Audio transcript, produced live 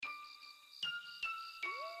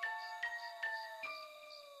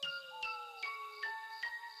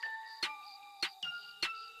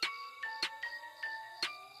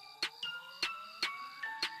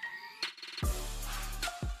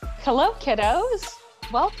Hello, kiddos.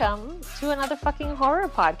 Welcome to another fucking horror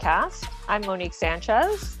podcast. I'm Monique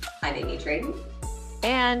Sanchez. I'm Amy Trayton.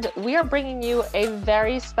 And we are bringing you a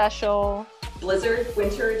very special... Blizzard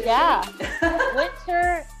Winter Edition? Yeah.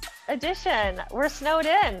 Winter edition. We're snowed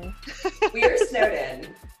in. We are snowed in.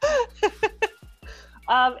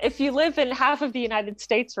 If you live in half of the United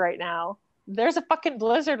States right now, there's a fucking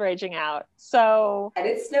blizzard raging out. So, and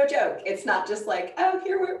it's no joke. It's not just like, oh,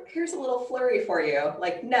 here's a little flurry for you.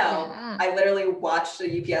 Like, no, yeah. I literally watched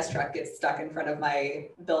a UPS truck get stuck in front of my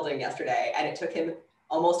building yesterday, and it took him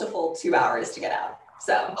almost a full 2 hours to get out.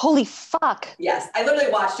 So, holy fuck. Yes, I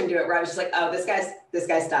literally watched him do it. Where I was just like, oh, this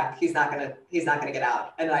guy's stuck. He's not gonna get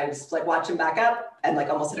out. And I just like watched him back up and like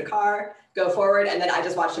almost hit a car, go forward, and then I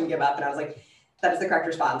just watched him give up, and I was like, that is the correct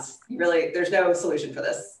response. There's no solution for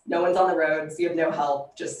this. No one's on the roads. You have no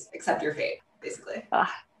help. Just accept your fate, basically.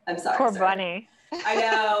 I'm sorry. Poor Bunny. I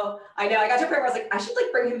know. I got to a point where I was like, I should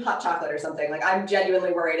like bring him hot chocolate or something. Like, I'm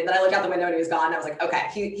genuinely worried. And then I looked out the window and he was gone. And I was like, okay,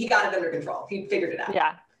 he got it under control. He figured it out.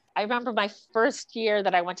 Yeah. I remember my first year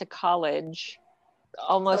that I went to college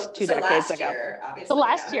almost two decades ago. The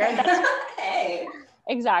last year. That's hey.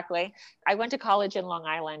 Exactly. I went to college in Long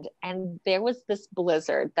Island, and there was this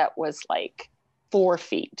blizzard that was like 4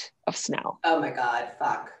 feet of snow. Oh my God,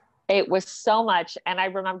 fuck. It was so much. And I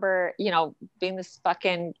remember, being this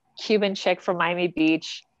fucking Cuban chick from Miami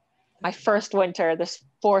Beach, my first winter, this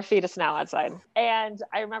 4 feet of snow outside. And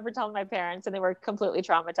I remember telling my parents, and they were completely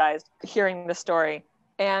traumatized hearing the story.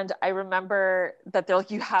 And I remember that they're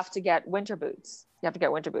like, you have to get winter boots. You have to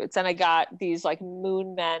get winter boots. And I got these like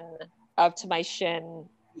Moon Men up to my shin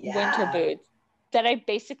winter boots that I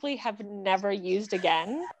basically have never used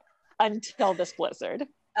again until this blizzard.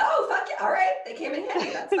 Oh, fuck yeah. All right. They came in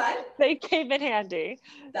handy. That's fine. They came in handy.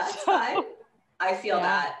 That's fine. I feel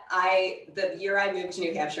that. The year I moved to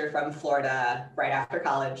New Hampshire from Florida, right after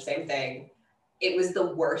college, same thing. It was the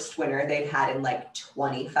worst winter they'd had in like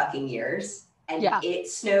 20 fucking years. And it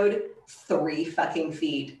snowed 3 fucking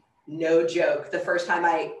feet. No joke. The first time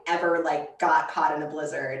I ever like got caught in a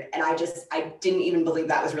blizzard. And I didn't even believe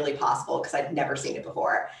that was really possible because I'd never seen it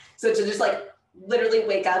before. So to just like literally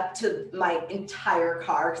wake up to my entire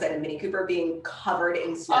car, because I had a Mini Cooper, being covered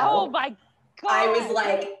in snow. Oh my God. I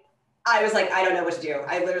was like, I don't know what to do.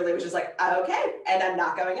 I literally was just like, okay. And I'm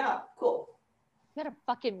not going out. Cool. You had a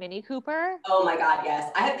fucking Mini Cooper? Oh my God, yes.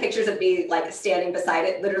 I have pictures of me like standing beside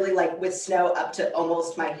it, literally like with snow up to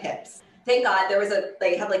almost my hips. Thank God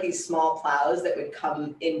they had like these small plows that would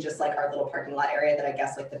come in just like our little parking lot area that I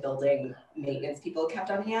guess like the building maintenance people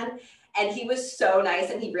kept on hand. And he was so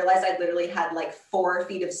nice, and he realized I literally had like 4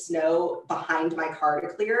 feet of snow behind my car to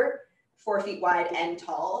clear, 4 feet wide and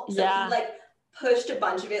tall. So he like pushed a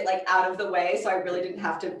bunch of it like out of the way, so I really didn't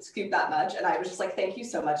have to scoop that much. And I was just like, thank you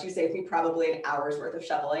so much. You saved me probably an hour's worth of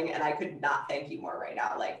shoveling, and I could not thank you more right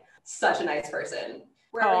now. Like, such a nice person.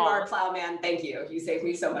 Wherever you are, Plowman, thank you. You saved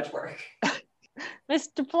me so much work.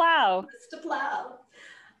 Mr. Plow. Mr. Plow.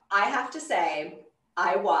 I have to say,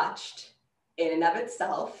 I watched in and of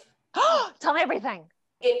itself. Tell me everything.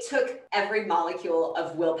 It took every molecule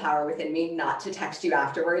of willpower within me not to text you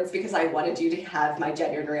afterwards, because I wanted you to have my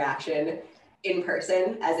genuine reaction in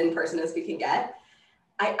person as we can get.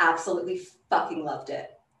 I absolutely fucking loved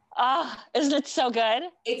it. Isn't it so good?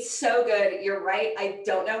 It's so good. You're right. I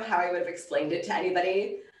don't know how I would have explained it to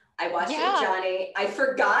anybody. I watched it with Johnny. I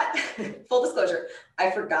forgot, full disclosure,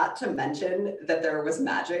 I forgot to mention that there was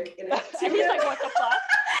magic in it. And he's like, what the fuck?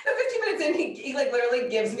 15 minutes in, he like literally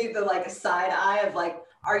gives me the like side eye of like,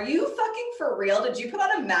 are you fucking for real? Did you put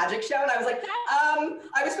on a magic show? And I was like,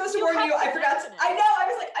 I was supposed to warn you. I forgot. I know. I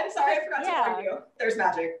was like, I'm sorry. I forgot to warn you. There's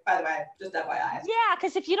magic, by the way. Just FYI. Yeah,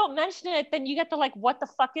 because if you don't mention it, then you get the like, what the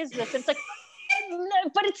fuck is this? And it's like,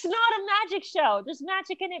 but it's not a magic show. There's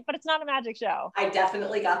magic in it, but it's not a magic show. I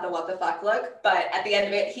definitely got the what the fuck look, but at the end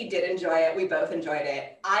of it, he did enjoy it. We both enjoyed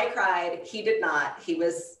it. I cried. He did not. He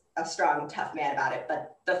was a strong, tough man about it.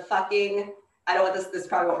 But the fucking, I don't want this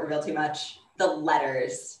probably won't reveal too much. The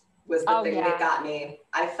letters was the thing that got me.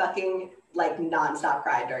 I fucking like nonstop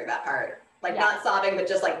cried during that part. Like not sobbing, but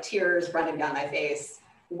just like tears running down my face,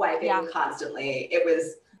 wiping constantly. It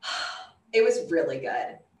was really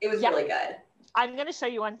good. It was really good. I'm going to show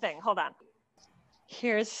you one thing. Hold on.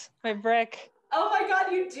 Here's my brick. Oh my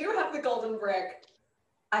God, you do have the golden brick.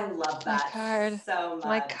 I love that my card. So much.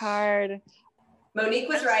 My card. Monique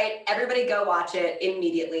was right. Everybody go watch it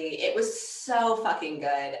immediately. It was so fucking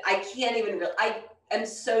good. I can't even I am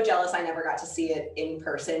so jealous I never got to see it in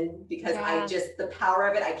person, because the power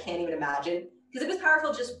of it, I can't even imagine. Because it was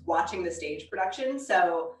powerful just watching the stage production.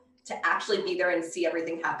 So to actually be there and see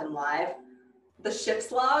everything happen live, the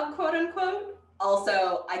ship's log, quote unquote,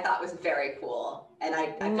 also I thought was very cool. And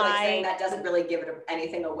I feel like saying that doesn't really give it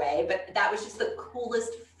anything away, but that was just the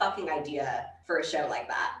coolest fucking idea for a show like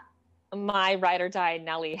that. My ride or die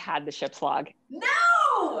Nelly had the ship's log.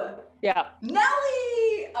 No! Yeah.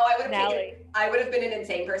 Nelly! Oh, Nelly. I would have been an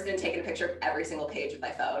insane person and taken a picture of every single page with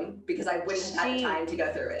my phone because I wouldn't have had the time to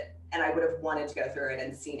go through it. And I would have wanted to go through it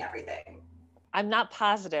and seen everything. I'm not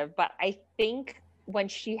positive, but I think when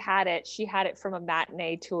she had it from a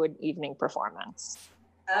matinee to an evening performance.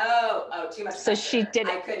 Oh, too much. So she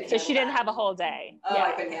didn't. So she didn't have a whole day. Oh, yeah.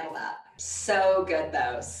 I couldn't handle that. So good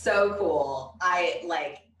though. So cool.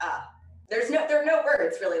 There are no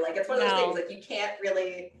words really. Like it's one of those things like you can't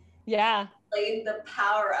really. Yeah. Explain the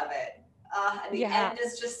power of it. And the end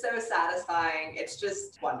is just so satisfying. It's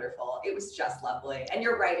just wonderful. It was just lovely. And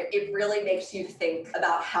you're right. It really makes you think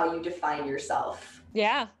about how you define yourself.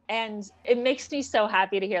 Yeah. And it makes me so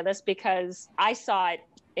happy to hear this because I saw it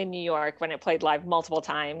in New York when it played live multiple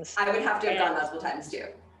times. I would have to have gone multiple times too.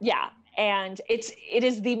 Yeah. And it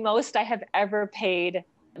is the most I have ever paid.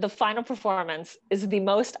 The final performance is the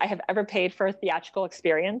most I have ever paid for a theatrical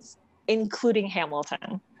experience, including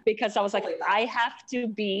Hamilton. Because I was like, I have to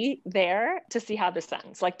be there to see how this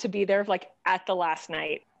ends. Like to be there like at the last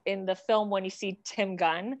night. In the film, when you see Tim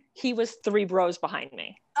Gunn, he was 3 rows behind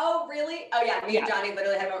me. Oh, really? Oh, yeah. Me and Johnny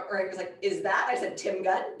literally had or he was like, is that? I said, Tim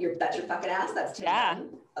Gunn? That's your fucking ass. That's Tim Gunn.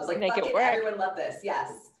 I was like, make it work. Everyone loved this.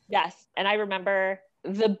 Yes. Yes. And I remember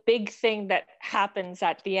the big thing that happens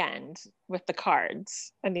at the end with the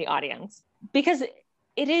cards and the audience, because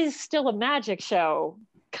it is still a magic show,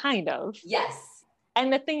 kind of. Yes.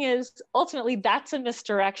 And the thing is, ultimately, that's a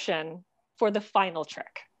misdirection for the final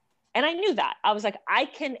trick. And I knew that. I was like,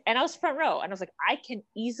 and I was front row, and I was like, I can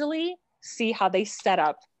easily see how they set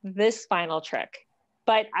up this final trick.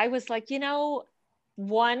 But I was like,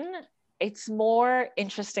 one, it's more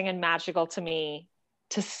interesting and magical to me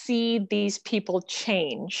to see these people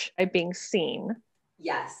change by being seen.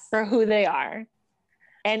 Yes. For who they are.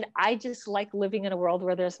 And I just like living in a world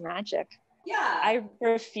where there's magic. Yeah. I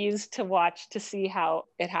refused to watch to see how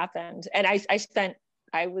it happened. And I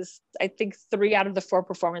think 3 out of the 4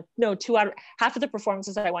 performances, no, 2 out of half of the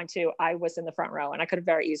performances that I went to, I was in the front row and I could have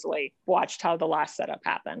very easily watched how the last setup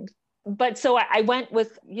happened. But so I went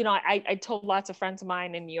with, I told lots of friends of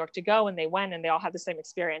mine in New York to go, and they went and they all had the same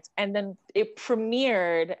experience. And then it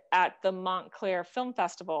premiered at the Montclair Film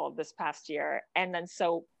Festival this past year. And then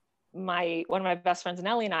so one of my best friends,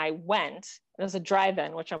 Nelly, and I went. It was a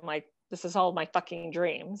drive-in, which I'm like, this is all my fucking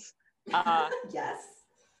dreams. Yes.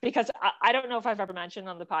 Because I don't know if I've ever mentioned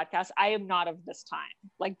on the podcast, I am not of this time.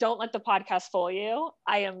 Like, don't let the podcast fool you.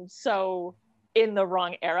 I am so in the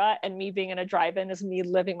wrong era, and me being in a drive-in is me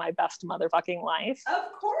living my best motherfucking life.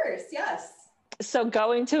 Of course, yes. So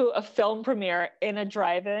going to a film premiere in a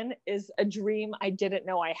drive-in is a dream I didn't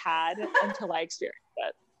know I had until I experienced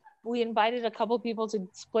it. We invited a couple people to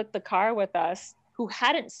split the car with us who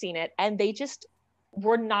hadn't seen it, and they just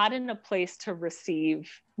were not in a place to receive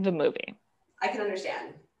the movie. I can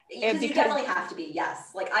understand. Because you definitely have to be,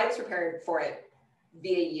 yes. Like I was prepared for it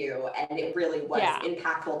via you, and it really was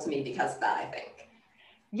impactful to me because of that, I think.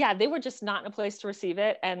 Yeah, they were just not in a place to receive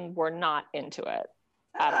it and were not into it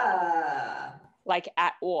at all. Like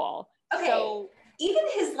at all. Okay. So even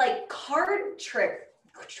his like card trick,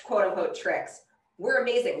 quote unquote tricks, were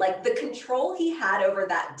amazing. Like the control he had over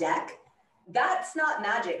that deck, that's not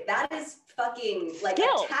magic. That is fucking like a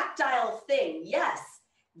tactile thing. Yes.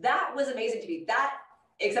 That was amazing to me.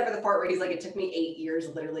 Except for the part where he's like, it took me 8 years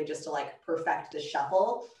literally just to like perfect the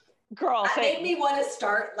shuffle. Girl, that made me want to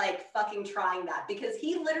start like fucking trying that, because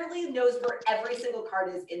he literally knows where every single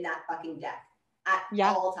card is in that fucking deck at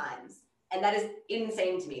all times. And that is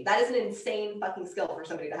insane to me. That is an insane fucking skill for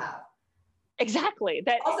somebody to have. Exactly.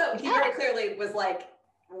 Also, he very clearly was like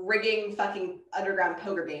rigging fucking underground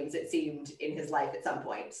poker games, it seemed, in his life at some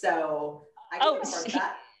point. So I can afford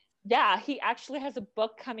that. Yeah, he actually has a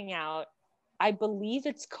book coming out. I believe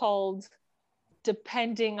it's called,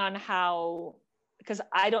 depending on how, because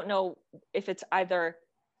I don't know if it's either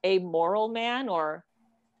A Moral Man or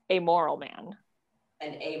A Moral Man.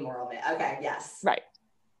 An amoral man. Okay, yes. Right.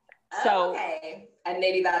 So okay. And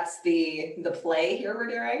maybe that's the play here we're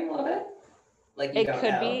doing a little bit? Like you it don't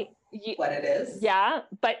could know be what it is? Yeah,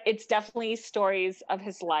 but it's definitely stories of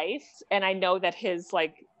his life. And I know that his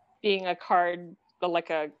like being a card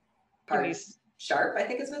sharp, I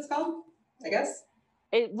think is what it's called. I guess.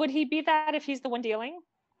 Would he be that if he's the one dealing?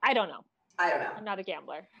 I don't know. I'm not a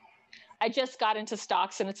gambler. I just got into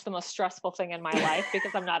stocks, and it's the most stressful thing in my life because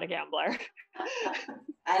I'm not a gambler.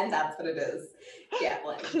 And that's what it is.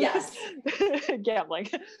 Gambling. Yes. Gambling.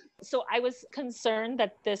 So I was concerned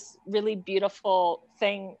that this really beautiful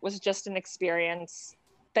thing was just an experience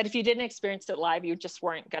that if you didn't experience it live, you just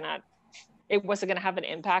it wasn't going to have an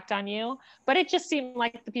impact on you. But it just seemed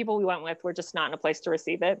like the people we went with were just not in a place to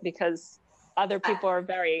receive it because other people are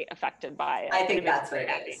very affected by it. I think that's what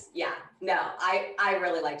it is. Yeah. No, I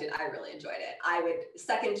really liked it. I really enjoyed it. I would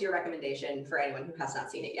second your recommendation for anyone who has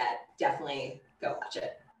not seen it yet. Definitely go watch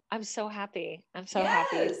it. I'm so happy. I'm so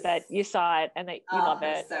happy that you saw it and that you love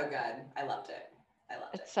it. It's so good. I loved it.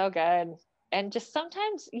 It's so good. And just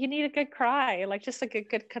sometimes you need a good cry, like just like a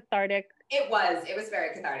good cathartic. It was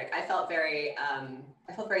very cathartic. I felt very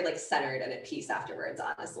like centered and at peace afterwards,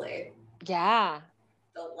 honestly. Yeah.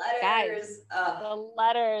 The letters. Guys, the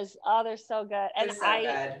letters. Oh, they're so good. And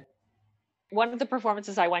good. One of the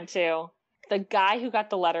performances I went to, the guy who got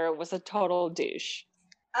the letter was a total douche.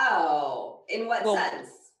 Oh, in what sense?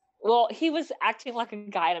 Well, he was acting like a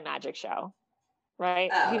guy at a magic show,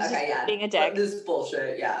 right? Oh, he was just being a dick. This is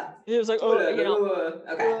bullshit, yeah. He was like,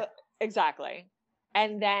 okay. Exactly.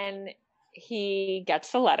 And then he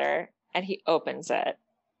gets the letter and he opens it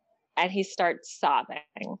and he starts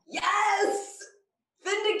sobbing. Yes!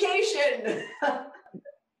 Vindication!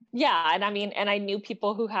 Yeah, and I knew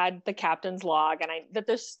people who had the captain's log, and that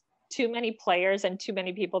there's too many players and too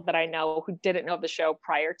many people that I know who didn't know the show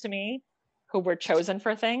prior to me, who were chosen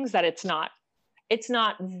for things that it's not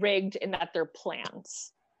rigged in that they're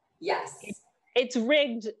plans. Yes. It's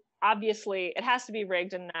rigged, obviously, it has to be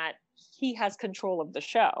rigged in that he has control of the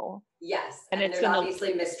show. Yes. And it's there's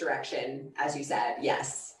obviously misdirection, as you said.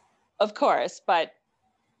 Yes. Of course, but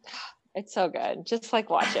it's so good. Just like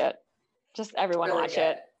watch it. Just everyone really watch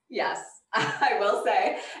it. Yes. I will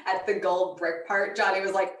say at the gold brick part, Johnny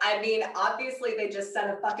was like, I mean, obviously they just sent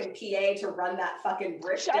a fucking PA to run that fucking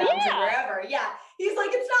brick down to wherever. Yeah. He's like,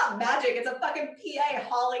 it's not magic. It's a fucking PA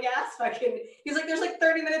hauling ass fucking. He's like, there's like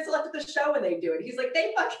 30 minutes left of the show when they do it. He's like,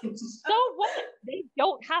 they fucking. So what? They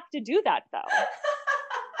don't have to do that though.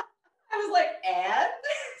 I was like, and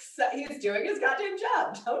so he's doing his goddamn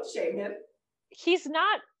job. Don't shame him. He's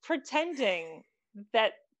not pretending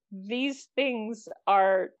that these things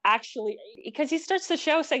are actually, because he starts the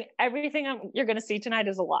show saying everything you're going to see tonight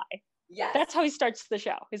is a lie. Yes. That's how he starts the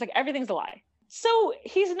show. He's like, everything's a lie. So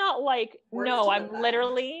he's not like, he's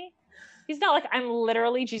not like, I'm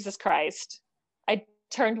literally Jesus Christ. I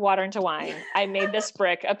turned water into wine. I made this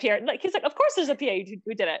brick appear. Like, he's like, of course there's a PA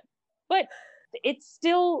who did it, but it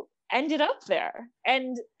still ended up there.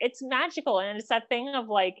 And it's magical. And it's that thing of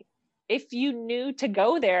like, if you knew to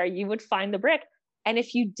go there, you would find the brick. And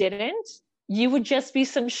if you didn't, you would just be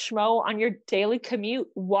some schmo on your daily commute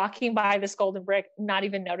walking by this golden brick, not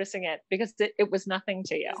even noticing it because it was nothing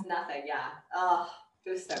to you. It was nothing, yeah. Oh,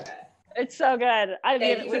 it was so good. It's so good.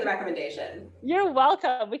 Thank you for the recommendation. You're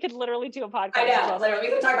welcome. We could literally do a podcast. I know. Literally,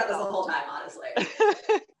 we could talk about this the whole time, honestly.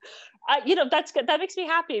 That's good. That makes me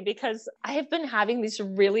happy because I have been having these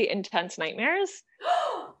really intense nightmares.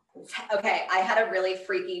 Okay, I had a really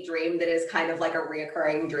freaky dream that is kind of like a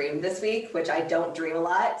reoccurring dream this week, which I don't dream a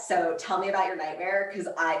lot. So tell me about your nightmare,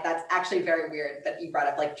 because that's actually very weird that you brought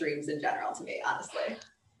up like dreams in general to me, honestly.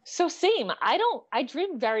 So same. I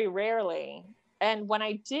dream very rarely. And when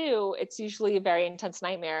I do, it's usually a very intense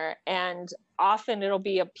nightmare. And often it'll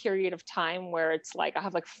be a period of time where it's like I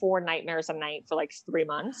have like 4 nightmares a night for like 3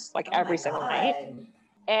 months, like every single night.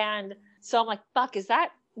 And so I'm like, fuck, is that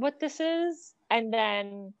what this is? And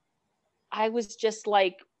then I was just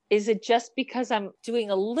like, is it just because I'm doing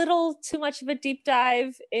a little too much of a deep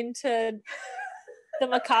dive into the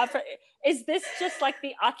macabre? Is this just like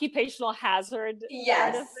the occupational hazard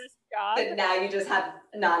part of this job? That now you just have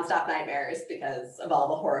nonstop nightmares because of all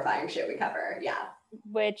the horrifying shit we cover. Yeah.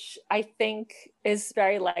 Which I think is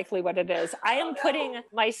very likely what it is. I am putting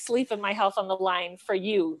my sleep and my health on the line for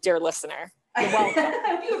you, dear listener. You're welcome.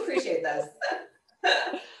 I hope you appreciate this.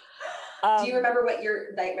 Do you remember what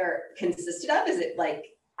your nightmare consisted of? Is it like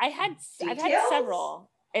I've had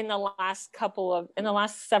several in the last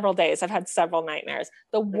several days. I've had several nightmares.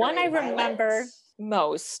 The one I remember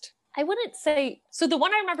most, I wouldn't say, so the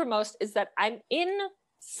one I remember most is that I'm in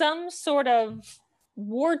some sort of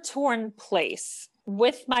war-torn place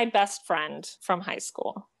with my best friend from high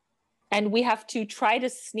school. And we have to try to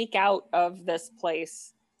sneak out of this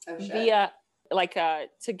place via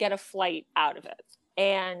to get a flight out of it.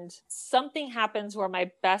 And something happens where my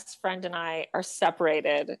best friend and I are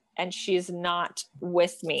separated and she's not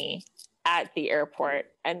with me at the airport.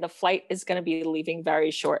 And the flight is going to be leaving very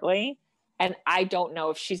shortly. And I don't know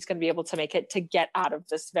if she's going to be able to make it to get out of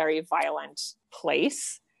this very violent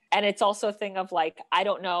place. And it's also a thing of like, I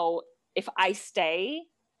don't know if I stay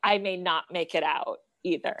I may not make it out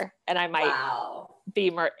either. And I might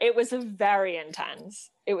be it was very intense.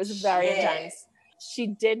 It was very intense. She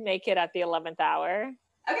did make it at the 11th hour.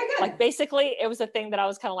 Okay, good. Like basically it was a thing that I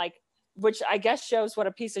was kind of like, which I guess shows what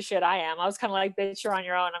a piece of shit I am. I was kind of like, bitch, you're on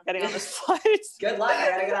your own. I'm getting on this flight. Good luck. I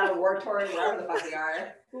gotta get on a war tour wherever the fuck we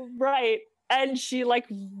are. Right. And she like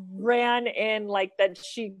ran in like that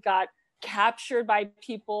she got captured by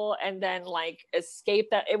people and then like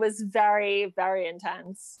escaped. That it was very, very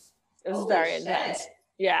intense. It was very intense.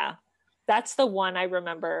 Yeah. That's the one I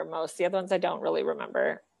remember most. The other ones I don't really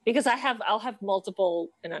remember because I'll have multiple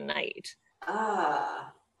in a night.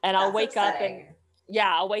 And I'll wake up and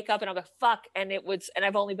I'll wake up and I'm like, fuck. And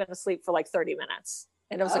I've only been asleep for like 30 minutes.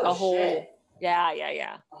 And it was like a whole, a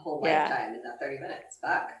whole Yeah. lifetime in that 30 minutes.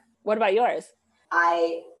 Fuck. What about yours?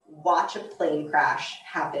 I watch a plane crash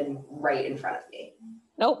happen right in front of me.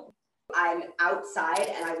 Nope. I'm outside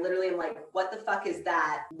and I literally am like, what the fuck is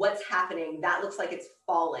that? What's happening? That looks like it's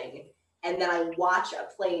falling. And then I watch a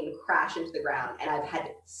plane crash into the ground. And I've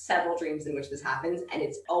had several dreams in which this happens. And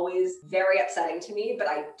it's always very upsetting to me, but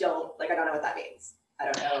I don't know what that means. I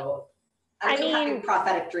don't know. I don't have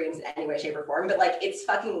prophetic dreams in any way, shape, or form, but like it's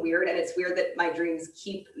fucking weird. And it's weird that my dreams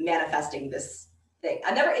keep manifesting this thing.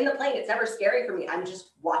 I'm never in the plane. It's never scary for me. I'm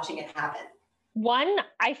just watching it happen. One,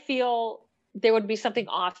 I feel there would be something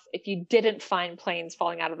off if you didn't find planes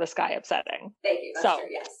falling out of the sky upsetting. Thank you. That's true.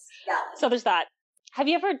 Yes. Valid. So there's that. Have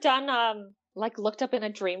you ever done like looked up in a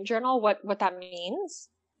dream journal what that means?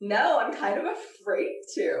 No, I'm kind of afraid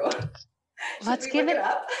to. Let's give it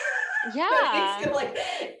up. Yeah.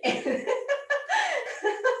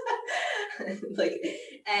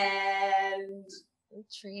 And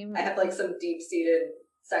dream. I have like some deep-seated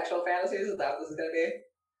sexual fantasies. Is that what this is gonna be?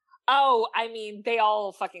 Oh, I mean, they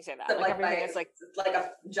all fucking say that. So like everything is like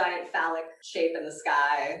a giant phallic shape in the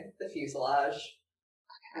sky, the fuselage.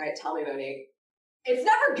 Okay. All right, tell me, Monique. It's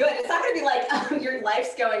never good. It's not going to be like, oh, your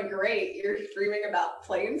life's going great. You're dreaming about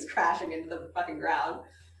planes crashing into the fucking ground.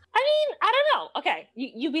 I mean, I don't know. Okay,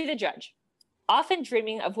 you be the judge. Often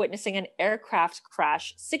dreaming of witnessing an aircraft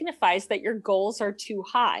crash signifies that your goals are too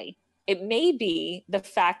high. It may be the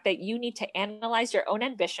fact that you need to analyze your own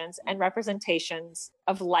ambitions and representations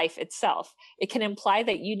of life itself. It can imply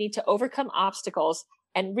that you need to overcome obstacles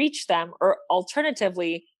and reach them, or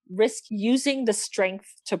alternatively, risk using the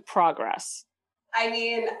strength to progress. I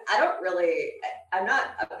mean, I'm not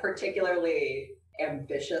a particularly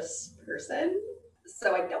ambitious person,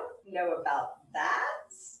 so I don't know about that.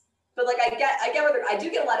 But like, I get whether I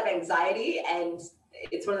do get a lot of anxiety, and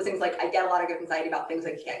it's one of those things like I get a lot of anxiety about things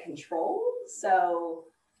I can't control. So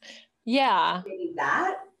yeah, maybe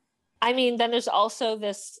that. I mean, then there's also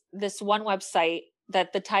this one website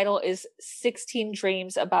that the title is 16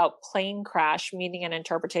 Dreams About Plane Crash, Meaning and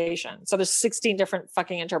Interpretation. So there's 16 different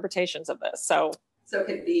fucking interpretations of this. So it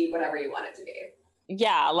could be whatever you want it to be.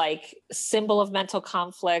 Yeah, like symbol of mental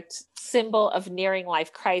conflict, symbol of nearing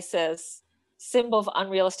life crisis, symbol of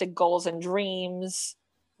unrealistic goals and dreams,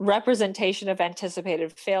 representation of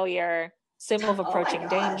anticipated failure, symbol of approaching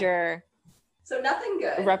danger. So nothing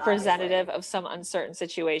good. Representative of some uncertain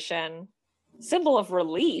situation, symbol of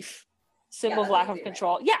relief, symbol of lack of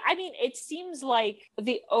control. Right. Yeah, I mean, it seems like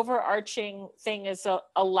the overarching thing is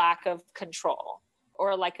a lack of control,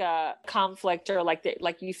 or like a conflict, or like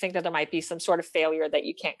you think that there might be some sort of failure that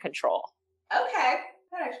you can't control. Okay,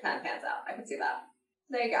 that actually kind of pans out. I can see that.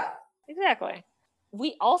 There you go. Exactly.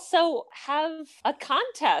 We also have a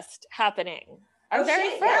contest happening. Our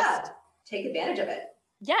very first. Yeah. Take advantage of it.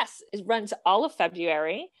 Yes, it runs all of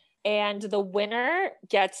February, and the winner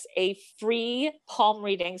gets a free palm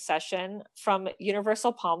reading session from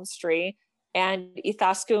Universal Palmistry. And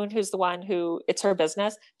Ithaskun, who's the one who, it's her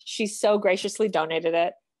business, she so graciously donated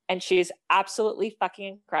it. And she's absolutely fucking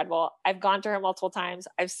incredible. I've gone to her multiple times.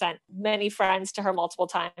 I've sent many friends to her multiple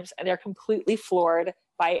times, and they're completely floored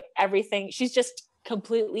by everything. She's just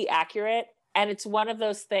completely accurate. And it's one of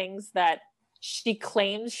those things that she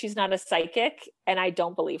claims she's not a psychic, and I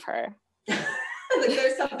don't believe her.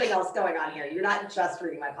 There's something else going on here. You're not just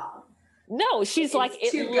reading my palm. No, she's like,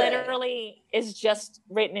 it literally is just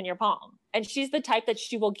written in your palm. And she's the type that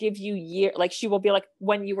she will give you she will be like,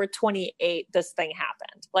 when you were 28, this thing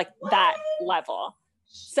happened. Like that level.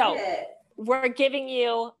 So we're giving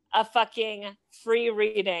you a fucking free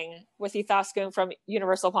reading with Ithaskun from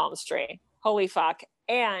Universal Palmistry. Holy fuck.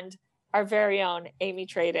 And our very own Amy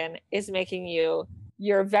Traden is making you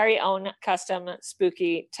your very own custom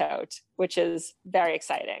spooky tote, which is very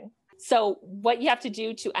exciting. So what you have to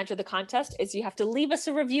do to enter the contest is you have to leave us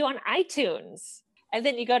a review on iTunes. And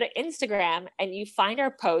then you go to Instagram and you find our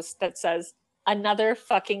post that says another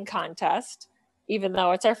fucking contest. even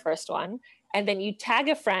though it's our first one. And then you tag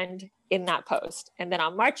a friend in that post. And then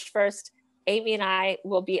on March 1st, Amy and I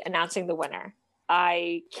will be announcing the winner.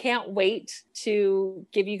 I can't wait to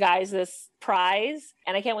give you guys this prize,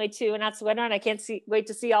 and I can't wait to announce the winner, and I can't wait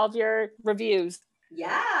to see all of your reviews.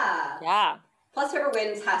 Yeah. Yeah. Plus, whoever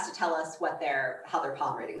wins has to tell us how their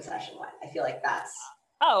palm reading session went. I feel like that's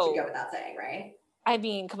should go without saying, right? I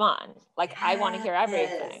mean, come on. Like, yes. I want to hear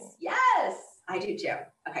everything. Yes, I do too.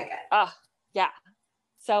 Okay, good. Oh, yeah.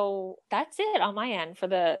 So that's it on my end for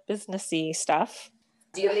the businessy stuff.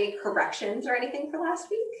 Do you have any corrections or anything for last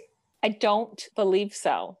week? I don't believe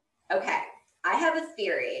so. Okay. I have a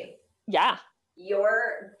theory. Yeah.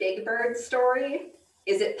 Your Big Bird story,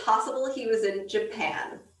 is it possible he was in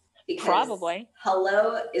Japan? Because probably.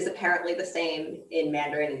 Hello is apparently the same in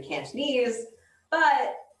Mandarin and Cantonese,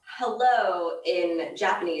 but hello in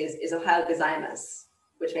Japanese is Ohayou gozaimasu,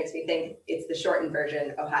 which makes me think it's the shortened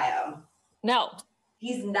version, Ohio. No.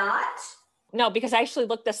 He's not? No, because I actually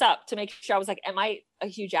looked this up to make sure. I was like, am I a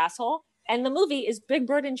huge asshole? And the movie is Big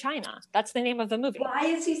Bird in China. That's the name of the movie. Why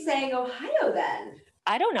is he saying Ohio then?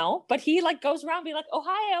 I don't know, but he like goes around being like,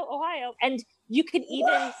 Ohio, Ohio. And you could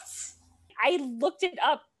even, I looked it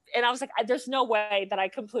up and I was like, there's no way that I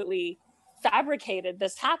completely fabricated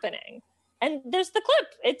this happening. And there's the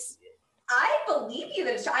clip. I believe you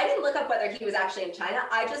that I didn't look up whether he was actually in China.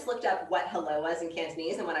 I just looked up what hello was in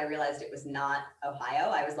Cantonese. And when I realized it was not Ohio,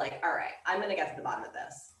 I was like, all right, I'm going to get to the bottom of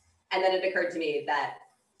this. And then it occurred to me that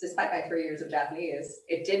despite my 3 years of Japanese,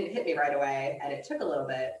 it didn't hit me right away. And it took a little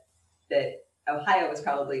bit that Ohio was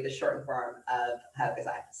probably the shortened form of Ohayou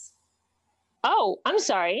gozaimasu. Oh, I'm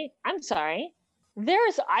sorry.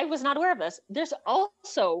 I was not aware of this. There's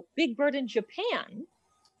also Big Bird in Japan.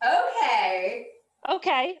 Okay.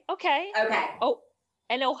 Oh,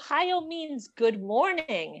 and Ohio means good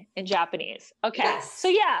morning in Japanese. Okay. Yes. So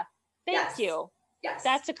yeah, thank you. Yes.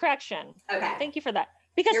 That's a correction. Okay. Thank you for that.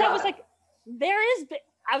 Because You're I was welcome. like,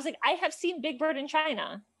 I was like, I have seen Big Bird in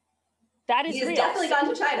China. That is real. He's definitely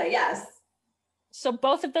gone to China, yes. So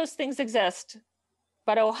both of those things exist,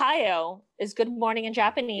 but Ohio is good morning in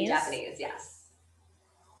Japanese. In Japanese, yes.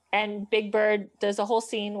 And Big Bird, there's a whole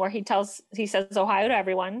scene where he says Ohio to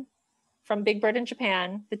everyone from Big Bird in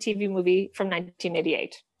Japan, the TV movie from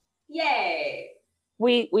 1988. Yay.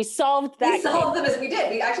 We solved that. We solved them as we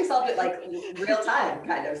did. We actually solved it like real time,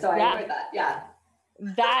 kind of. So I enjoyed that. Yeah.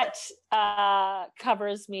 That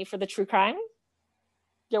covers me for the true crime.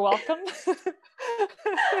 You're welcome.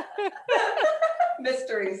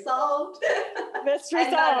 Mystery solved. Mystery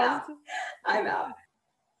solved. I'm out.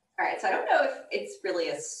 All right. So I don't know if it's really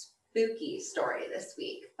a spooky story this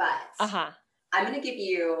week, but I'm going to give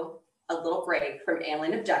you a little break from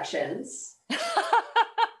alien abductions.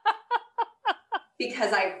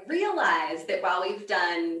 Because I realized that while we've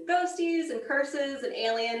done ghosties and curses and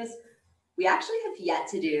aliens, we actually have yet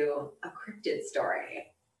to do a cryptid story.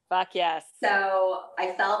 Fuck yes. So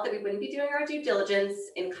I felt that we wouldn't be doing our due diligence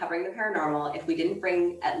in covering the paranormal if we didn't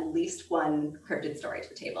bring at least one cryptid story to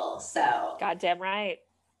the table. So goddamn right.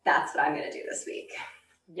 That's what I'm going to do this week.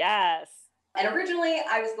 Yes. And originally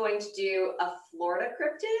I was going to do a Florida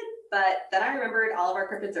cryptid, but then I remembered all of our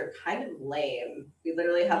cryptids are kind of lame. We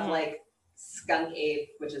literally have like skunk ape,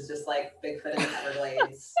 which is just like Bigfoot in the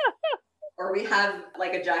Everglades. Or we have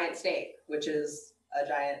like a giant snake, which is a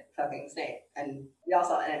giant fucking snake. And we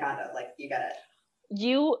also have anaconda, like you get it.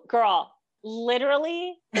 You, girl,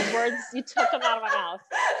 literally the words, you took them out of my mouth.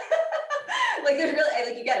 Like there's really,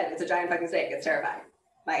 like you get it. It's a giant fucking snake. It's terrifying.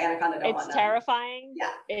 My anaconda don't want It's terrifying.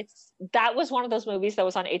 Yeah. That was one of those movies that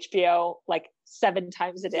was on HBO like 7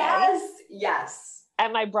 times a day. Yes.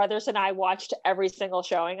 And my brothers and I watched every single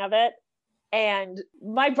showing of it. And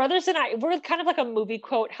my brothers and I, we're kind of like a movie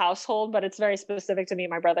quote household, but it's very specific to me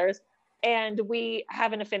and my brothers. And we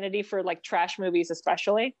have an affinity for like trash movies,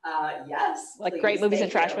 especially. Yes. Like great movies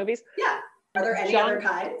and trash movies. Yeah. Are there any other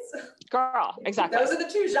kinds? Girl, exactly. Those are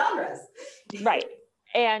the 2 genres. Right.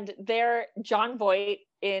 And John Voight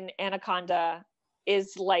in Anaconda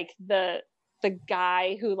is like the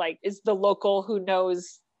guy who like is the local who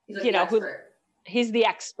knows, he's the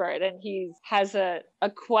expert, and he has a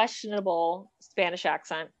questionable Spanish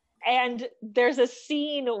accent. And there's a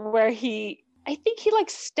scene where I think he like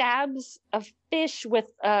stabs a fish with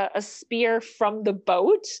a spear from the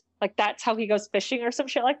boat. Like that's how he goes fishing or some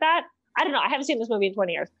shit like that. I don't know. I haven't seen this movie in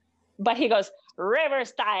 20 years, but he goes river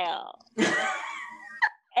style.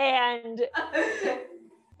 And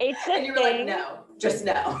it's a and you were thing. Like, no, just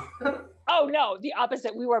no. Oh no, the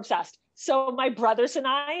opposite. We were obsessed. So my brothers and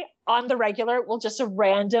I on the regular will just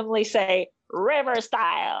randomly say river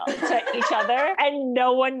style to each other. And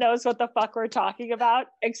no one knows what the fuck we're talking about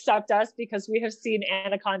except us, because we have seen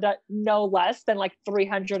Anaconda no less than like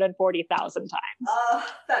 340,000 times. Oh,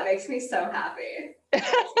 that makes me so happy.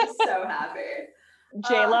 That makes me so happy.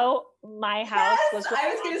 J-Lo, my house was I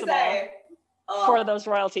was going to say. For those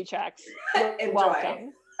royalty checks. Enjoy.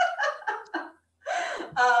 Welcome.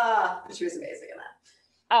 She was amazing in that.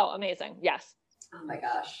 Oh, amazing. Yes. Oh my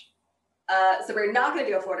gosh. So we're not going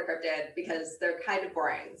to do a Florida cryptid because they're kind of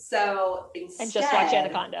boring. So instead, and just watch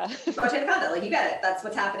Anaconda. Watch Anaconda. Like, you get it. That's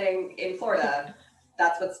what's happening in Florida.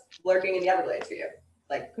 That's what's lurking in the Everglades for you.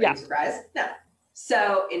 Like, are you surprised? No.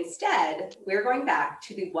 So instead, we're going back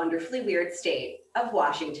to the wonderfully weird state of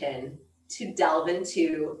Washington to delve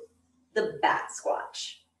into the Bat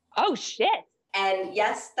Squatch. Oh, shit. And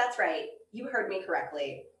yes, that's right. You heard me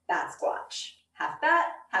correctly. Bat Squatch. Half bat,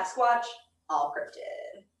 half squatch, all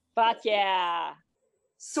cryptid. Fuck yeah.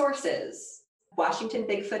 Sources: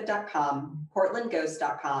 WashingtonBigfoot.com,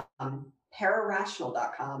 PortlandGhost.com,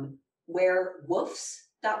 Pararational.com,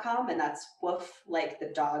 WereWoofs.com, and that's woof like the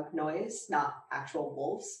dog noise, not actual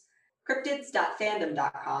wolves.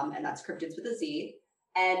 Cryptids.fandom.com, and that's cryptids with a Z,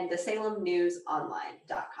 and the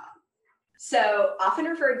SalemNewsOnline.com. So, often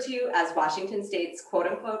referred to as Washington State's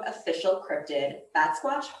quote-unquote official cryptid, Bat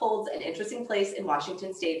Squatch holds an interesting place in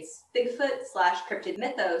Washington State's Bigfoot/cryptid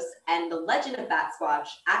mythos, and the legend of Bat Squatch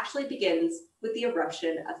actually begins with the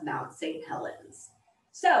eruption of Mount St. Helens.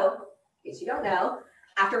 So, in case you don't know,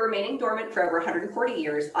 after remaining dormant for over 140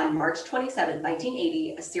 years, on March 27,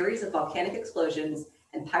 1980, a series of volcanic explosions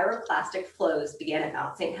and pyroclastic flows began at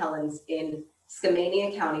Mount St. Helens in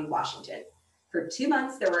Skamania County, Washington. For 2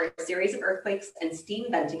 months, there were a series of earthquakes and steam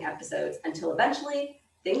venting episodes until eventually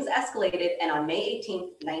things escalated, and on May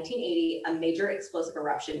 18, 1980, a major explosive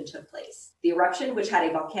eruption took place. The eruption, which had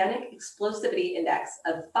a volcanic explosivity index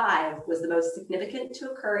of 5, was the most significant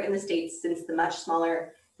to occur in the States since the much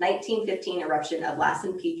smaller 1915 eruption of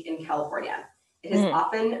Lassen Peak in California. It has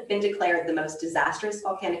often been declared the most disastrous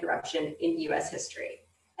volcanic eruption in U.S. history.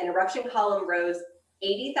 An eruption column rose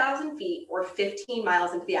 80,000 feet or 15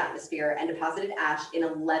 miles into the atmosphere and deposited ash in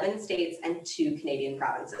 11 states and 2 Canadian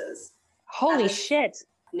provinces. Holy shit.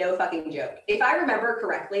 No fucking joke. If I remember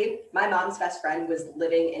correctly, my mom's best friend was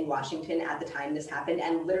living in Washington at the time this happened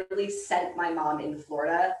and literally sent my mom in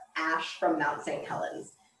Florida ash from Mount St.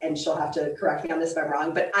 Helens. And she'll have to correct me on this if I'm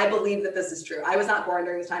wrong, but I believe that this is true. I was not born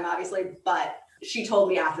during this time, obviously, but she told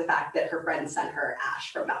me after the fact that her friend sent her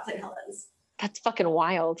ash from Mount St. Helens. That's fucking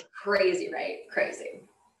wild. Crazy, right? Crazy.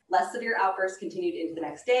 Less severe outbursts continued into the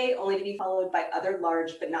next day, only to be followed by other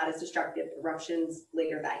large but not as destructive eruptions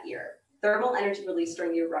later that year. Thermal energy released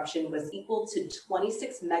during the eruption was equal to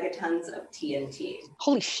 26 megatons of TNT.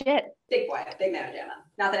 Holy shit. Big boy, big mamma jamma.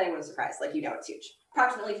 Not that anyone was surprised, like, you know it's huge.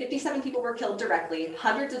 Approximately 57 people were killed directly,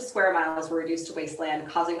 hundreds of square miles were reduced to wasteland,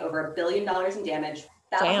 causing over $1 billion in damage.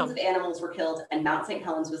 Thousands of animals were killed, and Mount St.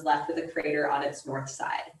 Helens was left with a crater on its north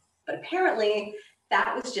side. But apparently,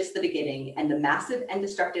 that was just the beginning, and the massive and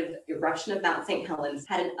destructive eruption of Mount St. Helens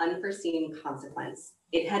had an unforeseen consequence.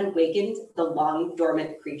 It had awakened the long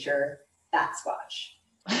dormant creature, Bat Squatch.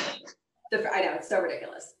 I know, it's so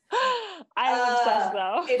ridiculous. I'm obsessed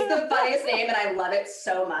though. It's the funniest name and I love it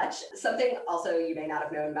so much. Something also you may not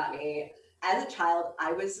have known about me. As a child,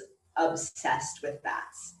 I was obsessed with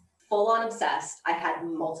bats. Full on obsessed. I had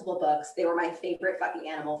multiple books. They were my favorite fucking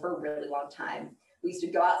animal for a really long time. We used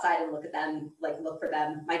to go outside and look at them, like look for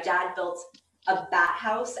them. My dad built a bat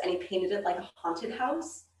house and he painted it like a haunted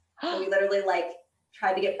house. And we literally like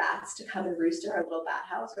tried to get bats to come and roost in our little bat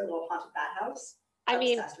house, our little haunted bat house. I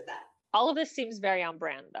mean, obsessed with that. All of this seems very on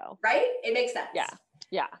brand though. Right? It makes sense. Yeah.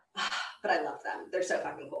 Yeah. But I love them. They're so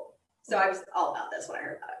fucking cool. So I was all about this when I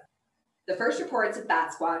heard about it. The first reports of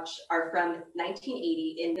Bat Squatch are from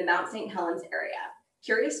 1980 in the Mount St. Helens area.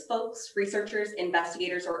 Curious folks, researchers,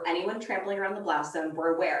 investigators, or anyone trampling around the Blossom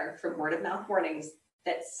were aware from word of mouth warnings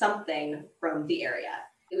that something roamed the area.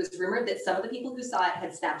 It was rumored that some of the people who saw it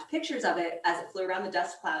had snapped pictures of it as it flew around the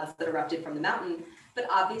dust clouds that erupted from the mountain, but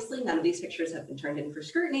obviously none of these pictures have been turned in for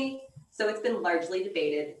scrutiny, so it's been largely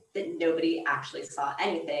debated that nobody actually saw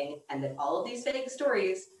anything and that all of these vague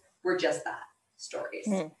stories were just that, stories.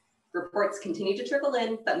 Reports continued to trickle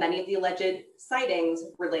in, but many of the alleged sightings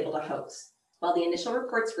were labeled a hoax. While the initial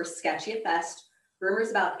reports were sketchy at best,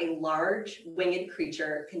 rumors about a large winged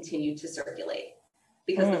creature continued to circulate.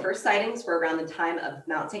 Because the first sightings were around the time of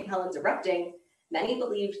Mount St. Helens erupting, many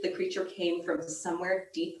believed the creature came from somewhere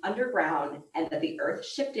deep underground and that the earth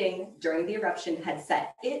shifting during the eruption had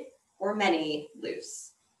set it or many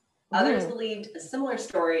loose. Others believed a similar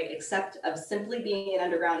story, except of simply being an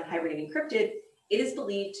underground hibernating cryptid It is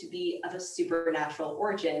believed to be of a supernatural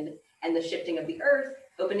origin, and the shifting of the earth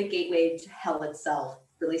opened a gateway to hell itself,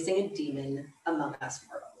 releasing a demon among us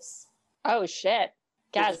mortals. Oh, shit.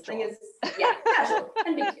 Casual. Casual.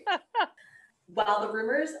 And me too. While the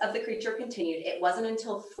rumors of the creature continued, it wasn't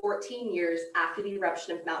until 14 years after the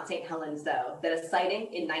eruption of Mount St. Helens, though, that a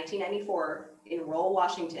sighting in 1994 in Rural,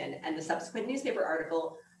 Washington, and the subsequent newspaper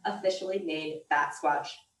article officially made Bat Squatch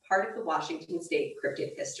part of the Washington State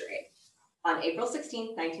cryptid history. On April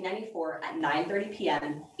 16, 1994, at 9:30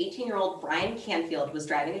 p.m., 18-year-old Brian Canfield was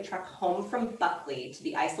driving a truck home from Buckley to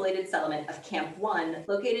the isolated settlement of Camp 1,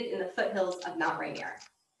 located in the foothills of Mount Rainier.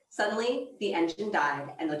 Suddenly, the engine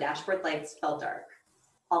died and the dashboard lights fell dark.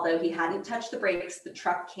 Although he hadn't touched the brakes, the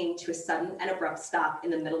truck came to a sudden and abrupt stop in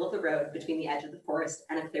the middle of the road between the edge of the forest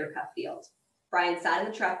and a clear-cut field. Brian sat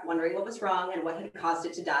in the truck, wondering what was wrong and what had caused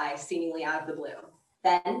it to die, seemingly out of the blue.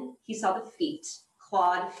 Then he saw the feet,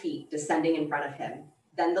 clawed feet, descending in front of him.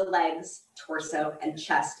 Then the legs, torso, and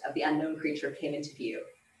chest of the unknown creature came into view.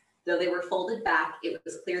 Though they were folded back, it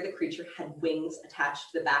was clear the creature had wings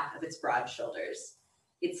attached to the back of its broad shoulders.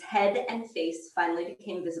 Its head and face finally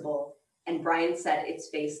became visible, and Brian said its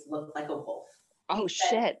face looked like a wolf. Oh,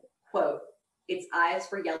 shit. Quote, its eyes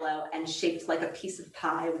were yellow and shaped like a piece of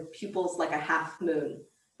pie with pupils like a half moon.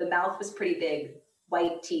 The mouth was pretty big,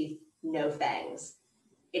 white teeth, no fangs.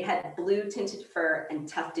 It had blue tinted fur and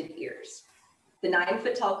tufted ears. The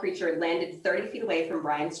 9-foot-tall creature landed 30 feet away from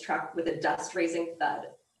Brian's truck with a dust-raising thud.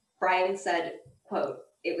 Brian said, quote,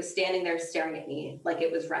 it was standing there staring at me like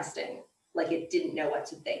it was resting, like it didn't know what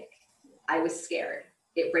to think. I was scared.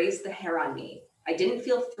 It raised the hair on me. I didn't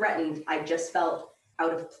feel threatened. I just felt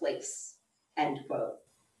out of place, end quote.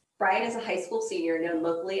 Brian is a high school senior known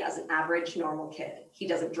locally as an average, normal kid. He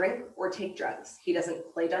doesn't drink or take drugs. He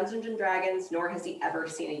doesn't play Dungeons and Dragons, nor has he ever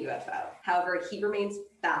seen a UFO. However, he remains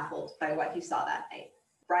baffled by what he saw that night.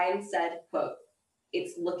 Brian said, quote,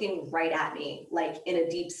 it's looking right at me, like in a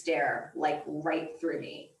deep stare, like right through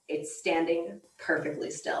me. It's standing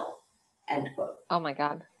perfectly still, end quote. Oh my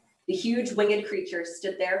God. The huge winged creature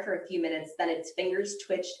stood there for a few minutes, then its fingers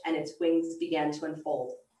twitched and its wings began to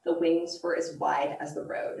unfold. The wings were as wide as the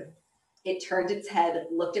road. It turned its head,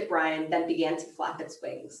 looked at Brian, then began to flap its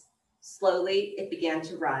wings. Slowly, it began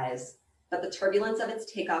to rise, but the turbulence of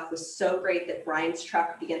its takeoff was so great that Brian's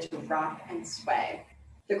truck began to rock and sway.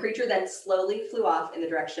 The creature then slowly flew off in the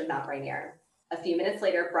direction of Mount Rainier. A few minutes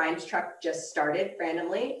later, Brian's truck just started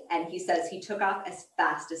randomly, and he says he took off as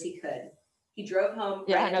fast as he could. He drove home,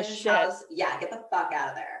 ran into his house. Yeah, get the fuck out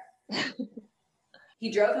of there. He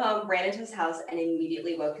drove home, ran into his house, and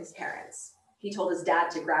immediately woke his parents. He told his dad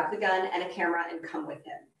to grab the gun and a camera and come with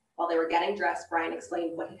him. While they were getting dressed, Brian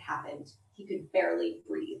explained what had happened. He could barely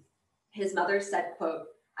breathe. His mother said, quote,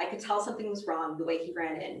 I could tell something was wrong the way he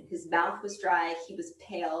ran in. His mouth was dry, he was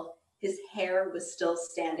pale, his hair was still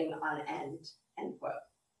standing on end, end quote.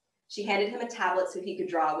 She handed him a tablet so he could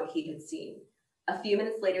draw what he had seen. A few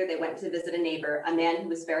minutes later, they went to visit a neighbor, a man who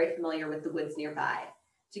was very familiar with the woods nearby.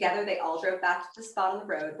 Together, they all drove back to the spot on the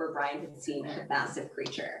road where Brian had seen the massive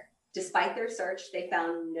creature. Despite their search, they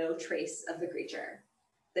found no trace of the creature.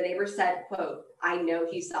 The neighbor said, quote, I know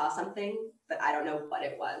he saw something, but I don't know what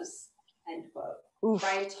it was, end quote. Oof.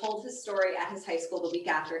 Brian told his story at his high school the week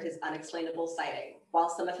after his unexplainable sighting. While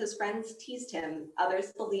some of his friends teased him,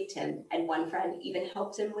 others believed him, and one friend even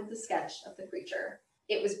helped him with the sketch of the creature.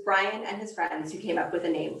 It was Brian and his friends who came up with a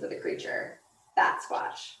name for the creature, Bat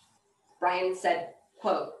Squatch. Brian said,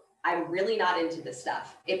 quote, I'm really not into this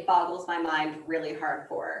stuff. It boggles my mind really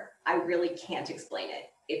hardcore. I really can't explain it.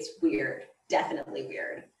 It's weird, definitely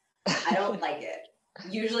weird. I don't like it.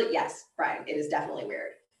 Usually, yes, Brian, it is definitely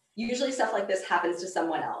weird. Usually stuff like this happens to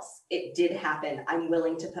someone else. It did happen. I'm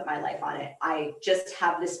willing to put my life on it. I just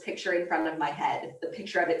have this picture in front of my head, the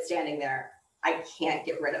picture of it standing there. I can't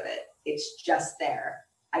get rid of it. It's just there.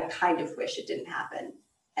 I kind of wish it didn't happen,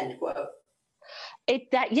 end quote.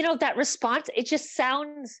 That response, it just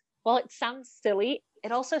sounds, well, it sounds silly.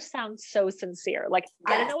 It also sounds so sincere. Like,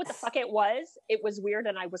 yes. I don't know what the fuck it was. It was weird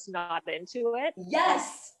and I was not into it.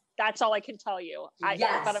 Yes. That's all I can tell you.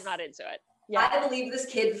 Yes. But I'm not into it. Yeah. I believe this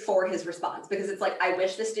kid for his response because it's like, I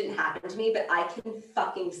wish this didn't happen to me, but I can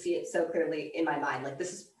fucking see it so clearly in my mind. Like,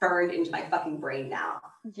 this is burned into my fucking brain now.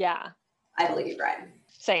 Yeah. I believe you, Brian.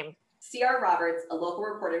 Same. C.R. Roberts, a local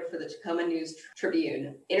reporter for the Tacoma News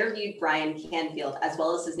Tribune, interviewed Brian Canfield as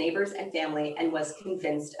well as his neighbors and family and was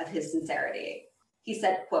convinced of his sincerity. He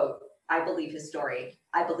said, quote, I believe his story.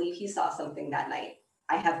 I believe he saw something that night.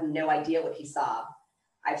 I have no idea what he saw.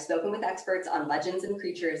 I've spoken with experts on legends and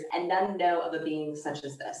creatures, and none know of a being such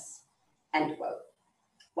as this, end quote.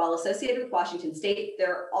 While associated with Washington State,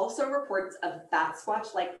 there are also reports of bat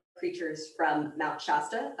squatch-like creatures from Mount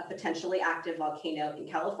Shasta, a potentially active volcano in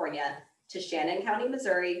California, to Shannon County,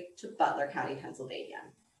 Missouri, to Butler County, Pennsylvania.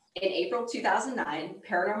 In April 2009,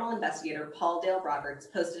 paranormal investigator Paul Dale Roberts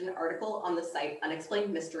posted an article on the site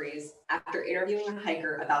Unexplained Mysteries after interviewing a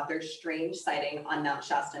hiker about their strange sighting on Mount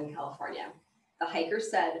Shasta in California. The hiker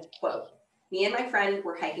said, quote, "Me and my friend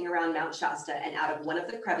were hiking around Mount Shasta, and out of one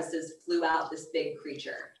of the crevices flew out this big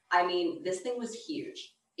creature. I mean, this thing was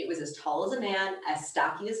huge. It was as tall as a man, as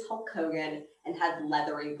stocky as Hulk Hogan, and had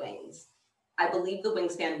leathery wings. I believe the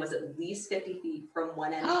wingspan was at least 50 feet from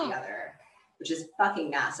one end to the other, which is fucking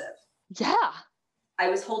massive. Yeah. I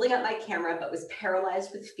was holding up my camera, but was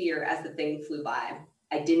paralyzed with fear as the thing flew by.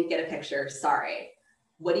 I didn't get a picture, sorry.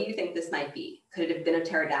 What do you think this might be? Could it have been a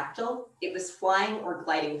pterodactyl? It was flying or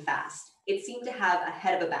gliding fast. It seemed to have a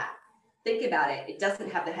head of a bat. Think about it, it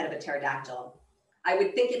doesn't have the head of a pterodactyl. I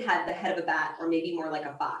would think it had the head of a bat, or maybe more like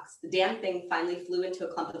a fox. The damn thing finally flew into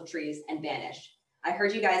a clump of trees and vanished. I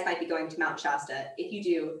heard you guys might be going to Mount Shasta. If you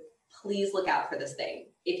do, please look out for this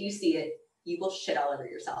thing. If you see it, you will shit all over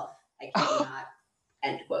yourself. I cannot."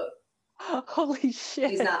 End quote. Holy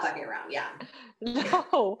shit. He's not fucking around, yeah.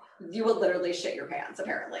 No. You will literally shit your pants,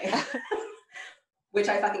 apparently. Which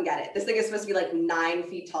I fucking get it. This thing is supposed to be like 9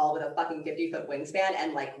 feet tall with a fucking 50-foot wingspan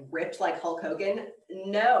and like ripped like Hulk Hogan.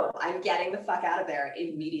 No, I'm getting the fuck out of there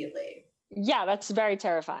immediately. Yeah, that's very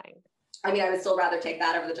terrifying. I mean, I would still rather take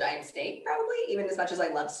that over the giant snake, probably, even as much as I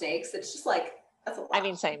love snakes. It's just like, that's a lot. I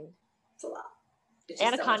mean, same. It's a lot.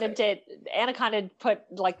 Anaconda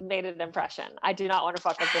made an impression. I do not want to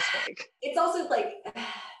fuck with this snake. It's also like,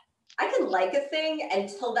 I can like a thing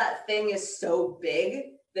until that thing is so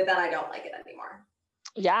big that then I don't like it anymore.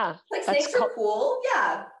 Yeah. Like snakes are cool.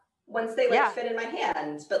 Yeah. Once they fit in my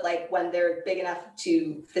hand, but like when they're big enough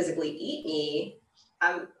to physically eat me,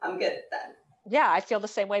 I'm good then. Yeah. I feel the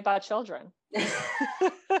same way about children.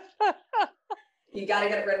 You got to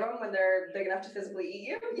get rid of them when they're big enough to physically eat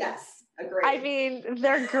you? Yes, agree. I mean,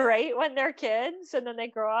 they're great when they're kids, and then they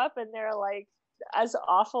grow up and they're like as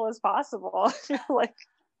awful as possible. Like,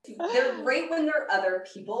 they're great when they're other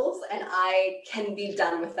people's, and I can be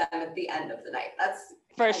done with them at the end of the night. That's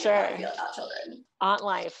for sure how I feel about children. Aunt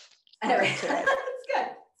life. All right. That's good.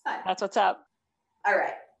 It's fine. That's what's up. All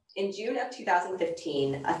right. In June of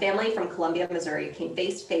 2015, a family from Columbia, Missouri came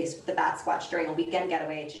face to face with the Bat Squatch during a weekend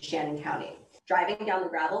getaway to Shannon County. Driving down the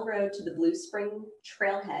gravel road to the Blue Spring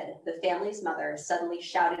trailhead, the family's mother suddenly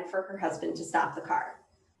shouted for her husband to stop the car.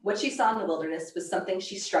 What she saw in the wilderness was something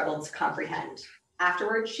she struggled to comprehend.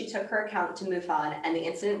 Afterwards, she took her account to MUFON, and the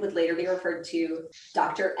incident would later be referred to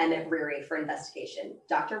Dr. Emmett Reary for investigation.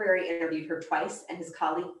 Dr. Reary interviewed her twice, and his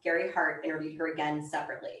colleague Gary Hart interviewed her again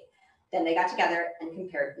separately. Then they got together and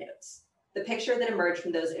compared notes. The picture that emerged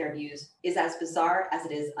from those interviews is as bizarre as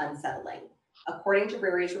it is unsettling. According to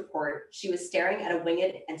Reary's report, she was staring at a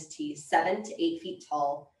winged entity 7 to 8 feet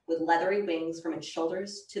tall, with leathery wings from its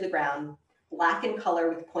shoulders to the ground, black in color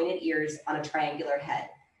with pointed ears on a triangular head.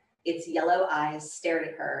 Its yellow eyes stared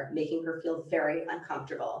at her, making her feel very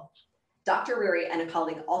uncomfortable. Dr. Reary and a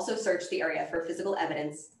colleague also searched the area for physical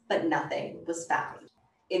evidence, but nothing was found.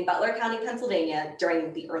 In Butler County, Pennsylvania,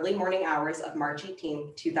 during the early morning hours of March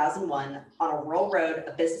 18, 2001, on a rural road,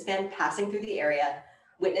 a businessman passing through the area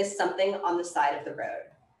witnessed something on the side of the road.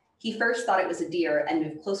 He first thought it was a deer and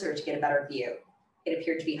moved closer to get a better view. It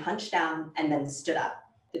appeared to be hunched down and then stood up.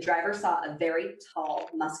 The driver saw a very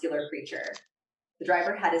tall, muscular creature. The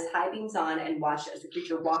driver had his high beams on and watched as the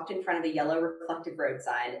creature walked in front of a yellow reflective road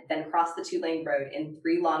sign, then crossed the 2-lane road in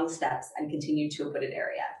 3 long steps and continued to a wooded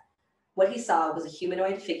area. What he saw was a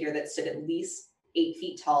humanoid figure that stood at least 8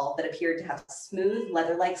 feet tall that appeared to have smooth,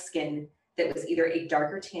 leather-like skin that was either a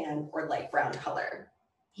darker tan or light brown color.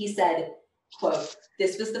 He said, quote,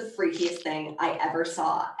 "This was the freakiest thing I ever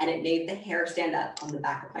saw, and it made the hair stand up on the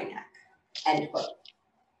back of my neck." End quote.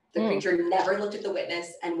 The creature never looked at the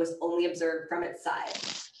witness and was only observed from its side.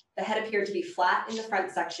 The head appeared to be flat in the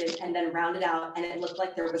front section and then rounded out, and it looked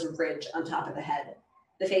like there was a ridge on top of the head.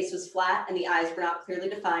 The face was flat and the eyes were not clearly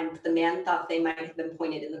defined, but the man thought they might have been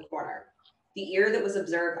pointed in the corner. The ear that was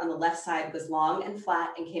observed on the left side was long and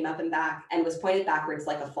flat and came up and back and was pointed backwards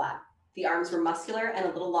like a flap. The arms were muscular and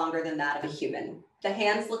a little longer than that of a human. The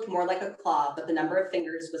hands looked more like a claw, but the number of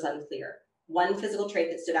fingers was unclear. One physical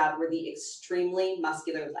trait that stood out were the extremely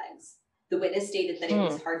muscular legs. The witness stated that it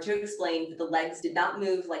was hard to explain, but the legs did not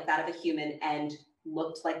move like that of a human and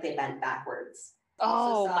looked like they bent backwards.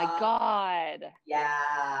 Oh my God.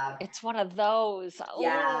 Yeah. It's one of those.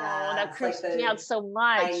 Yeah. Oh, that creeps me out so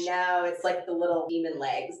much. I know. It's like the little demon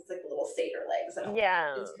legs. It's like the little satyr legs.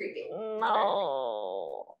 Yeah. It's creepy.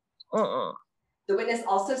 No. Uh-uh. The witness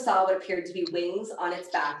also saw what appeared to be wings on its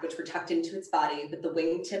back, which were tucked into its body, with the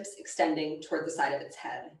wing tips extending toward the side of its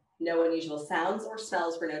head. No unusual sounds or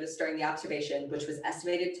smells were noticed during the observation, which was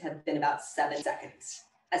estimated to have been about 7 seconds.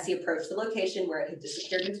 As he approached the location where it had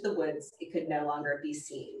disappeared into the woods, it could no longer be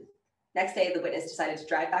seen. Next day, the witness decided to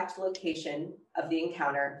drive back to the location of the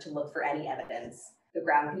encounter to look for any evidence. The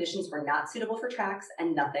ground conditions were not suitable for tracks,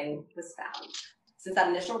 and nothing was found. Since that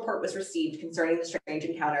initial report was received concerning the strange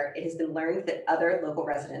encounter, it has been learned that other local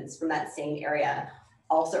residents from that same area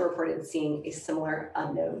also reported seeing a similar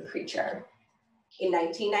unknown creature. In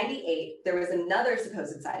 1998, there was another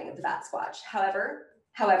supposed sighting of the Bat Squatch.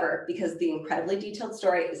 However, because the incredibly detailed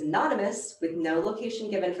story is anonymous with no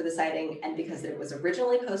location given for the sighting, and because it was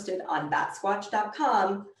originally posted on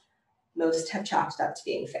batsquatch.com, most have chalked it up to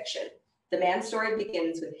being fiction. The man's story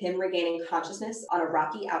begins with him regaining consciousness on a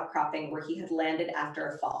rocky outcropping where he had landed after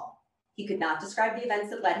a fall. He could not describe the events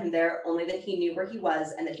that led him there, only that he knew where he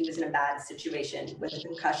was and that he was in a bad situation with a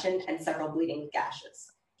concussion and several bleeding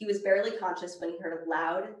gashes. He was barely conscious when he heard a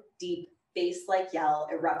loud, deep, bass-like yell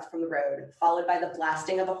erupt from the road, followed by the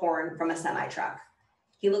blasting of a horn from a semi-truck.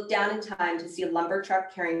 He looked down in time to see a lumber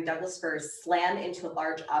truck carrying Douglas firs slam into a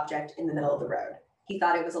large object in the middle of the road. He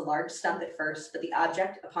thought it was a large stump at first, but the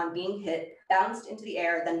object, upon being hit, bounced into the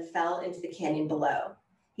air, then fell into the canyon below.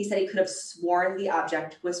 He said he could have sworn the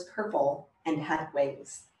object was purple and had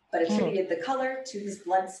wings, but attributed the color to his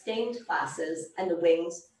blood-stained glasses and the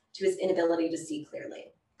wings to his inability to see clearly.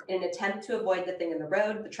 In an attempt to avoid the thing in the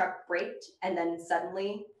road, the truck braked and then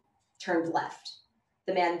suddenly turned left.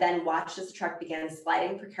 The man then watched as the truck began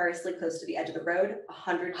sliding precariously close to the edge of the road,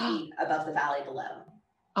 100 feet above the valley below.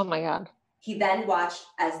 Oh my God. He then watched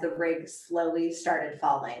as the rig slowly started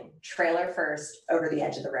falling, trailer first, over the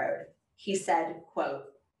edge of the road. He said, quote,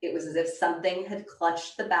 "It was as if something had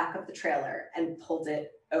clutched the back of the trailer and pulled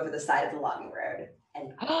it over the side of the logging road."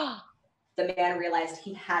 And the man realized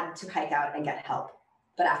he had to hike out and get help.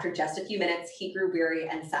 But after just a few minutes, he grew weary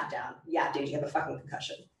and sat down. Yeah, dude, you have a fucking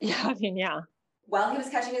concussion. Yeah, I mean, yeah. While he was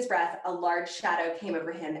catching his breath, a large shadow came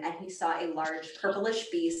over him, and he saw a large purplish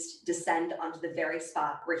beast descend onto the very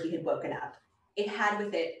spot where he had woken up. It had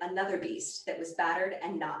with it another beast that was battered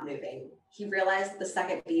and not moving. He realized the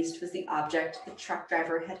second beast was the object the truck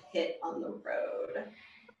driver had hit on the road.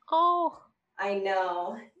 Oh. I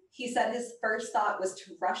know. He said his first thought was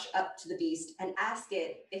to rush up to the beast and ask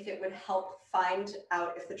it if it would help find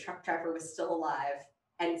out if the truck driver was still alive,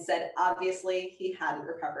 and said obviously he hadn't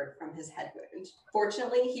recovered from his head wound.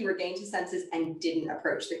 Fortunately, he regained his senses and didn't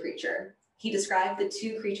approach the creature. He described the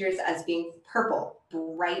two creatures as being purple,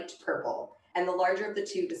 bright purple, and the larger of the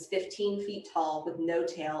two was 15 feet tall with no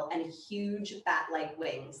tail and huge bat-like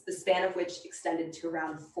wings, the span of which extended to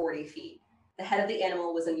around 40 feet. The head of the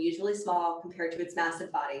animal was unusually small compared to its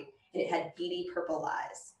massive body, and it had beady purple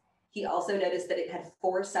eyes. He also noticed that it had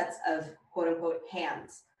 4 sets of quote-unquote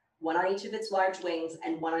hands, one on each of its large wings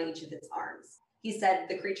and one on each of its arms. He said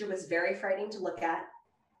the creature was very frightening to look at.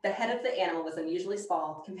 The head of the animal was unusually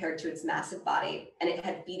small compared to its massive body, and it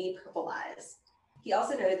had beady purple eyes. He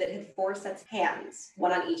also noted that it had 4 sets of hands,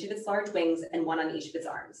 one on each of its large wings and one on each of its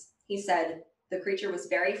arms. He said the creature was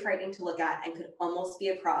very frightening to look at and could almost be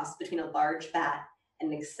a cross between a large bat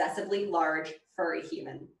and an excessively large, furry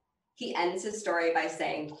human. He ends his story by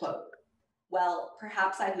saying, quote, "Well,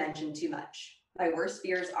 perhaps I've mentioned too much. My worst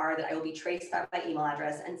fears are that I will be traced by my email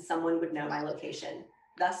address and someone would know my location,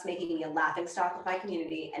 thus making me a laughingstock of my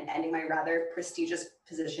community and ending my rather prestigious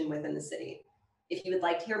position within the city. If you would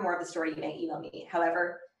like to hear more of the story, you may email me.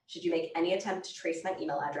 However, should you make any attempt to trace my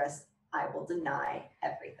email address, I will deny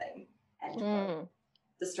everything." End quote.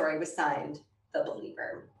 The story was signed, The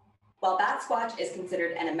Believer. While Bat Squatch is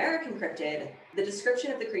considered an American cryptid, the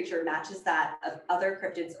description of the creature matches that of other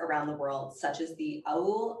cryptids around the world, such as the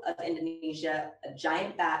owl of Indonesia, a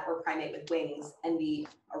giant bat or primate with wings, and the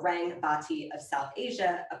orang bati of South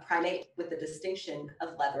Asia, a primate with the distinction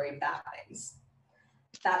of leathery bat wings.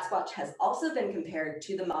 Bat Squatch has also been compared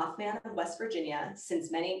to the Mothman of West Virginia,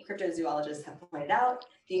 since many cryptozoologists have pointed out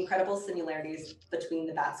the incredible similarities between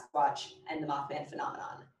the Bat Squatch and the Mothman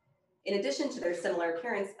phenomenon. In addition to their similar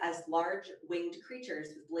appearance as large winged creatures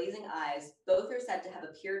with blazing eyes, both are said to have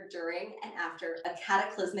appeared during and after a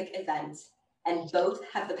cataclysmic event, and both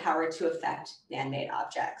have the power to affect man-made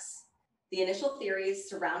objects. The initial theories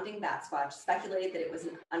surrounding Bat Squatch speculated that it was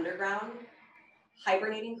an underground,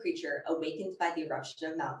 hibernating creature awakened by the eruption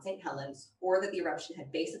of Mount St. Helens, or that the eruption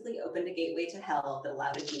had basically opened a gateway to hell that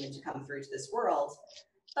allowed a demon to come through to this world.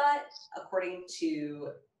 But according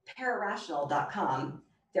to pararational.com,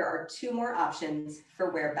 there are 2 more options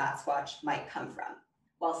for where Bat Squatch might come from.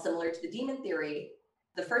 While similar to the demon theory,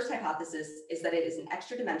 The first hypothesis is that it is an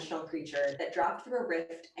extra-dimensional creature that dropped through a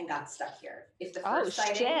rift and got stuck here. If the first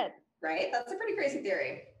sighting, right? That's a pretty crazy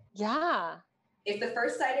theory. Yeah. If the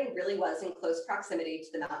first sighting really was in close proximity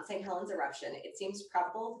to the Mount St. Helens eruption, it seems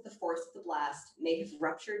probable that the force of the blast may have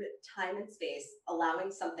ruptured time and space,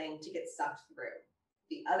 allowing something to get sucked through.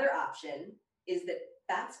 The other option is that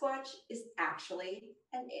Bat Squatch is actually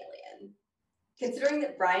an alien. Considering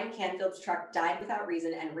that Brian Canfield's truck died without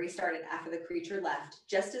reason and restarted after the creature left,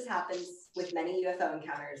 just as happens with many UFO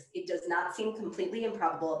encounters, it does not seem completely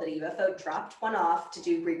improbable that a UFO dropped one off to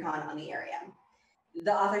do recon on the area.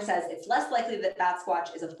 The author says it's less likely that Bat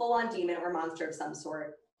Squatch is a full-on demon or monster of some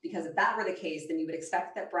sort, because if that were the case, then you would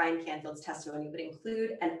expect that Brian Canfield's testimony would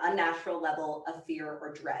include an unnatural level of fear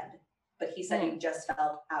or dread. But he said he just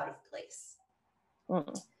felt out of place.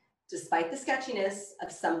 Despite the sketchiness of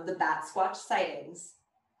some of the Bat Squatch sightings,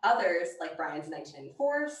 others, like Brian's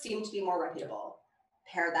 1994, seem to be more reputable.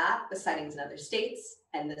 Pair that with sightings in other states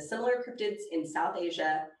and the similar cryptids in South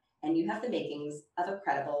Asia, and you have the makings of a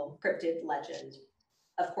credible cryptid legend.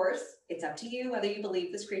 Of course, it's up to you whether you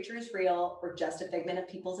believe this creature is real or just a figment of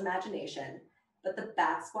people's imagination, but the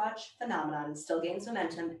Bat Squatch phenomenon still gains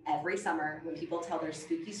momentum every summer when people tell their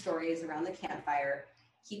spooky stories around the campfire,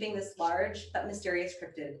 keeping this large but mysterious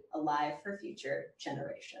cryptid alive for future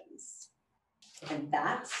generations. And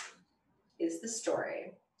that is the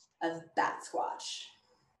story of Bat Squatch.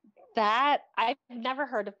 That, I've never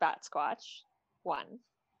heard of Bat Squatch. One.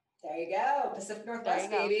 There you go. Pacific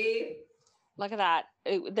Northwest, baby. Look at that.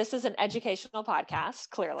 This is an educational podcast,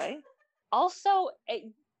 clearly. Also,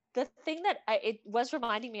 the thing that it was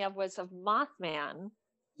reminding me of was of Mothman.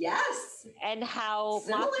 Yes. And how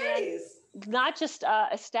similarities. Mothman, not just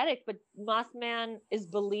aesthetic, but Mothman is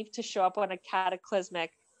believed to show up when a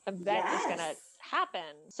cataclysmic event is going to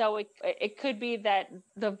happen. So it could be that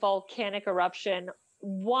the volcanic eruption,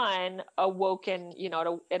 one, awoken,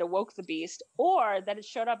 it awoke the beast, or that it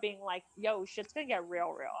showed up being like, yo, shit's going to get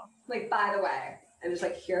real. Like, by the way, I'm just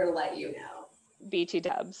like here to let you know. BT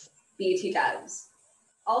dubs. BT dubs.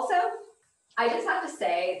 Also, I just have to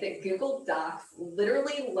say that Google Docs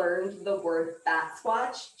literally learned the word Bat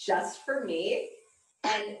Squatch just for me,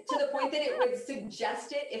 and to the point that it would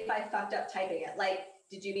suggest it if I fucked up typing it. Like,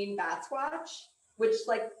 did you mean Bat Squatch? Which,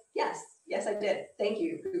 like, yes, I did. Thank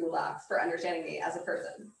you, Google Docs, for understanding me as a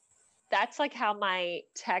person. That's like how my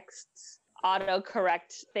texts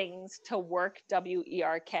autocorrect things to work,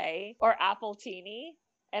 WERK, or Apple Teeny.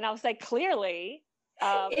 And I was like, clearly.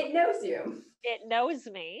 It knows you. It knows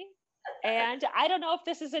me. And I don't know if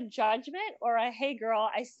this is a judgment or a, hey, girl,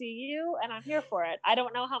 I see you and I'm here for it. I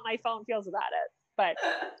don't know how my phone feels about it, but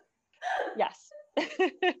yes.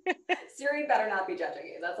 Siri better not be judging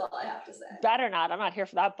you. That's all I have to say. Better not. I'm not here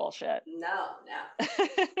for that bullshit. No.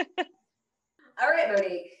 All right,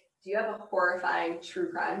 Monique. Do you have a horrifying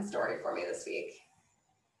true crime story for me this week?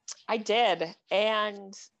 I did.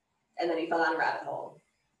 And then you fell down a rabbit hole.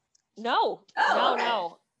 No. Oh, okay.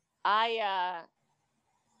 No. I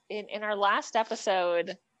in our last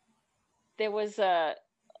episode, there was a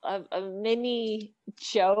mini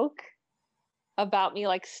joke about me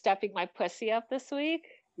like stepping my pussy up this week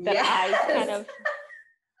that I kind of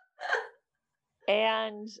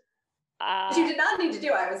and you did not need to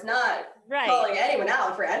do. I was not calling anyone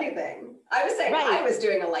out for anything. I was saying I was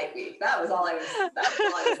doing a light week. That's all I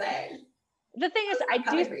was saying. The thing is, I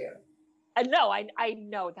do for you. No, I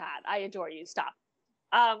know that. I adore you. Stop.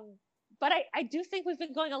 But I do think we've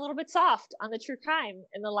been going a little bit soft on the true crime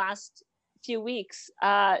in the last few weeks.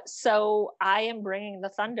 So I am bringing the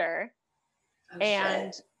thunder.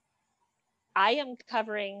 And shit. I am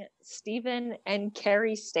covering Stephen and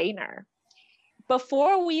Cary Stayner.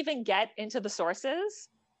 Before we even get into the sources,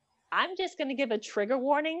 I'm just going to give a trigger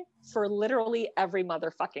warning for literally every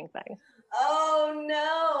motherfucking thing. Oh,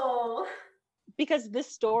 no. Because this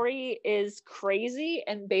story is crazy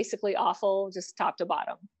and basically awful, just top to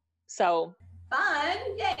bottom. So. Fun.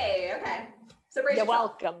 Yay. Okay. So brace yourself. You're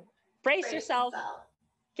welcome. Brace yourself.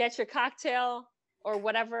 Get your cocktail or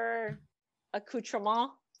whatever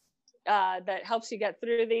accoutrement that helps you get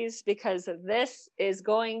through these, because this is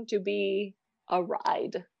going to be a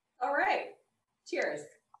ride. All right. Cheers.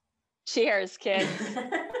 Cheers, kid.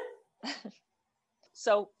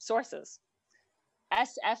 So, sources.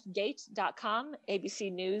 sfgate.com,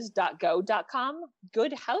 abcnews.go.com,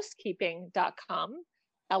 goodhousekeeping.com,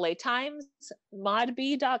 LA Times,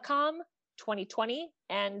 modb.com, 2020,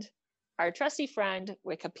 and our trusty friend,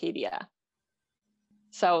 Wikipedia.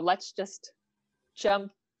 So let's just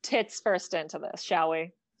jump tits first into this, shall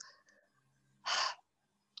we?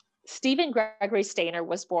 Stephen Gregory Stayner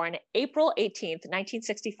was born April 18th,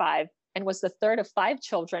 1965, and was the third of 5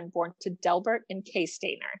 children born to Delbert and Kay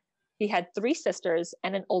Stainer. He had 3 sisters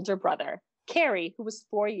and an older brother, Carrie, who was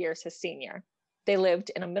 4 years his senior. They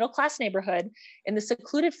lived in a middle-class neighborhood in the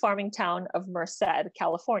secluded farming town of Merced,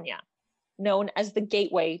 California, known as the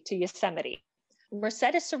gateway to Yosemite.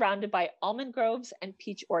 Merced is surrounded by almond groves and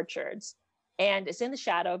peach orchards and is in the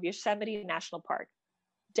shadow of Yosemite National Park.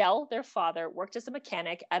 Del, their father, worked as a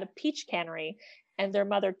mechanic at a peach cannery, and their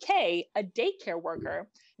mother, Kay, a daycare worker,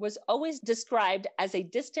 was always described as a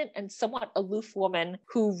distant and somewhat aloof woman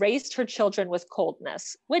who raised her children with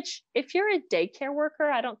coldness, which, if you're a daycare worker,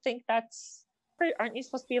 I don't think that's... Aren't you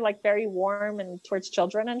supposed to be like very warm and towards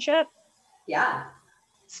children and shit? Yeah.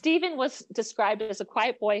 Stephen was described as a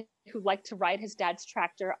quiet boy who liked to ride his dad's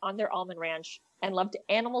tractor on their almond ranch and loved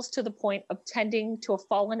animals to the point of tending to a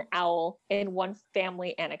fallen owl in one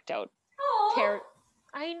family anecdote. Oh,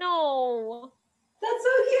 I know. That's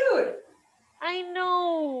so cute. I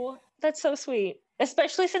know. That's so sweet.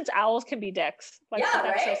 Especially since owls can be dicks. Like, yeah,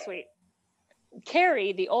 that's right? so sweet.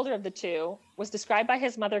 Carrie, the older of the two, was described by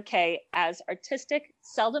his mother, Kay, as artistic,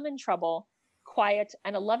 seldom in trouble, quiet,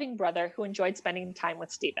 and a loving brother who enjoyed spending time with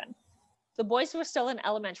Stephen. The boys were still in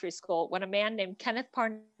elementary school when a man named Kenneth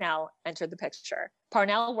Parnell entered the picture.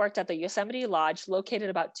 Parnell worked at the Yosemite Lodge, located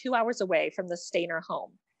about 2 hours away from the Stainer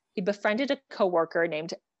home. He befriended a coworker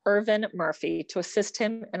named Irvin Murphy to assist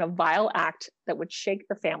him in a vile act that would shake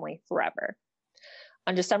the family forever.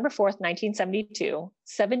 On December 4th, 1972,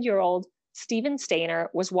 7-year-old Stephen Stainer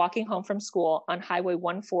was walking home from school on Highway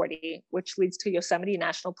 140, which leads to Yosemite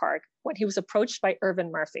National Park, when he was approached by Irvin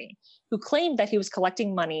Murphy, who claimed that he was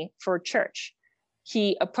collecting money for a church.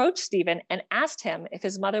 He approached Stephen and asked him if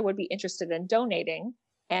his mother would be interested in donating.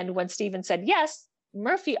 And when Stephen said yes,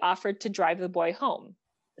 Murphy offered to drive the boy home.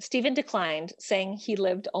 Stephen declined, saying he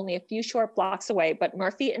lived only a few short blocks away, but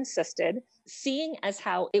Murphy insisted, seeing as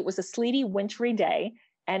how it was a sleety, wintry day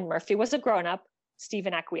and Murphy was a grown-up,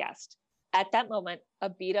 Stephen acquiesced. At that moment, a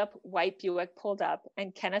beat-up white Buick pulled up,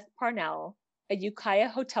 and Kenneth Parnell, a Ukiah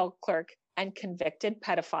hotel clerk and convicted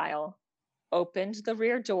pedophile, opened the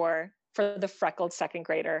rear door for the freckled second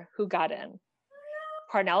grader who got in.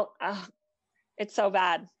 Parnell, it's so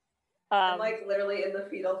bad. I'm like literally in the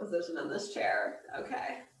fetal position in this chair.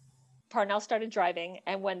 Okay. Parnell started driving,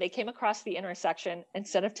 and when they came across the intersection,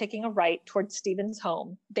 instead of taking a right towards Stephen's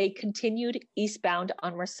home, they continued eastbound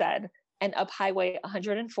on Merced and up Highway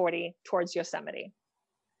 140 towards Yosemite.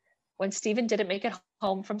 When Stephen didn't make it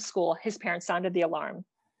home from school, his parents sounded the alarm.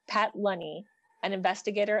 Pat Lunny, an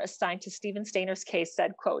investigator assigned to Stephen Stainer's case,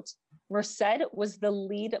 said, quote, "Merced was the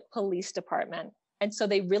lead police department, and so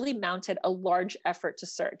they really mounted a large effort to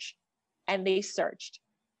search. And they searched,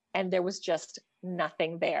 and there was just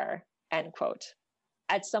nothing there," end quote.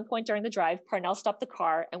 At some point during the drive, Parnell stopped the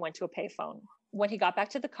car and went to a payphone. When he got back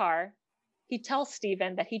to the car, he tells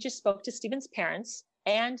Stephen that he just spoke to Stephen's parents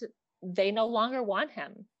and they no longer want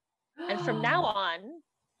him. And from now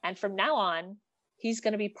on, he's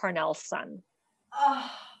going to be Parnell's son.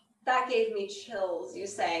 Oh, that gave me chills, you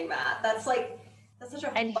saying that. That's such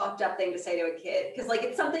a fucked up thing to say to a kid. Because like,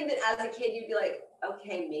 it's something that as a kid, you'd be like,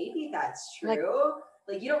 okay, maybe that's true.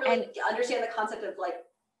 Like you don't really understand the concept of like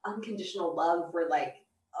unconditional love where like,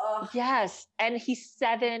 oh. Yes. And he's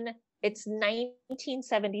 7. It's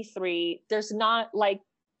 1973. There's not like,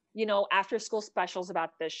 after school specials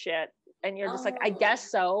about this shit. And you're just like, I guess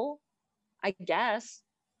so. I guess.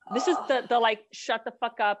 This is the like, shut the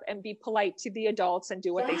fuck up and be polite to the adults and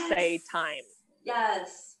do what they say time.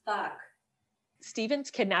 Yes. Fuck. Stephen's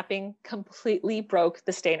kidnapping completely broke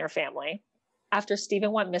the Stainer family. After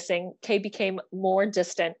Stephen went missing, Kay became more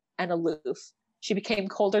distant and aloof. She became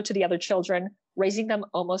colder to the other children, raising them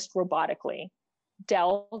almost robotically.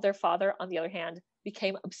 Del, their father, on the other hand,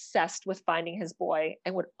 became obsessed with finding his boy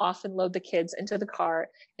and would often load the kids into the car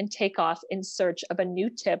and take off in search of a new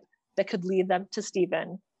tip that could lead them to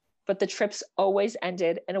Stephen. But the trips always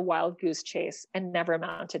ended in a wild goose chase and never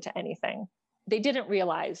amounted to anything. They didn't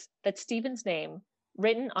realize that Stephen's name,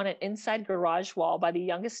 written on an inside garage wall by the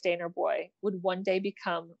youngest Stainer boy, would one day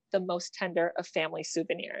become the most tender of family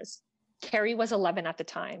souvenirs. Carrie was 11 at the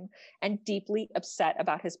time and deeply upset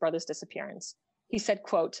about his brother's disappearance. He said,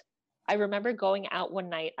 quote, "I remember going out one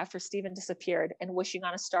night after Stephen disappeared and wishing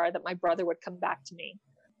on a star that my brother would come back to me.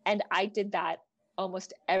 And I did that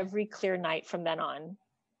almost every clear night from then on.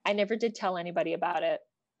 I never did tell anybody about it,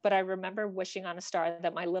 but I remember wishing on a star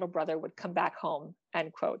that my little brother would come back home,"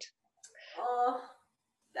 end quote. Oh,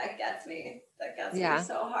 that gets me. That gets me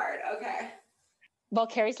so hard. Okay. While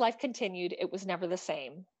Carrie's life continued, it was never the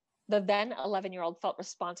same. The then 11-year-old felt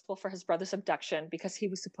responsible for his brother's abduction because he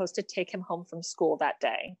was supposed to take him home from school that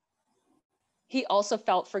day. He also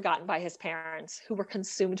felt forgotten by his parents, who were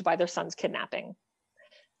consumed by their son's kidnapping.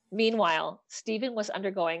 Meanwhile, Stephen was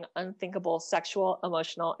undergoing unthinkable sexual,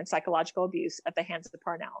 emotional, and psychological abuse at the hands of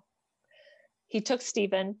Parnell. He took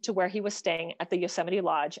Stephen to where he was staying at the Yosemite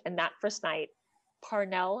Lodge, and that first night,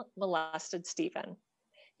 Parnell molested Stephen.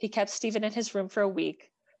 He kept Stephen in his room for a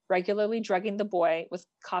week, regularly drugging the boy with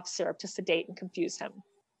cough syrup to sedate and confuse him.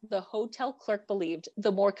 The hotel clerk believed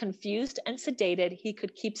the more confused and sedated he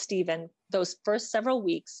could keep Stephen those first several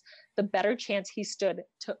weeks, the better chance he stood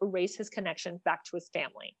to erase his connection back to his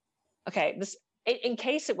family. Okay, in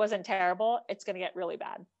case it wasn't terrible, it's going to get really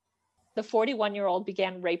bad. The 41-year-old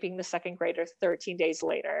began raping the second grader 13 days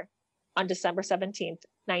later, on December 17th,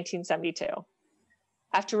 1972.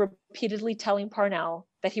 After repeatedly telling Parnell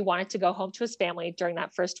that he wanted to go home to his family during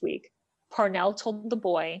that first week, Parnell told the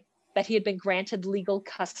boy that he had been granted legal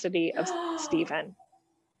custody of Stephen.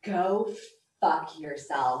 Go fuck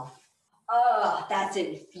yourself. Oh, that's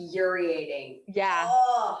infuriating. Yeah.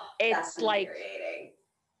 Oh, it's like infuriating.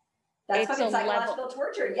 That's fucking psychological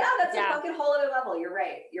torture. Yeah, that's a fucking whole other level. You're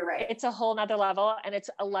right. It's a whole nother level, and it's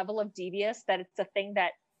a level of devious that it's a thing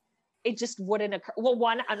that it just wouldn't occur. Well,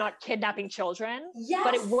 one, I'm not kidnapping children, yes,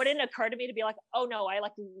 but it wouldn't occur to me to be like, oh no,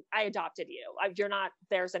 I adopted you. You're not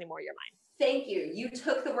theirs anymore. You're mine. Thank you. You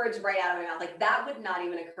took the words right out of my mouth. Like, that would not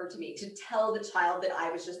even occur to me, to tell the child that I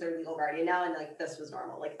was just their legal guardian now, and like this was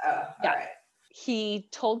normal. Like, oh, all right. He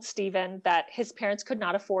told Stephen that his parents could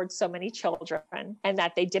not afford so many children and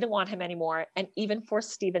that they didn't want him anymore, and even forced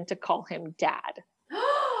Stephen to call him dad.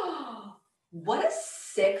 What a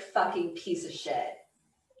sick fucking piece of shit.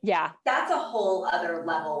 Yeah. That's a whole other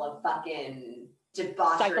level of fucking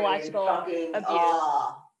debauchery. Psychological fucking abuse.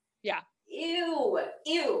 Yeah. Ew,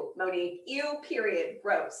 Monique. Ew, period.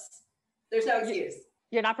 Gross. There's no excuse.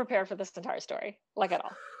 You're not prepared for this entire story, like at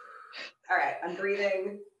all. All right. I'm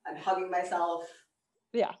breathing. I'm hugging myself.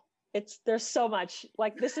 Yeah. There's so much.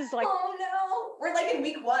 Like, this is like, oh no. We're like in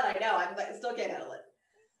week 1. I know. I still can't handle it.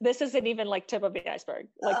 This isn't even like tip of the iceberg.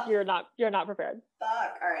 Like, you're not prepared.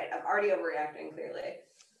 Fuck. All right. I'm already overreacting, clearly.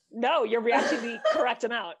 No, you're reacting the correct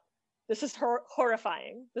amount. This is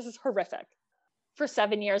horrifying. This is horrific. For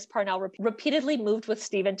 7 years, Parnell repeatedly moved with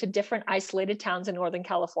Stephen to different isolated towns in Northern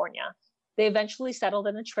California. They eventually settled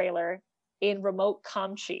in a trailer in remote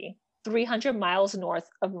Camchi, 300 miles north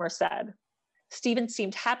of Merced. Stephen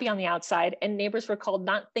seemed happy on the outside, and neighbors recalled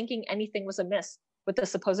not thinking anything was amiss with the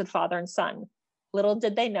supposed father and son. Little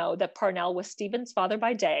did they know that Parnell was Stephen's father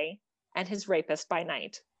by day and his rapist by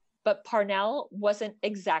night. But Parnell wasn't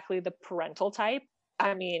exactly the parental type.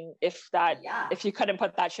 I mean, if you couldn't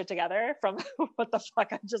put that shit together from what the fuck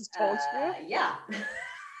I just told you. Yeah.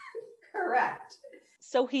 Correct.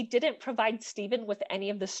 So he didn't provide Stephen with any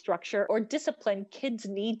of the structure or discipline kids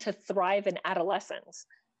need to thrive in adolescence.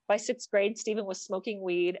 By 6th grade, Stephen was smoking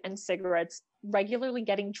weed and cigarettes, regularly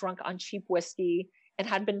getting drunk on cheap whiskey, and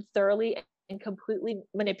had been thoroughly and completely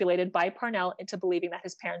manipulated by Parnell into believing that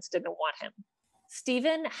his parents didn't want him.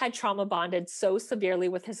 Stephen had trauma bonded so severely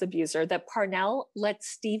with his abuser that Parnell let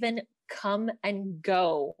Stephen come and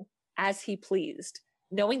go as he pleased,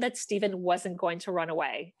 knowing that Stephen wasn't going to run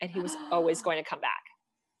away and he was always going to come back.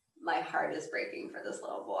 My heart is breaking for this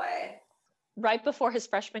little boy. Right before his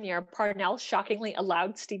freshman year, Parnell shockingly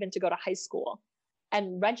allowed Stephen to go to high school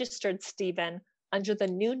and registered Stephen under the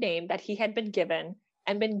new name that he had been given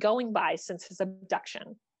and been going by since his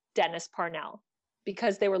abduction, Dennis Parnell.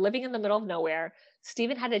 Because they were living in the middle of nowhere,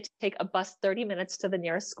 Stephen had to take a bus 30 minutes to the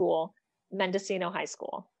nearest school, Mendocino High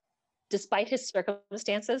School. Despite his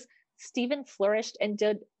circumstances, Stephen flourished and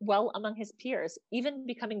did well among his peers, even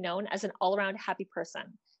becoming known as an all-around happy person.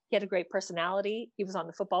 He had a great personality, he was on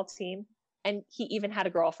the football team, and he even had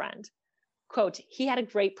a girlfriend. Quote, he had a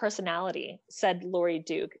great personality, said Lori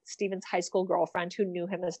Duke, Stephen's high school girlfriend who knew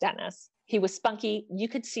him as Dennis. He was spunky. You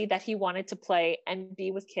could see that he wanted to play and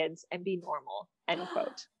be with kids and be normal, end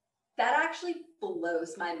quote. That actually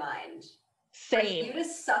blows my mind. Same. For you to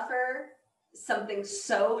suffer something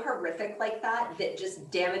so horrific like that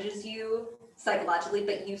just damages you psychologically,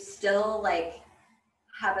 but you still like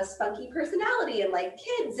have a spunky personality and like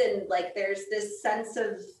kids, and like there's this sense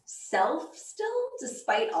of self still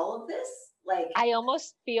despite all of this. Like, I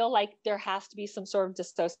almost feel like there has to be some sort of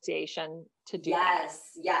dissociation to do that.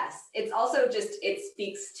 Yes. It's also just, it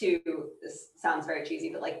speaks to, this sounds very cheesy,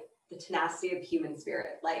 but like the tenacity of human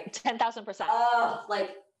spirit, like 10,000%. Oh,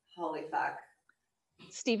 like, holy fuck.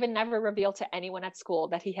 Stephen never revealed to anyone at school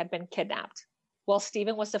that he had been kidnapped. While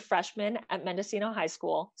Stephen was a freshman at Mendocino High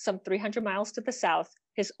School, some 300 miles to the south,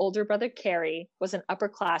 his older brother, Carey, was an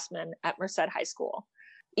upperclassman at Merced High School.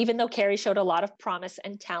 Even though Carey showed a lot of promise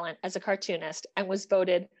and talent as a cartoonist and was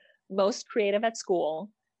voted most creative at school,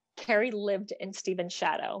 Carrie lived in Stephen's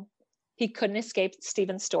shadow. He couldn't escape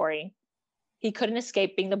Stephen's story. He couldn't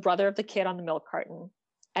escape being the brother of the kid on the milk carton.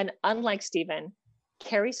 And unlike Stephen,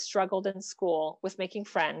 Carrie struggled in school with making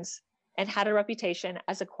friends and had a reputation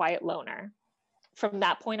as a quiet loner. From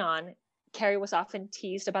that point on, Carrie was often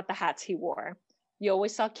teased about the hats he wore. You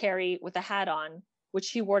always saw Carrie with a hat on,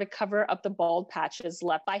 which he wore to cover up the bald patches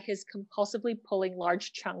left by his compulsively pulling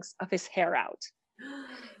large chunks of his hair out.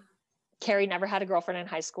 Carrie never had a girlfriend in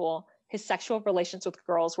high school. His sexual relations with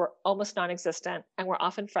girls were almost non-existent and were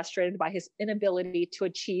often frustrated by his inability to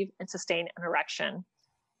achieve and sustain an erection.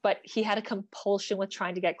 But he had a compulsion with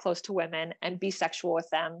trying to get close to women and be sexual with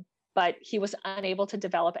them, but he was unable to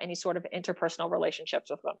develop any sort of interpersonal relationships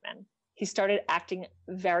with women. He started acting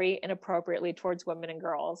very inappropriately towards women and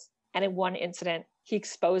girls. And in one incident, he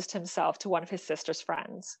exposed himself to one of his sister's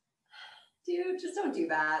friends. Dude, just don't do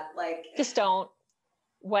that. Just don't.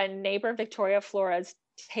 When neighbor Victoria Flores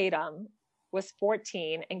Tatum was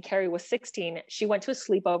 14 and Carrie was 16, she went to a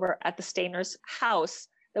sleepover at the Stainer's house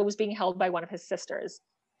that was being held by one of his sisters.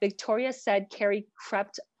 Victoria said Carrie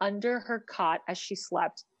crept under her cot as she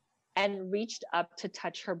slept and reached up to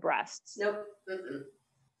touch her breasts. Nope. Mm-mm.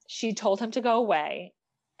 She told him to go away,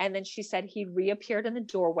 and then she said he reappeared in the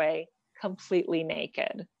doorway completely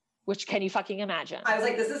naked, which can you fucking imagine? I was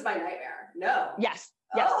like, this is my nightmare. No. Yes.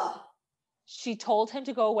 Oh. She told him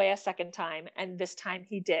to go away a second time, and this time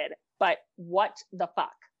he did. But what the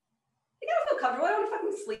fuck? I gotta feel comfortable. I don't want to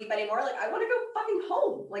fucking sleep anymore. I want to go fucking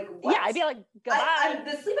home. What? Yeah, I'd be like, goodbye.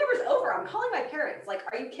 The sleepover's over. I'm calling my parents.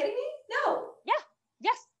 Are you kidding me? No. Yeah.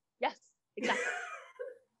 Yes. Exactly.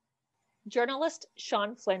 Journalist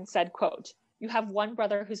Sean Flynn said, quote, "You have one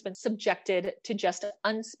brother who's been subjected to just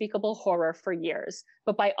unspeakable horror for years,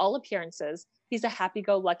 but by all appearances, he's a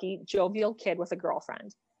happy-go-lucky, jovial kid with a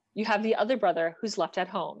girlfriend. You have the other brother who's left at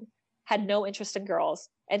home, had no interest in girls,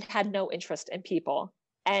 and had no interest in people.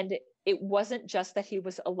 And it wasn't just that he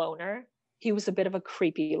was a loner, he was a bit of a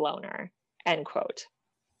creepy loner," end quote.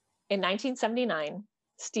 In 1979,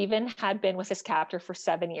 Stephen had been with his captor for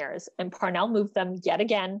 7 years, and Parnell moved them yet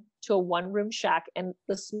again to a one-room shack in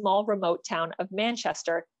the small remote town of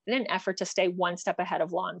Manchester in an effort to stay one step ahead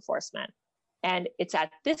of law enforcement. And it's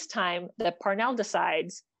at this time that Parnell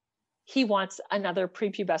decides he wants another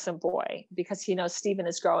prepubescent boy because he knows Stephen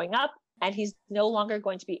is growing up and he's no longer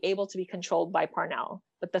going to be able to be controlled by Parnell.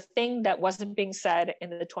 But the thing that wasn't being said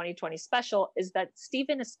in the 2020 special is that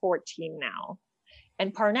Stephen is 14 now.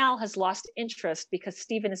 And Parnell has lost interest because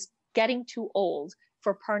Stephen is getting too old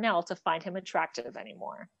for Parnell to find him attractive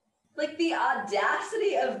anymore. The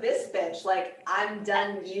audacity of this bitch. I'm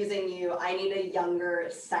done using you. I need a younger,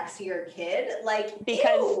 sexier kid.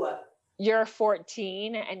 Because ew. You're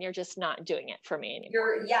 14 and you're just not doing it for me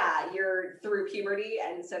anymore. You're through puberty,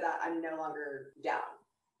 and so that I'm no longer down.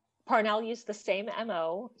 Parnell used the same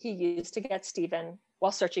MO he used to get Stephen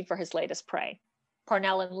while searching for his latest prey.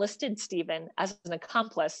 Parnell enlisted Stephen as an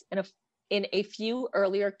accomplice in a few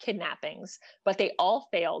earlier kidnappings, but they all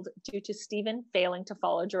failed due to Stephen failing to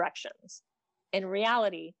follow directions. In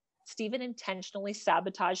reality, Stephen intentionally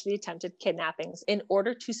sabotaged the attempted kidnappings in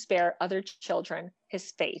order to spare other children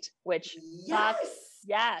his fate, which,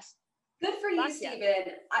 yes. Good for you, Stephen. Yes.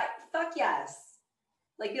 Fuck yes.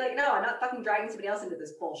 Be like, no, I'm not fucking dragging somebody else into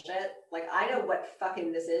this bullshit. I know what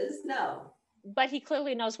fucking this is. No. But he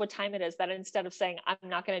clearly knows what time it is, that instead of saying, I'm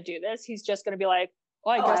not going to do this, he's just going to be like,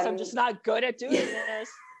 I guess I'm just not good at doing this.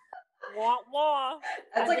 Wah, wah.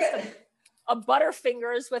 That's a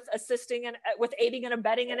Butterfingers with assisting and with aiding and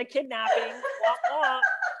abetting in a kidnapping. Wah, wah.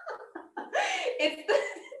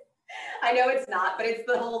 I know it's not, but it's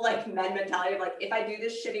the whole men mentality of if I do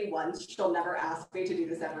this shitty once, she'll never ask me to do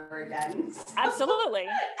this ever again. So, absolutely.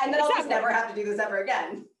 And then I'll just never have to do this ever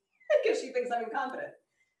again because she thinks I'm incompetent.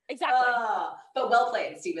 Exactly. But well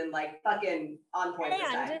played, Stephen. Fucking on point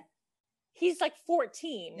this time. He's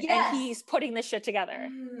 14 and he's putting this shit together.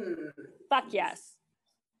 Fuck yes.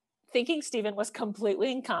 Thinking Stephen was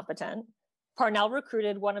completely incompetent, Parnell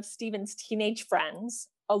recruited one of Stephen's teenage friends,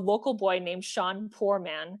 a local boy named Sean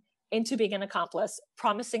Poorman, into being an accomplice,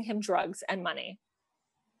 promising him drugs and money.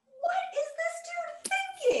 What is this dude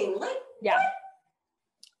thinking? What?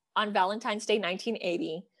 On Valentine's Day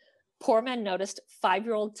 1980, Poorman noticed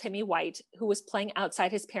 5-year-old Timmy White, who was playing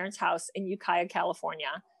outside his parents' house in Ukiah,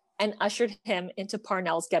 California, and ushered him into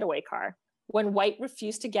Parnell's getaway car. When White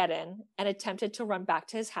refused to get in and attempted to run back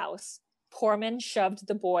to his house, Poorman shoved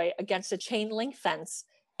the boy against a chain-link fence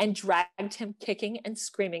and dragged him kicking and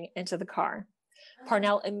screaming into the car.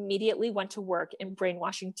 Parnell immediately went to work in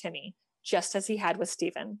brainwashing Timmy, just as he had with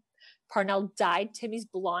Stephen. Parnell dyed Timmy's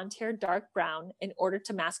blonde hair dark brown in order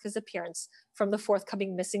to mask his appearance from the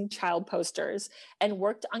forthcoming missing child posters, and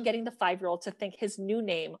worked on getting the 5-year-old to think his new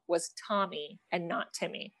name was Tommy and not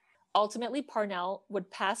Timmy. Ultimately, Parnell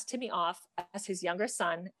would pass Timmy off as his younger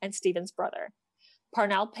son and Stephen's brother.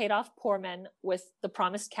 Parnell paid off Poorman with the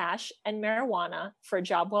promised cash and marijuana for a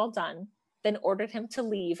job well done, then ordered him to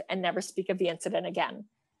leave and never speak of the incident again.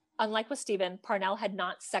 Unlike with Stephen, Parnell had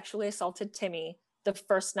not sexually assaulted Timmy the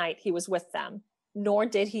first night he was with them, nor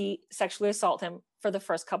did he sexually assault him for the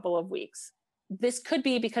first couple of weeks. This could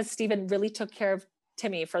be because Stephen really took care of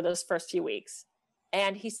Timmy for those first few weeks.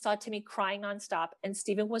 And he saw Timmy crying nonstop, and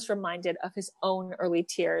Stephen was reminded of his own early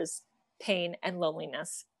tears, pain, and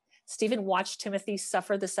loneliness. Stephen watched Timothy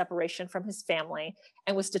suffer the separation from his family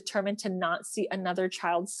and was determined to not see another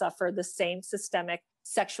child suffer the same systemic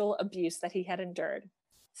sexual abuse that he had endured.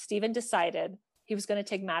 Stephen decided he was going to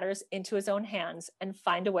take matters into his own hands and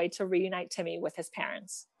find a way to reunite Timmy with his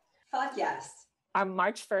parents. Fuck yes. On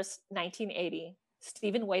March 1st, 1980,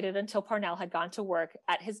 Stephen waited until Parnell had gone to work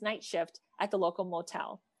at his night shift at the local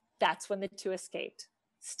motel. That's when the two escaped.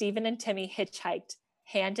 Stephen and Timmy hitchhiked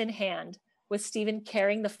hand in hand, with Stephen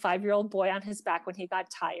carrying the 5-year-old boy on his back when he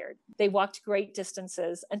got tired. They walked great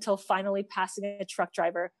distances until finally passing a truck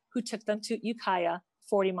driver who took them to Ukiah,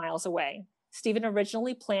 40 miles away. Stephen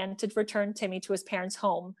originally planned to return Timmy to his parents'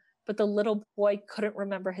 home, but the little boy couldn't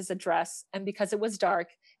remember his address, and because it was dark,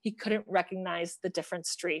 he couldn't recognize the different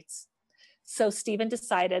streets. So Stephen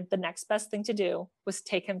decided the next best thing to do was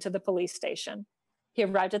take him to the police station. He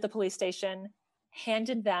arrived at the police station,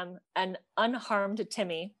 handed them an unharmed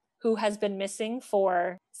Timmy, who has been missing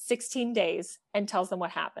for 16 days, and tells them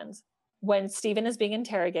what happens. When Stephen is being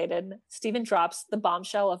interrogated, Stephen drops the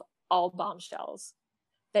bombshell of all bombshells,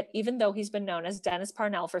 that even though he's been known as Dennis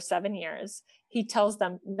Parnell for 7 years, he tells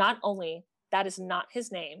them not only that is not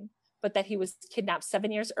his name, but that he was kidnapped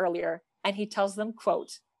 7 years earlier. And he tells them,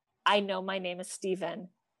 quote, "I know my name is Stephen,"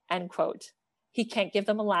 end quote. He can't give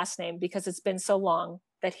them a last name because it's been so long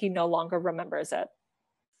that he no longer remembers it.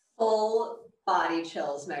 Full body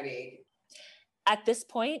chills, Maggie. At this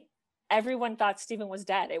point, everyone thought Stephen was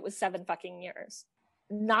dead. It was 7 fucking years.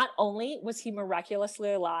 Not only was he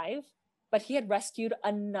miraculously alive, but he had rescued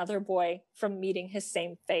another boy from meeting his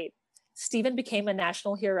same fate. Stephen became a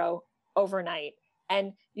national hero overnight.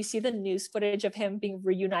 And you see the news footage of him being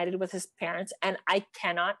reunited with his parents. And I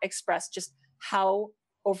cannot express just how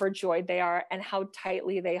overjoyed they are and how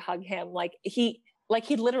tightly they hug him. Like he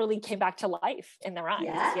literally came back to life in their eyes.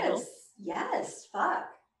 Yes. You know? Yes. Fuck.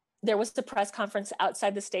 There was a press conference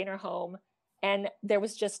outside the Stainer home, and there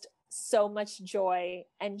was just so much joy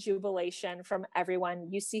and jubilation from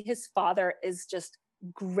everyone. You see his father is just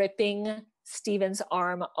gripping Stephen's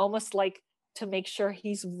arm, almost like to make sure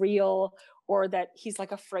he's real, or that he's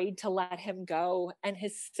like afraid to let him go. And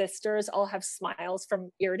his sisters all have smiles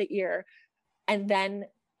from ear to ear. And then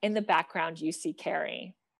in the background, you see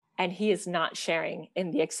Carrie, and he is not sharing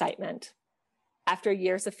in the excitement. After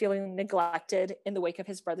years of feeling neglected in the wake of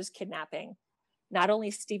his brother's kidnapping, not only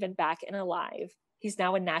is Stephen back and alive, he's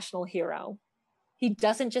now a national hero. He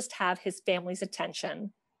doesn't just have his family's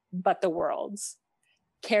attention, but the world's.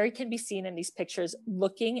 Carrie can be seen in these pictures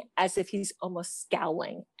looking as if he's almost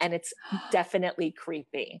scowling, and it's definitely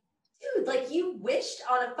creepy. Dude, like you wished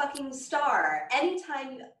on a fucking star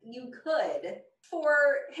anytime you could for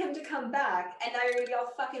him to come back, and now you're gonna be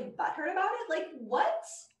all fucking butthurt about it? Like, what?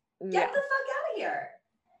 Get the fuck out of here.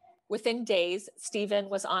 Within days, Stephen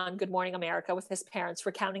was on Good Morning America with his parents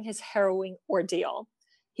recounting his harrowing ordeal.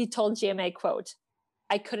 He told GMA, quote,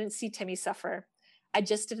 "I couldn't see Timmy suffer. I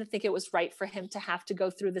just didn't think it was right for him to have to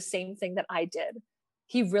go through the same thing that I did.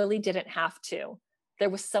 He really didn't have to.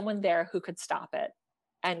 There was someone there who could stop it,"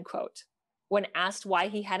 end quote. When asked why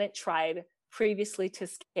he hadn't tried previously to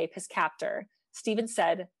escape his captor, Stephen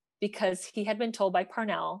said because he had been told by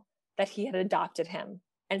Parnell that he had adopted him,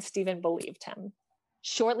 and Stephen believed him.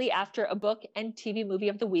 Shortly after, a book and TV movie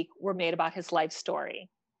of the week were made about his life story.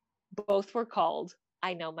 Both were called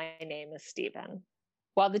I Know My Name is Stephen.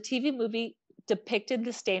 While the TV movie depicted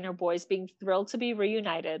the Stainer boys being thrilled to be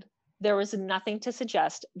reunited, there was nothing to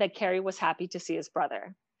suggest that Carrie was happy to see his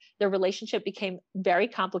brother. Their relationship became very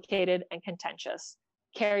complicated and contentious.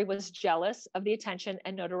 Carrie was jealous of the attention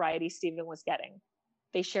and notoriety Stephen was getting.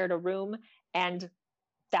 They shared a room, and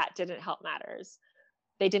that didn't help matters.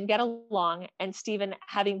 They didn't get along, and Stephen,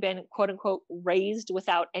 having been, quote unquote, raised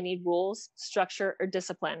without any rules, structure, or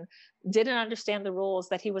discipline, didn't understand the rules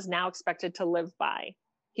that he was now expected to live by.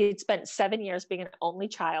 He had spent 7 years being an only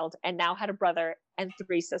child and now had a brother and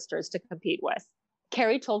 3 sisters to compete with.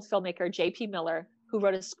 Carrie told filmmaker J.P. Miller, who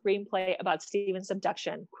wrote a screenplay about Stephen's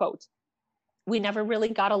abduction, quote, "We never really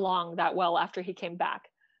got along that well after he came back.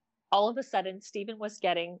 All of a sudden, Stephen was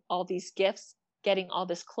getting all these gifts, getting all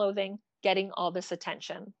this clothing, getting all this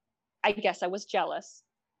attention. I guess I was jealous.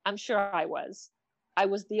 I'm sure I was. I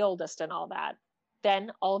was the oldest and all that.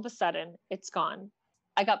 Then all of a sudden, it's gone.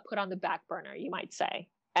 I got put on the back burner, you might say,"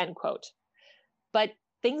 end quote. But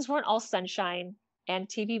things weren't all sunshine and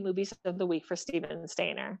TV movies of the week for Stephen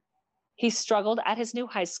Stainer. He struggled at his new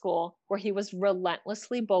high school, where he was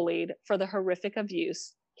relentlessly bullied for the horrific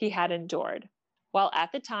abuse he had endured. While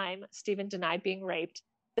at the time Stephen denied being raped,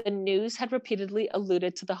 the news had repeatedly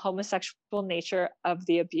alluded to the homosexual nature of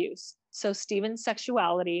the abuse. So Stephen's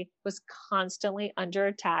sexuality was constantly under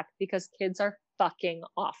attack because kids are fucking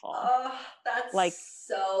awful. Oh, that's like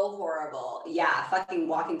so horrible. Yeah, fucking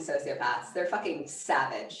walking sociopaths. They're fucking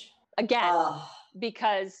savage. Again,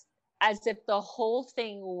 because as if the whole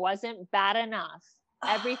thing wasn't bad enough,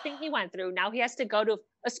 everything he went through, now he has to go to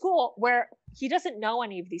a school where he doesn't know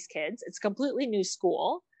any of these kids. It's a completely new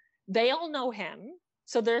school. They all know him.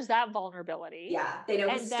 So there's that vulnerability. Yeah, they know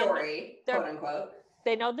his story, quote unquote.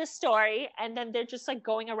 They know this story, and then they're just like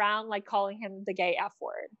going around like calling him the gay F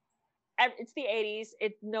word. It's the 80s.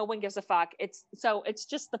 No one gives a fuck. It's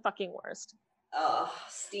just the fucking worst. Oh,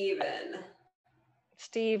 Stephen.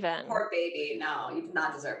 Poor baby. No, you did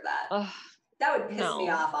not deserve that. That would piss me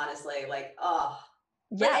off, honestly. Like,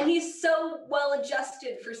 yeah. And he's so well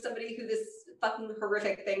adjusted for somebody who this fucking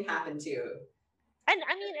horrific thing happened to. And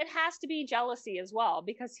I mean, it has to be jealousy as well,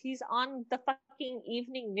 because he's on the fucking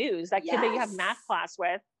evening news. That kid that you have math class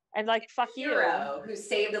with, and like, fuck hero you. Who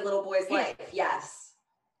saved a little boy's life. Yes.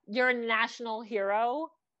 You're a national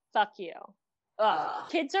hero. Fuck you.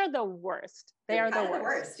 Kids are the worst. They're the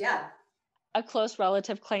worst. Yeah. A close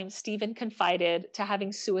relative claims Stephen confided to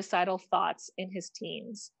having suicidal thoughts in his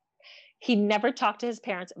teens. He never talked to his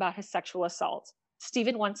parents about his sexual assault.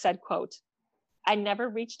 Stephen once said, quote, "I never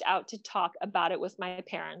reached out to talk about it with my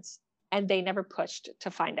parents, and they never pushed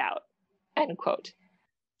to find out," end quote.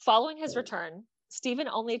 Following his return, Stephen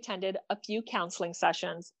only attended a few counseling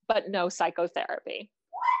sessions, but no psychotherapy.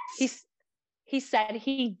 What? He said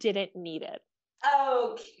he didn't need it.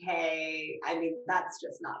 Okay. I mean, that's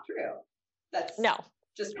just not true. That's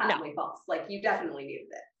just patently false. Like, you definitely needed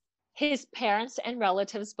it. His parents and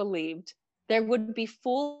relatives believed there would be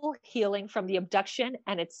full healing from the abduction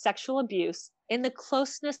and its sexual abuse in the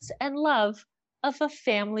closeness and love of a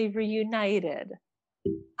family reunited.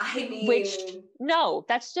 I mean...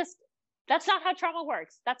 that's not how trauma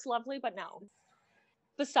works. That's lovely, but no.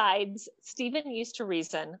 Besides, Stephen used to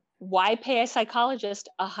reason, why pay a psychologist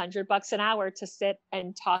 $100 an hour to sit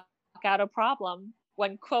and talk out a problem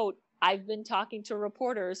when, quote, "I've been talking to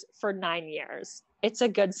reporters for 9 years. It's a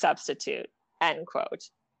good substitute," end quote.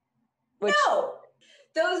 No,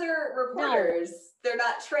 those are reporters. No. They're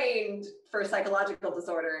not trained for psychological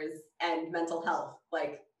disorders and mental health.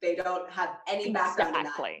 Like, they don't have any background in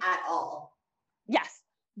that at all. Yes.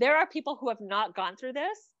 There are people who have not gone through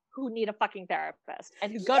this who need a fucking therapist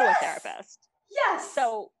and who go to a therapist. Yes.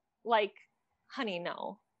 So, like, honey,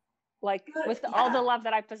 no. Like, with all the love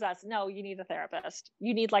that I possess, no, you need a therapist.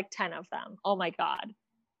 You need like 10 of them. Oh my God.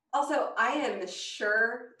 Also, I am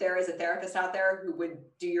sure there is a therapist out there who would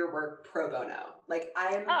do your work pro bono. Like, I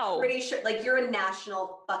am pretty sure, like, you're a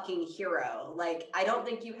national fucking hero. Like, I don't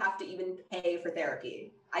think you have to even pay for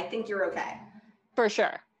therapy. I think you're okay. For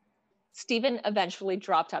sure. Stephen eventually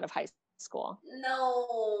dropped out of high school.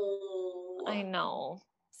 No. I know.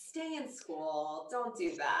 Stay in school. Don't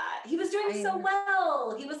do that. He was doing so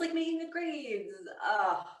well. He was like making good grades.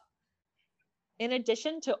 In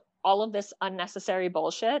addition to all of this unnecessary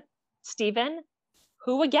bullshit, Stephen,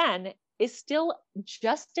 who again is still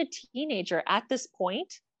just a teenager at this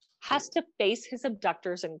point, has to face his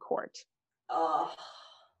abductors in court.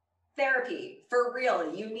 Therapy, for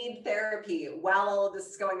real. You need therapy while all of this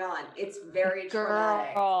is going on. It's very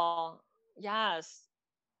traumatic. Girl, yes.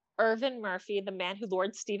 Irvin Murphy, the man who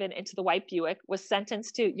lured Stephen into the white Buick, was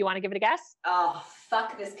sentenced to, you want to give it a guess? Oh,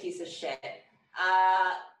 fuck this piece of shit.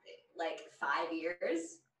 Like 5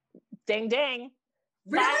 years? Ding, ding.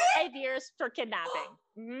 Really? 5 years for kidnapping.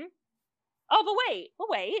 Mm-hmm. Oh, but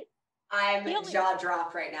wait. I'm jaw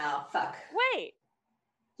dropped right now. Fuck. Wait.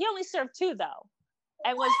 He only served 2 though.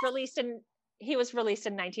 And was released in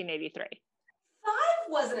 1983. 5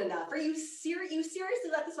 wasn't enough. Are you serious? You seriously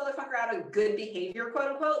let this motherfucker out on good behavior,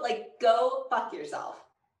 quote unquote? Like, go fuck yourself.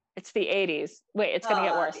 It's the 80s. Wait, it's gonna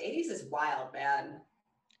get worse. The 80s is wild, man.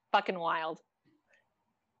 Fucking wild.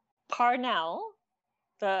 Parnell,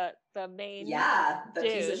 the main the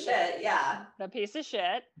piece of shit, the piece of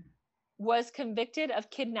shit, was convicted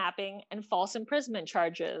of kidnapping and false imprisonment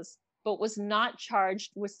charges, but was not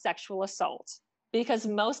charged with sexual assault because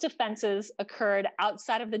most offenses occurred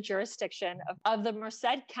outside of the jurisdiction of the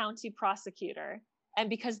Merced County prosecutor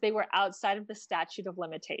and because they were outside of the statute of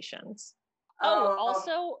limitations.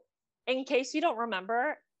 Also, in case you don't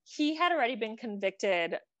remember, he had already been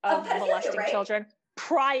convicted of molesting children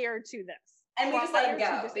prior to this. And we just let him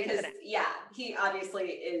go because, he obviously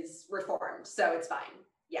is reformed, so it's fine.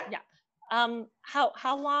 Yeah.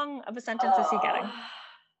 How long of a sentence is he getting?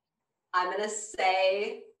 I'm gonna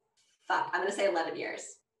say 11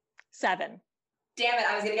 years. 7. Damn it!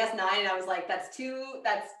 I was gonna guess 9, and I was like, that's too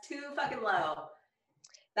fucking low.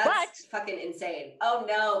 That's fucking insane. Oh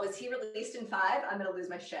no, was he released in 5? I'm gonna lose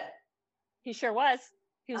my shit. He sure was.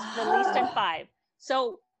 He was released in 5.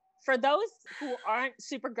 So for those who aren't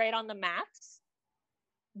super great on the maths,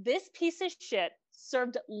 this piece of shit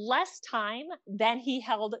served less time than he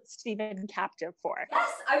held Stephen captive for.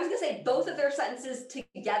 Yes, I was gonna say both of their sentences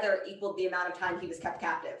together equaled the amount of time he was kept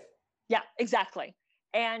captive. Yeah, exactly.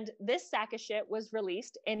 And this sack of shit was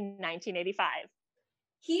released in 1985.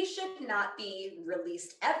 He should not be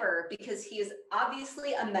released ever because he is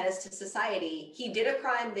obviously a menace to society. He did a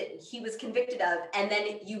crime that he was convicted of, and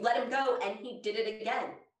then you let him go and he did it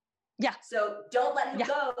again. Yeah. So don't let him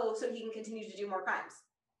go so he can continue to do more crimes.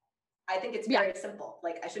 I think it's very simple.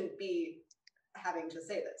 Like, I shouldn't be having to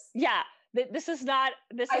say this. Yeah. This is not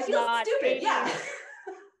stupid.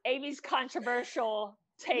 Amy's controversial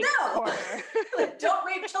take. No! Like, don't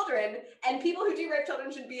rape children, and people who do rape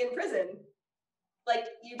children should be in prison. Like,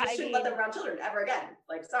 you just shouldn't let them around children ever again.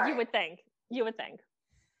 Like, sorry. You would think.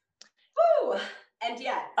 Woo! And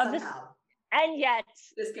yet, somehow.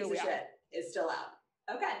 This piece of shit is still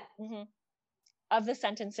out. Okay. Mm-hmm. Of the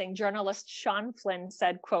sentencing, journalist Sean Flynn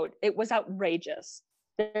said, quote, "It was outrageous.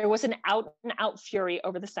 There was an out-and-out fury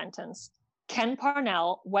over the sentence. Ken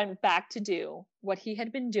Parnell went back to do what he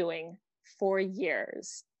had been doing for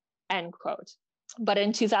years," end quote. But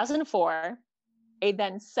in 2004, a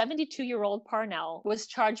then 72-year-old Parnell was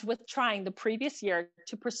charged with trying the previous year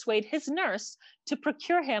to persuade his nurse to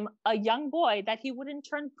procure him a young boy that he would in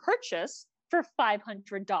turn purchase for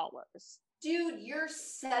 $500. Dude, you're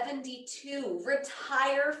 72.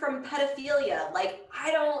 Retire from pedophilia. Like,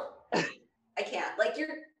 I can't. Like,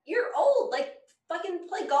 you're old. Like, fucking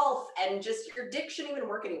play golf and just your dick shouldn't even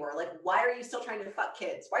work anymore. Like, why are you still trying to fuck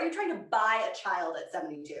kids? Why are you trying to buy a child at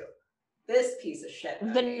 72? This piece of shit.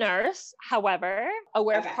 The nurse, however,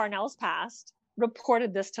 aware of Parnell's past,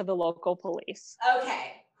 reported this to the local police.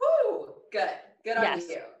 Okay. Whew. Good on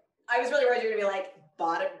you. I was really worried you were going to be like,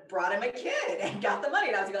 brought him a kid and got the money.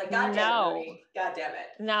 And I was going to be like, God damn it.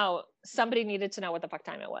 No, somebody needed to know what the fuck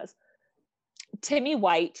time it was. Timmy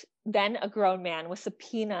White, then a grown man, was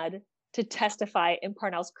subpoenaed to testify in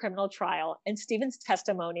Parnell's criminal trial, and Stephen's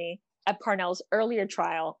testimony at Parnell's earlier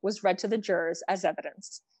trial was read to the jurors as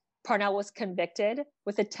evidence. Parnell was convicted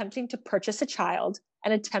with attempting to purchase a child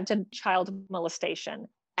and attempted child molestation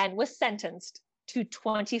and was sentenced to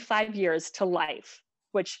 25 years to life,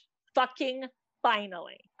 which fucking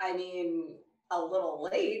finally. I mean, a little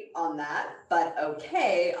late on that, but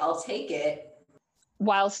okay, I'll take it.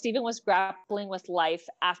 While Stephen was grappling with life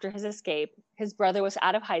after his escape, his brother was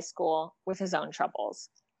out of high school with his own troubles.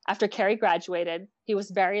 After Carrie graduated, he was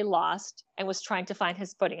very lost and was trying to find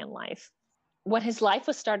his footing in life. When his life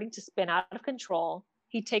was starting to spin out of control,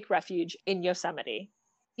 he'd take refuge in Yosemite.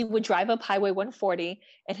 He would drive up Highway 140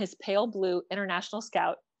 in his pale blue International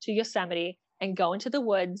Scout to Yosemite and go into the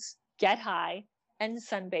woods, get high, and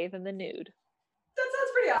sunbathe in the nude. That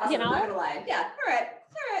sounds pretty awesome. You know? I'm not gonna lie. Yeah, all right.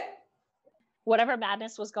 Whatever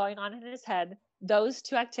madness was going on in his head, those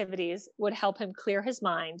two activities would help him clear his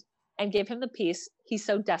mind and give him the peace he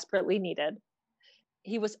so desperately needed.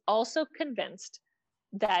 He was also convinced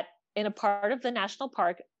that in a part of the national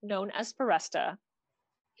park known as Foresta,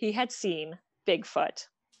 he had seen Bigfoot.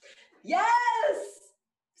 Yes!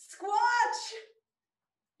 Squatch!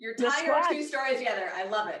 You're tying our two stories together. I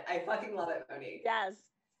love it. I fucking love it, Monique. Yes.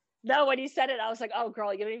 No, when you said it, I was like, oh,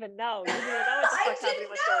 girl, you don't even know. You don't even know what the fuck's happening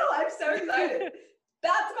with I'm so excited.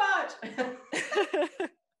 That's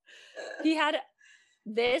Squatch!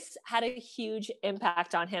 This had a huge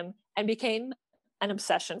impact on him and became an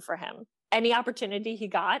obsession for him. Any opportunity he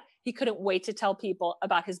got, he couldn't wait to tell people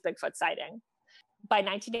about his Bigfoot sighting. By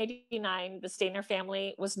 1989, the Stainer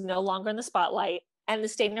family was no longer in the spotlight, and the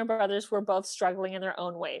Stainer brothers were both struggling in their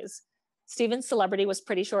own ways. Stephen's celebrity was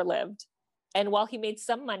pretty short-lived. And while he made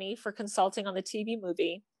some money for consulting on the TV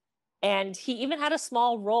movie, and he even had a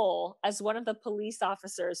small role as one of the police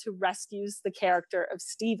officers who rescues the character of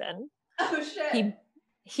Stephen. Oh, shit.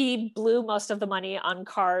 He blew most of the money on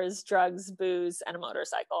cars, drugs, booze, and a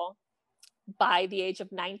motorcycle. By the age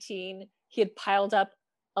of 19, he had piled up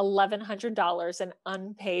 $1,100 in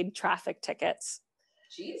unpaid traffic tickets.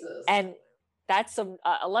 Jesus. And that's some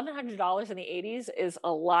 $1,100 in the 80s is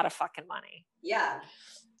a lot of fucking money. Yeah.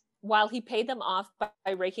 While he paid them off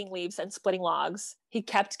by raking leaves and splitting logs, he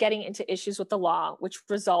kept getting into issues with the law, which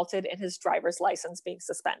resulted in his driver's license being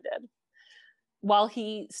suspended. While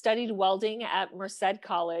he studied welding at Merced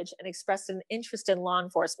College and expressed an interest in law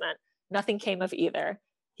enforcement, nothing came of either.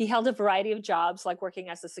 He held a variety of jobs, like working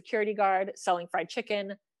as a security guard, selling fried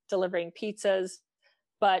chicken, delivering pizzas,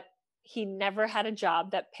 but he never had a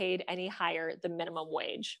job that paid any higher than minimum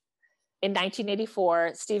wage. In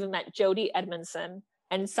 1984, Stephen met Jody Edmondson,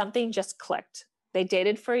 and something just clicked. They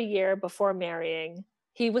dated for a year before marrying.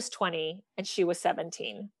 He was 20 and she was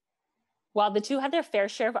 17. While the two had their fair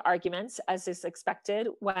share of arguments, as is expected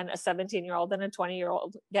when a 17-year-old and a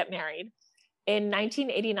 20-year-old get married, in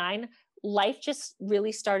 1989, life just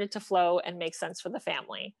really started to flow and make sense for the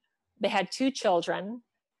family. They had 2 children,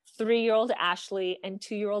 3-year-old Ashley and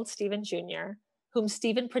 2-year-old Stephen Jr., whom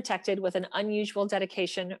Stephen protected with an unusual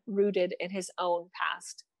dedication rooted in his own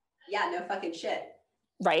past. Yeah, no fucking shit.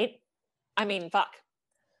 Right? I mean, fuck.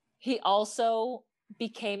 He also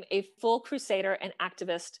became a full crusader and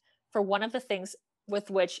activist for one of the things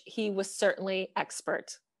with which he was certainly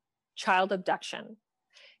expert: child abduction.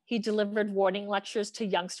 He delivered warning lectures to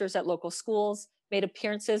youngsters at local schools, made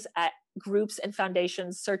appearances at groups and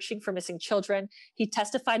foundations searching for missing children. He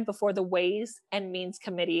testified before the Ways and Means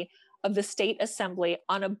Committee of the State Assembly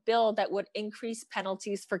on a bill that would increase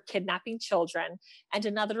penalties for kidnapping children and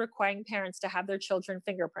another requiring parents to have their children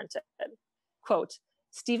fingerprinted. Quote,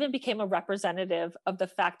 Stephen became a representative of the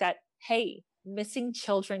fact that, hey, missing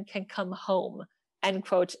children can come home, end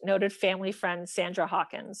quote, noted family friend Sandra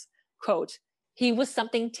Hawkins. Quote, he was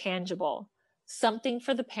something tangible, something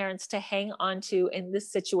for the parents to hang on to in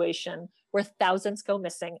this situation where thousands go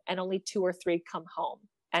missing and only 2 or 3 come home,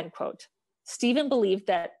 end quote. Stephen believed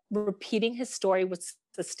that repeating his story would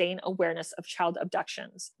sustain awareness of child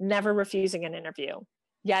abductions, never refusing an interview.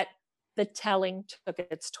 Yet the telling took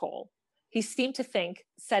its toll. He seemed to think,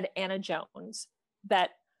 said Anna Jones, that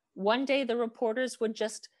one day the reporters would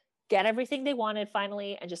just get everything they wanted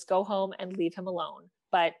finally and just go home and leave him alone.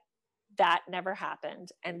 But that never happened,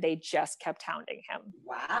 and they just kept hounding him.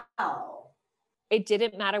 Wow. It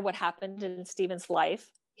didn't matter what happened in Stephen's life.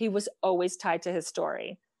 He was always tied to his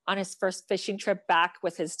story. On his first fishing trip back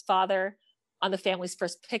with his father, on the family's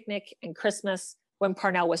first picnic and Christmas, when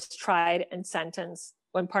Parnell was tried and sentenced,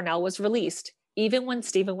 when Parnell was released, even when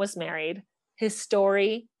Stephen was married, his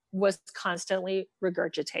story was constantly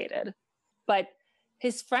regurgitated. But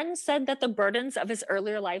his friends said that the burdens of his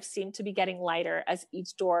earlier life seemed to be getting lighter as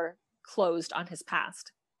each door closed on his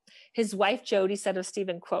past. His wife, Jody, said of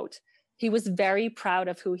Stephen, quote, he was very proud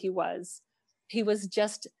of who he was. He was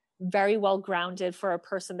just very well grounded for a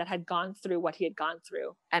person that had gone through what he had gone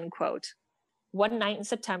through, end quote. One night in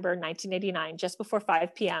September 1989, just before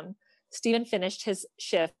 5 p.m., Stephen finished his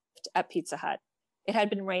shift at Pizza Hut. It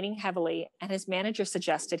had been raining heavily, and his manager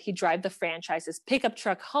suggested he drive the franchise's pickup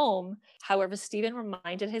truck home. However, Stephen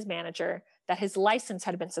reminded his manager that his license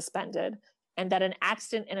had been suspended and that an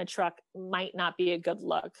accident in a truck might not be a good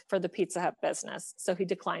look for the Pizza Hut business, so he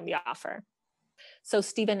declined the offer. So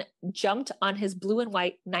Stephen jumped on his blue and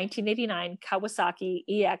white 1989 Kawasaki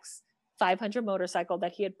EX 500 motorcycle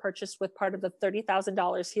that he had purchased with part of the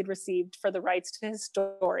 $30,000 he had received for the rights to his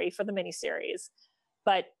story for the miniseries.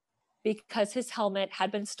 But because his helmet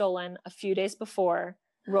had been stolen a few days before,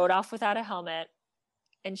 rode off without a helmet,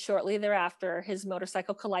 and shortly thereafter, his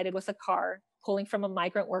motorcycle collided with a car pulling from a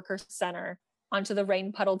migrant worker center onto the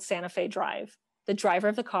rain-puddled Santa Fe Drive. The driver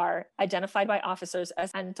of the car, identified by officers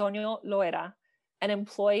as Antonio Loera, an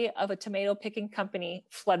employee of a tomato picking company,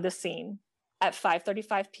 fled the scene. At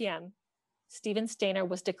 5:35 p.m., Stephen Stainer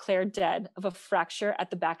was declared dead of a fracture at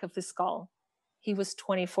the back of the skull. He was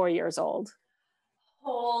 24 years old.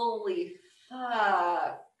 Holy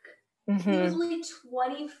fuck. Mm-hmm. He was only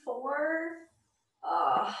 24?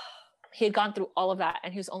 He had gone through all of that,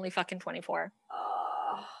 and he was only fucking 24.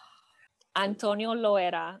 Antonio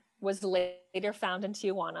Loera was later found in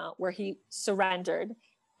Tijuana, where he surrendered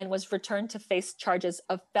and was returned to face charges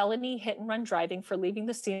of felony hit-and-run driving for leaving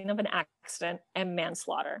the scene of an accident and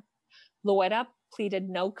manslaughter. Loera pleaded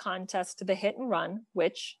no contest to the hit-and-run,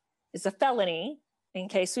 which is a felony, in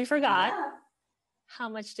case we forgot. Yeah. How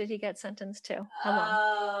much did he get sentenced to? How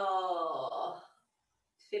long?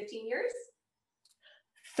 15 years?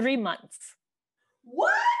 3 months.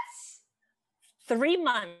 What? 3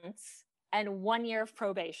 months and 1 year of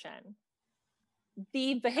probation.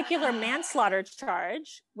 The vehicular manslaughter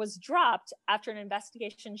charge was dropped after an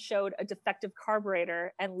investigation showed a defective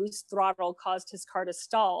carburetor and loose throttle caused his car to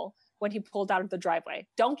stall when he pulled out of the driveway.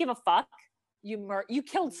 Don't give a fuck. You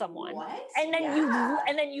killed someone. What? And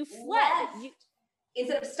then you fled.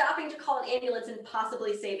 Instead of stopping to call an ambulance and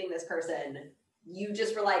possibly saving this person, you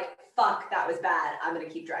just were like, fuck, that was bad. I'm going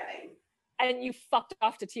to keep driving. And you fucked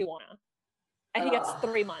off to Tijuana. And he gets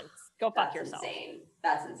 3 months. Go fuck yourself. Insane.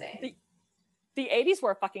 That's insane. The 80s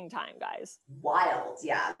were a fucking time, guys. Wild,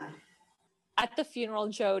 yeah. At the funeral,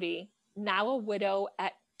 Jody, now a widow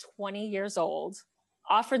at 20 years old,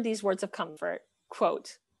 offered these words of comfort,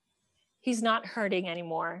 quote, "He's not hurting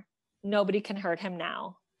anymore. Nobody can hurt him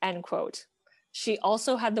now," end quote. She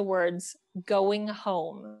also had the words "going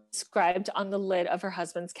home" inscribed on the lid of her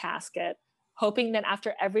husband's casket, hoping that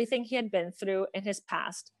after everything he had been through in his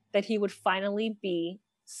past, that he would finally be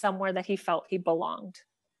somewhere that he felt he belonged.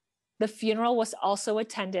 The funeral was also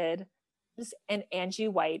attended by Angie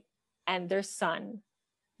White and their son,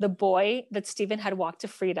 the boy that Stephen had walked to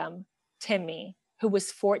freedom, Timmy, who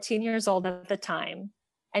was 14 years old at the time,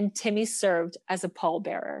 and Timmy served as a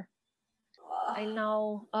pallbearer. I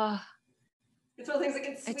know. It's one of those things that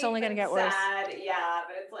gets sweet, it's only going to get sad. worse. Yeah,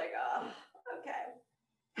 but it's like, okay.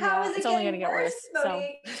 How is it it's only getting worse,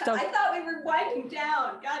 Monique? So, I thought we were winding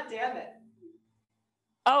down. God damn it.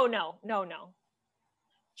 Oh, no.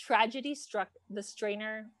 Tragedy struck the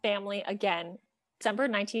Strainer family again. December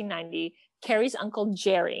 1990, Carrie's uncle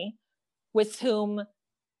Jerry, with whom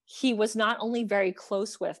he was not only very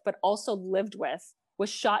close with, but also lived with, was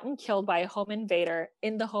shot and killed by a home invader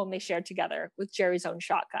in the home they shared together with Jerry's own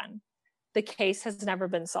shotgun. The case has never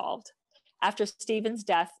been solved. After Stephen's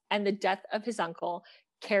death and the death of his uncle,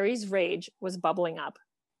 Carrie's rage was bubbling up.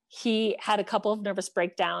 He had a couple of nervous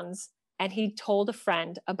breakdowns, and he told a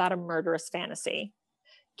friend about a murderous fantasy.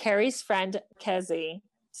 Carrie's friend, Kezzy,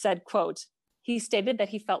 said, quote, "He stated that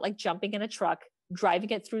he felt like jumping in a truck, driving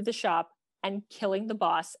it through the shop, and killing the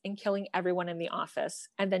boss and killing everyone in the office,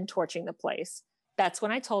 and then torching the place. That's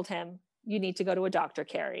when I told him, you need to go to a doctor,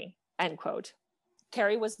 Carrie," end quote.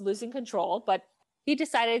 Carrie was losing control, but he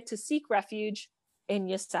decided to seek refuge in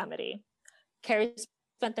Yosemite. Carrie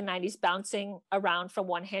spent the 90s bouncing around from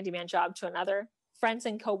one handyman job to another. Friends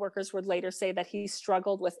and coworkers would later say that he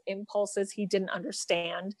struggled with impulses he didn't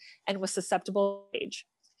understand and was susceptible to age.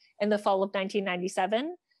 In the fall of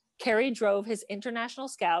 1997, Carrie drove his International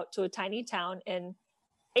Scout to a tiny town in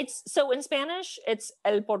Spanish, it's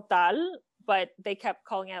El Portal, but they kept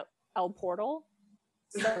calling it El Portal.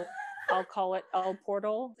 So I'll call it El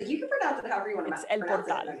Portal. You can pronounce it however you want to. It's El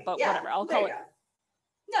Portal, but whatever. I'll call it.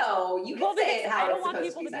 No, you can say it how I don't it's want supposed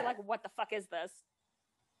people to be said. like, what the fuck is this?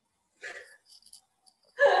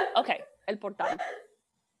 Okay, El Portal.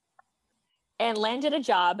 And landed a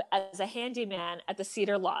job as a handyman at the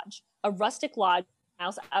Cedar Lodge, a rustic lodge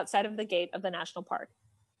miles outside of the gate of the national park.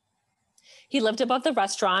 He lived above the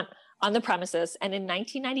restaurant on the premises, and in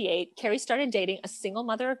 1998, Carrie started dating a single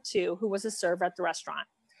mother of two who was a server at the restaurant.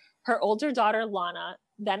 Her older daughter, Lana,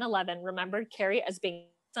 then 11, remembered Carrie as being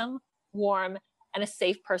handsome, warm, and a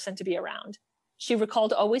safe person to be around. She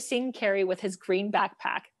recalled always seeing Carrie with his green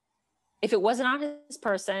backpack. If it wasn't on his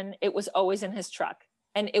person, it was always in his truck,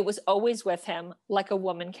 and it was always with him like a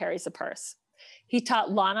woman carries a purse. He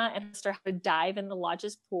taught Lana and Esther how to dive in the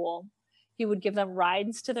lodge's pool. He would give them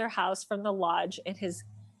rides to their house from the lodge in his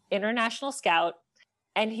International Scout,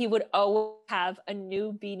 and he would always have a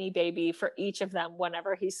new Beanie Baby for each of them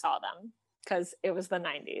whenever he saw them, because it was the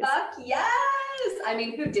 90s. Fuck yes! I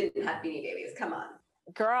mean, who didn't have Beanie Babies? Come on.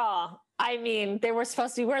 Girl, I mean, they were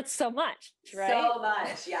supposed to be worth so much, right? So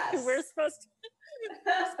much, yes. We're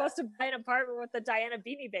supposed to buy an apartment with the Diana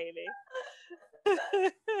Beanie Baby.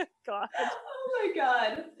 God. Oh my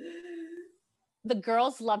God. The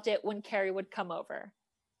girls loved it when Carrie would come over.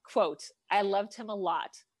 Quote, "I loved him a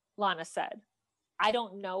lot," Lana said. "I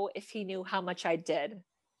don't know if he knew how much I did.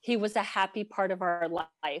 He was a happy part of our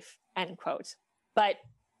life," end quote. But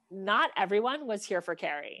not everyone was here for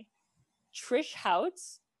Carrie. Trish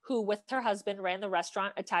Houts, who with her husband ran the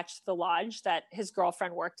restaurant attached to the lodge that his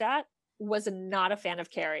girlfriend worked at, was not a fan of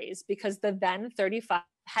Carrie's because the then 35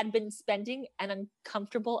 had been spending an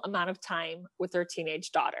uncomfortable amount of time with their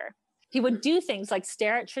teenage daughter. He would do things like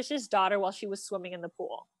stare at Trish's daughter while she was swimming in the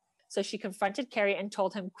pool. So she confronted Carrie and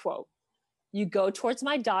told him, quote, "You go towards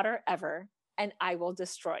my daughter ever, and I will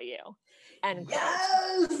destroy you." End quote.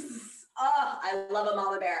 Yes! Oh, I love a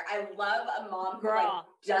mama bear. I love a mom who like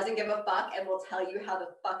doesn't give a fuck and will tell you how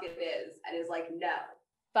the fuck it is and is like, no.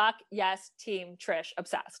 Fuck yes, team Trish,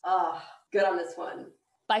 obsessed. Oh, good on this one.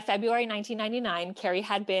 By February 1999, Carrie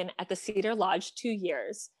had been at the Cedar Lodge 2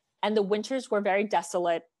 years, and the winters were very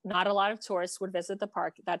desolate. Not a lot of tourists would visit the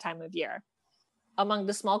park at that time of year. Among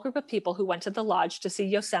the small group of people who went to the lodge to see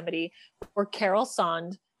Yosemite were Carol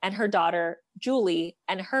Sand and her daughter, Julie,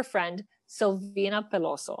 and her friend, Silvina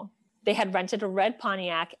Peloso. They had rented a red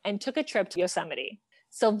Pontiac and took a trip to Yosemite.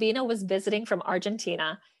 Silvina was visiting from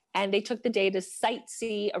Argentina, and they took the day to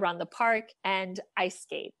sightsee around the park and ice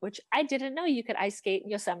skate, which I didn't know you could ice skate in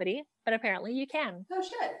Yosemite, but apparently you can. Oh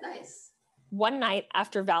shit, nice. One night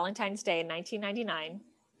after Valentine's Day in 1999,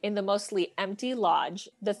 in the mostly empty lodge,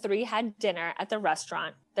 the three had dinner at the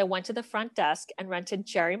restaurant, then went to the front desk and rented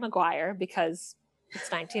Jerry Maguire because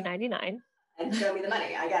it's 1999. And show me the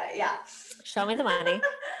money. I get it. Yeah. Show me the money.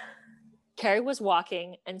 Carrie was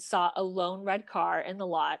walking and saw a lone red car in the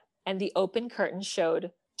lot, and the open curtain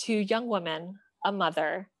showed two young women, a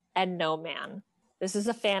mother, and no man. This is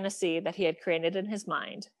a fantasy that he had created in his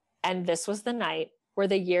mind. And this was the night where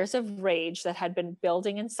the years of rage that had been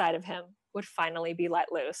building inside of him would finally be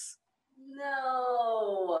let loose.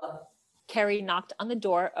 No. Carrie knocked on the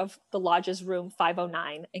door of the lodge's room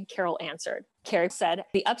 509, and Carol answered. Carrie said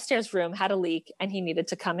the upstairs room had a leak and he needed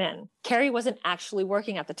to come in. Carrie wasn't actually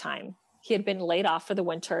working at the time. He had been laid off for the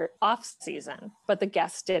winter off season, but the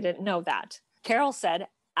guests didn't know that. Carol said,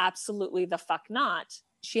 absolutely the fuck not.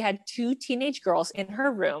 She had two teenage girls in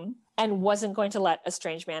her room and wasn't going to let a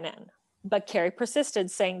strange man in. But Carrie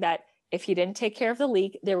persisted, saying that if he didn't take care of the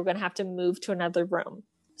leak, they were going to have to move to another room.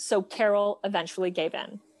 So Carol eventually gave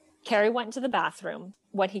in. Carrie went into the bathroom.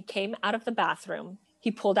 When he came out of the bathroom,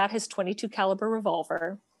 he pulled out his .22 caliber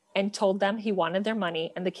revolver and told them he wanted their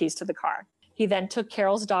money and the keys to the car. He then took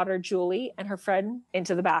Carol's daughter, Julie, and her friend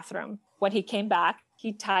into the bathroom. When he came back,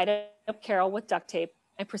 he tied up Carol with duct tape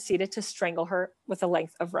and proceeded to strangle her with a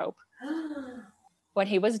length of rope. When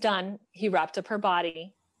he was done, he wrapped up her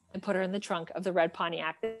body and put her in the trunk of the red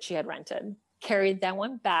Pontiac that she had rented. Carrie then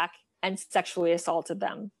went back and sexually assaulted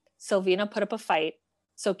them. Silvina put up a fight,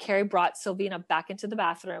 so Carrie brought Silvina back into the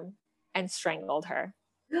bathroom and strangled her.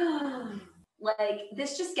 Like,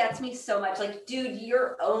 this just gets me so much. Like, dude,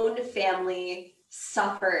 your own family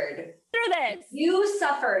suffered through this. You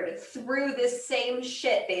suffered through this same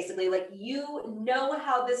shit, basically. Like, you know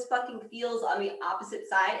how this fucking feels on the opposite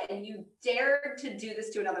side, and you dared to do this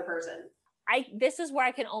to another person. This is where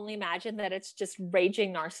I can only imagine that it's just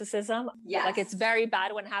raging narcissism. Yes. Like, it's very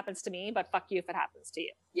bad when it happens to me, but fuck you if it happens to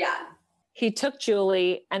you. Yeah. He took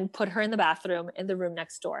Julie and put her in the bathroom in the room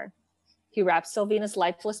next door. He wrapped Silvina's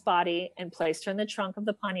lifeless body and placed her in the trunk of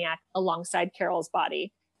the Pontiac alongside Carol's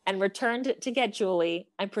body, and returned to get Julie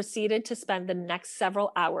and proceeded to spend the next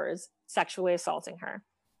several hours sexually assaulting her.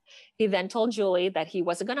 He then told Julie that he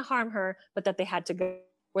wasn't going to harm her, but that they had to go.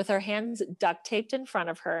 With her hands duct taped in front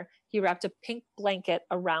of her, he wrapped a pink blanket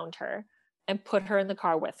around her and put her in the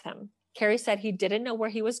car with him. Carrie said he didn't know where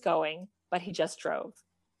he was going, but he just drove.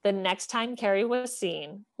 The next time Carrie was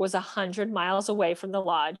seen was 100 miles away from the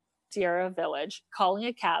lodge, Sierra Village, calling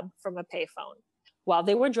a cab from a payphone. While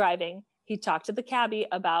they were driving, he talked to the cabbie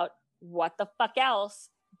about what the fuck else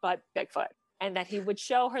but Bigfoot, and that he would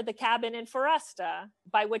show her the cabin in Foresta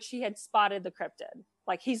by which he had spotted the cryptid.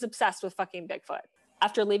 Like, he's obsessed with fucking Bigfoot.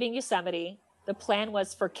 After leaving Yosemite, the plan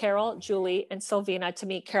was for Carol, Julie, and Silvina to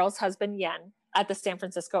meet Carol's husband, Yen, at the San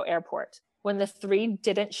Francisco airport. When the three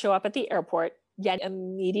didn't show up at the airport, Yen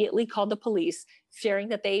immediately called the police, fearing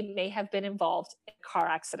that they may have been involved in a car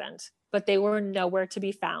accident, but they were nowhere to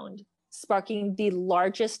be found, sparking the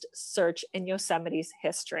largest search in Yosemite's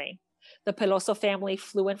history. The Peloso family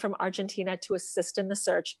flew in from Argentina to assist in the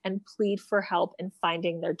search and plead for help in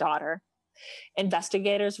finding their daughter.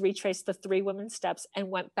 Investigators retraced the three women's steps and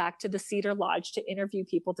went back to the Cedar Lodge to interview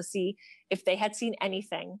people to see if they had seen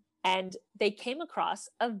anything. And they came across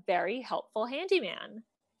a very helpful handyman,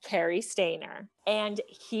 Cary Stayner. And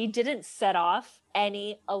he didn't set off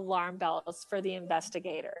any alarm bells for the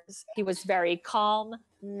investigators. He was very calm,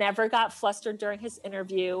 never got flustered during his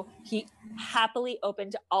interview. He happily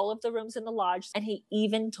opened all of the rooms in the lodge, and he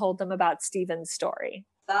even told them about Stephen's story.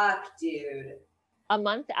 Fuck, dude. A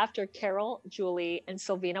month after Carol, Julie, and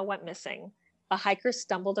Silvina went missing, a hiker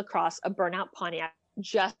stumbled across a burnout Pontiac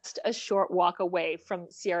just a short walk away from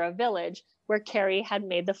Sierra Village, where Cary had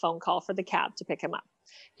made the phone call for the cab to pick him up.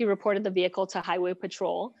 He reported the vehicle to Highway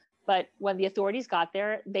Patrol, but when the authorities got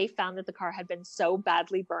there, they found that the car had been so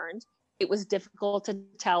badly burned, it was difficult to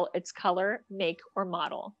tell its color, make, or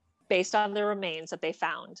model. Based on the remains that they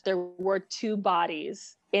found, there were two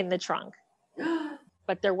bodies in the trunk.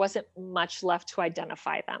 But there wasn't much left to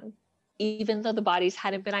identify them. Even though the bodies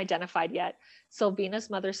hadn't been identified yet, Silvina's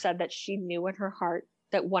mother said that she knew in her heart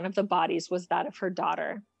that one of the bodies was that of her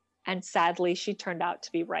daughter. And sadly, she turned out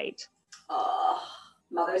to be right. Oh.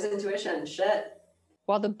 Mother's intuition, shit.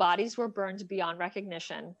 While the bodies were burned beyond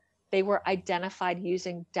recognition, they were identified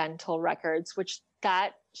using dental records, which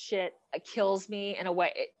that shit kills me in a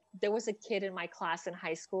way. There was a kid in my class in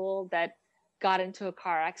high school that got into a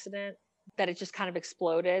car accident that it just kind of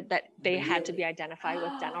exploded, that they had to be identified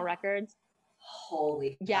with dental records.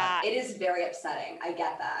 Holy yeah. God. It is very upsetting. I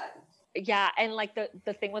get that. Yeah, and like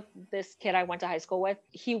the thing with this kid I went to high school with,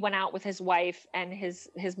 he went out with his wife and his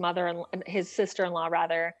mother and his sister-in-law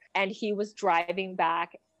rather, and he was driving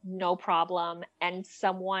back, no problem, and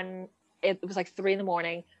it was like 3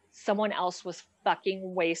 a.m, someone else was fucking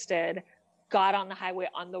wasted, got on the highway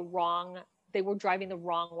they were driving the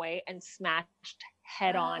wrong way and smashed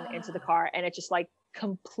head on into the car, and it just like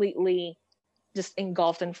completely just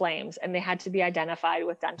engulfed in flames, and they had to be identified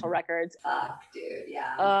with dental records. Fuck, dude,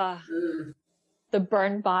 yeah. The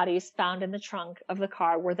burned bodies found in the trunk of the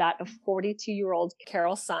car were that of 42-year-old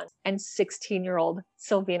Carol Sun and 16-year-old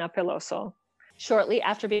Silvina Peloso. Shortly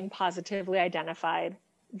after being positively identified,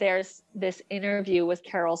 there's this interview with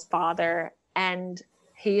Carol's father, and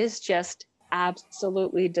he is just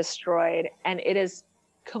absolutely destroyed. And it is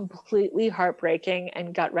completely heartbreaking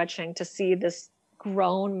and gut-wrenching to see this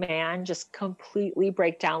grown man just completely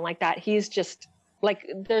break down like that. He's just like,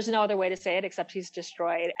 there's no other way to say it except he's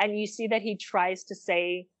destroyed. And you see that he tries to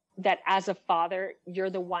say that as a father,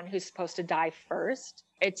 you're the one who's supposed to die first.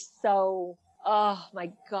 It's so, oh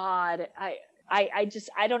my God.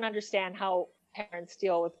 I don't understand how parents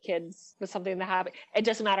deal with kids with something that happened. It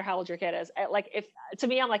doesn't matter how old your kid is. To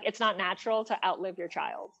me, I'm like, it's not natural to outlive your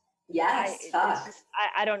child. Yes.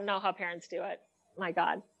 I don't know how parents do it. My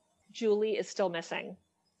God. Julie is still missing.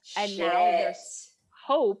 And Shit. now there's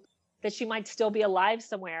hope that she might still be alive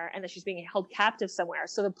somewhere and that she's being held captive somewhere.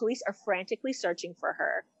 So the police are frantically searching for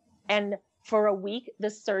her. And for a week, the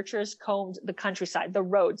searchers combed the countryside, the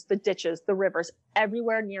roads, the ditches, the rivers,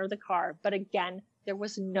 everywhere near the car. But again, there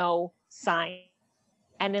was no sign.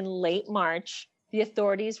 And in late March, the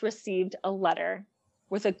authorities received a letter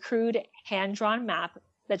with a crude hand-drawn map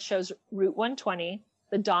that shows Route 120,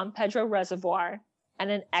 the Dom Pedro Reservoir, and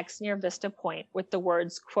an X near Vista Point with the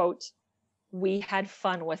words, quote, "We had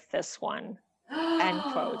fun with this one," end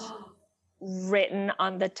quote, written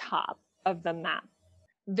on the top of the map.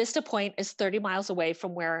 Vista Point is 30 miles away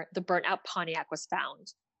from where the burnt out Pontiac was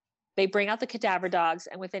found. They bring out the cadaver dogs,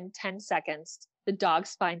 and within 10 seconds, the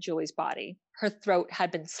dogs find Julie's body. Her throat had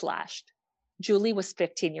been slashed. Julie was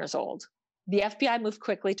 15 years old. The FBI moved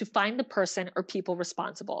quickly to find the person or people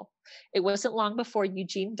responsible. It wasn't long before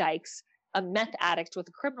Eugene Dykes, a meth addict with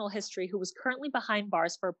a criminal history who was currently behind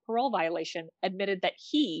bars for a parole violation, admitted that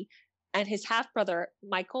he and his half-brother,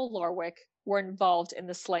 Michael Lorwick, were involved in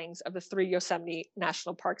the slayings of the 3 Yosemite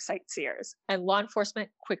National Park sightseers, and law enforcement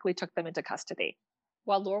quickly took them into custody.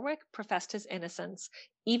 While Lorwick professed his innocence,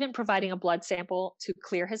 even providing a blood sample to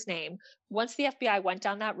clear his name, once the FBI went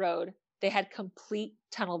down that road, they had complete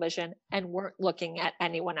tunnel vision and weren't looking at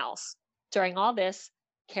anyone else. During all this,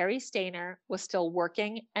 Cary Stayner was still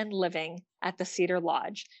working and living at the Cedar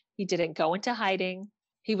Lodge. He didn't go into hiding.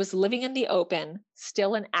 He was living in the open,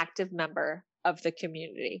 still an active member of the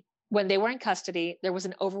community. When they were in custody, there was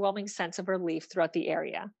an overwhelming sense of relief throughout the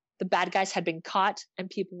area. The bad guys had been caught and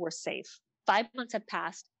people were safe. 5 months had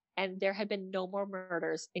passed and there had been no more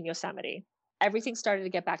murders in Yosemite. Everything started to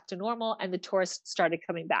get back to normal and the tourists started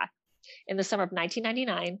coming back. In the summer of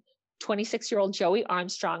 1999, 26-year-old Joey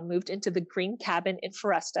Armstrong moved into the Green Cabin in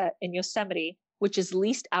Foresta in Yosemite, which is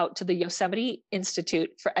leased out to the Yosemite Institute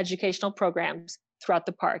for Educational Programs throughout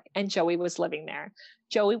the park, and Joey was living there.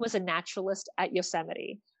 Joey was a naturalist at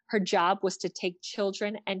Yosemite. Her job was to take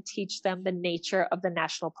children and teach them the nature of the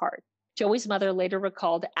national park. Joey's mother later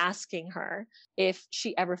recalled asking her if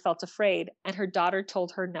she ever felt afraid, and her daughter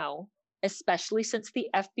told her no, especially since the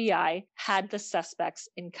FBI had the suspects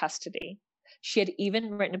in custody. She had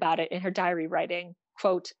even written about it in her diary, writing,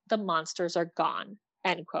 quote, "The monsters are gone,"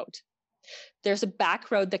 end quote. There's a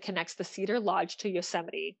back road that connects the Cedar Lodge to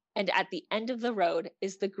Yosemite, and at the end of the road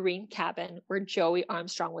is the Green Cabin where Joey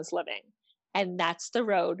Armstrong was living. And that's the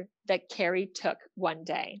road that Cary took one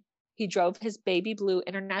day. He drove his baby blue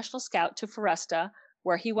International Scout to Foresta,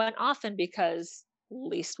 where he went often because,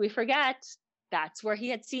 least we forget, that's where he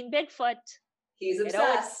had seen Bigfoot. He's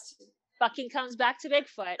obsessed. It fucking comes back to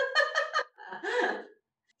Bigfoot.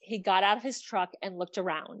 He got out of his truck and looked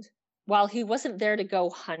around. While he wasn't there to go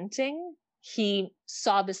hunting, he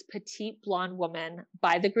saw this petite blonde woman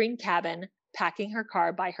by the Green Cabin packing her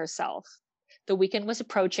car by herself. The weekend was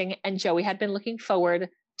approaching and Joey had been looking forward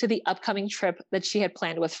to the upcoming trip that she had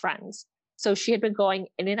planned with friends. So she had been going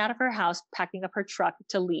in and out of her house, packing up her truck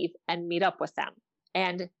to leave and meet up with them.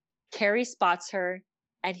 And Cary spots her.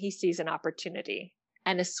 and he sees an opportunity,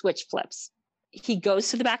 and a switch flips. He goes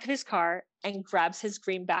to the back of his car and grabs his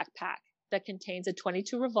green backpack that contains a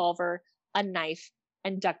 .22 revolver, a knife,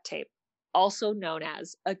 and duct tape, also known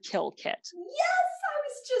as a kill kit. Yes, I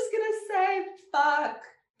was just gonna say, fuck.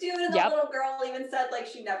 Dude, and the little girl even said like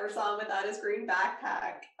she never saw him without his green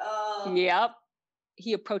backpack. Oh. Yep.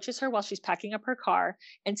 He approaches her while she's packing up her car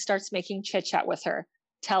and starts making chit chat with her,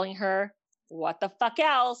 telling her what the fuck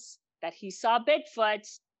else, that he saw Bigfoot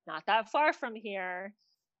not that far from here.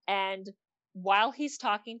 And while he's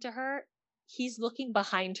talking to her, he's looking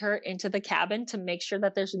behind her into the cabin to make sure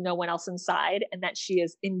that there's no one else inside and that she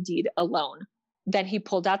is indeed alone. Then he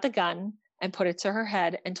pulled out the gun and put it to her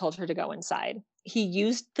head and told her to go inside. He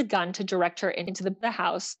used the gun to direct her into the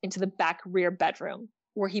house, into the back rear bedroom,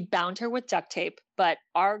 where he bound her with duct tape. But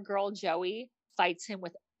our girl Joey fights him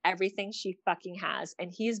with everything she fucking has,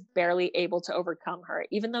 and he is barely able to overcome her.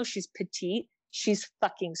 Even though she's petite, she's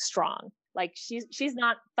fucking strong. Like she's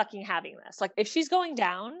not fucking having this. Like if she's going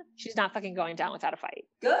down, she's not fucking going down without a fight.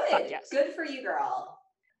 Good. Fuck yes. Good for you, girl.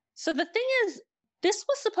 So the thing is, this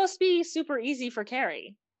was supposed to be super easy for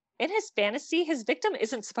Carrie. In his fantasy, his victim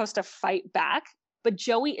isn't supposed to fight back, but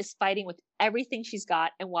Joey is fighting with everything she's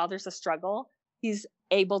got. And while there's a struggle, he's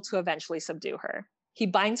able to eventually subdue her. He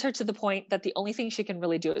binds her to the point that the only thing she can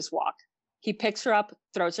really do is walk. He picks her up,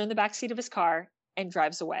 throws her in the backseat of his car, and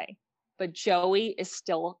drives away. But Joey is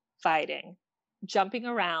still fighting, jumping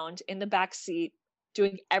around in the back seat,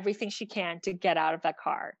 doing everything she can to get out of that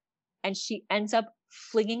car. And she ends up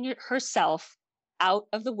flinging herself out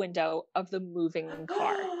of the window of the moving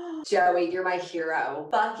car. Joey, you're my hero.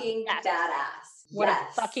 Fucking badass. What a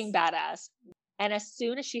fucking badass. And as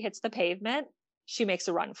soon as she hits the pavement, she makes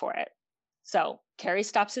a run for it. So Carrie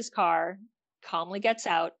stops his car, calmly gets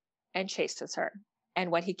out, and chases her.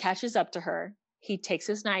 And when he catches up to her, he takes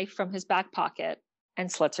his knife from his back pocket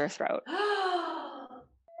and slits her throat. No,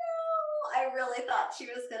 I really thought she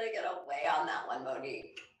was going to get away on that one,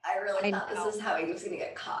 Monique. I really thought this is how he was going to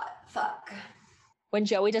get caught. Fuck. When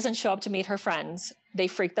Joey doesn't show up to meet her friends, they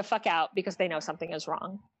freak the fuck out because they know something is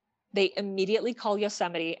wrong. They immediately call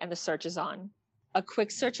Yosemite and the search is on. A quick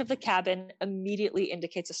search of the cabin immediately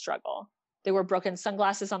indicates a struggle. There were broken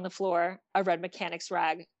sunglasses on the floor, a red mechanic's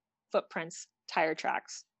rag, footprints, tire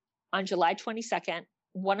tracks. On July 22nd,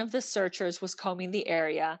 one of the searchers was combing the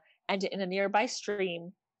area and in a nearby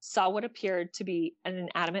stream saw what appeared to be an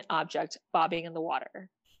inanimate object bobbing in the water.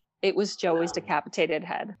 It was Joey's decapitated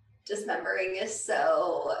head. Dismembering is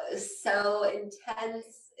so intense.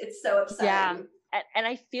 It's so upsetting. Yeah. And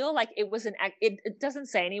I feel like it was it doesn't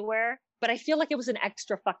say anywhere, but I feel like it was an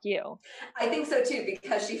extra fuck you. I think so too,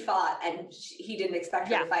 because she fought and he didn't expect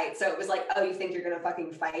her to fight. So it was like, oh, you think you're going to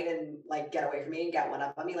fucking fight and like get away from me and get one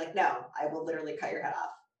up on me? Like, no, I will literally cut your head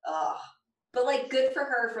off. Ugh. But like, good for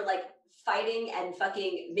her for like fighting and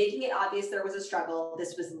fucking making it obvious there was a struggle.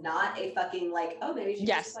 This was not a fucking like, oh, maybe she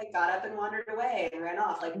just like got up and wandered away and ran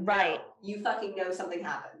off. Like, right. No, you fucking know something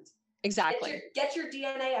happened. Exactly. Get your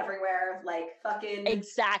DNA everywhere. Like fucking.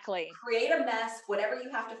 Exactly. Create a mess, whatever you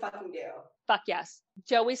have to fucking do. Fuck yes.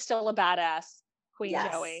 Joey's still a badass. Queen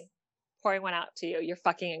Joey. Pouring one out to you. You're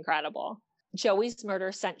fucking incredible. Joey's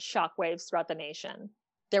murder sent shockwaves throughout the nation.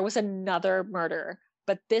 There was another murder,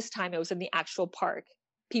 but this time it was in the actual park.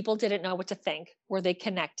 People didn't know what to think. Were they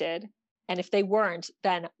connected? And if they weren't,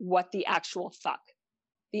 then what the actual fuck?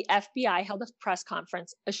 The FBI held a press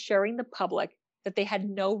conference assuring the public that they had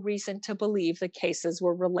no reason to believe the cases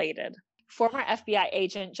were related. Former FBI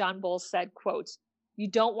agent John Bowles said, quote, "You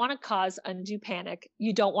don't want to cause undue panic.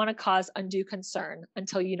 You don't want to cause undue concern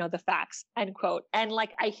until you know the facts," end quote. And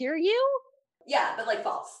like, I hear you. Yeah, but like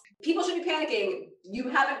false. People should be panicking. You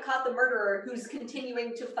haven't caught the murderer who's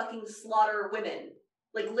continuing to fucking slaughter women.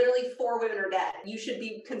 Like literally 4 women are dead. You should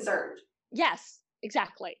be concerned. Yes,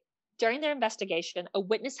 exactly. During their investigation, a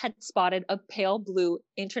witness had spotted a pale blue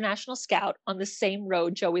International Scout on the same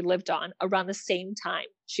road Joey lived on around the same time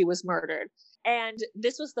she was murdered. And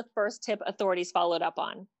this was the first tip authorities followed up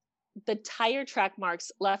on. The tire track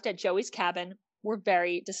marks left at Joey's cabin were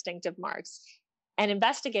very distinctive marks, and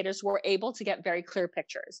investigators were able to get very clear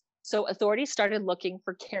pictures. So authorities started looking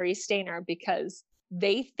for Cary Stayner because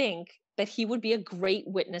they think that he would be a great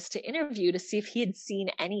witness to interview to see if he had seen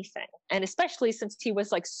anything. And especially since he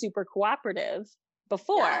was like super cooperative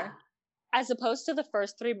before, as opposed to the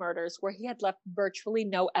first 3 murders where he had left virtually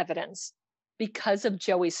no evidence because of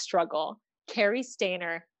Joey's struggle. Cary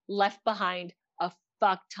Stayner left behind a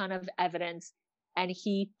fuck ton of evidence and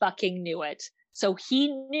he fucking knew it. So he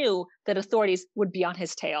knew that authorities would be on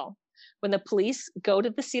his tail. When the police go to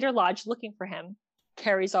the Cedar Lodge looking for him,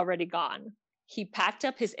 Cary's already gone. he packed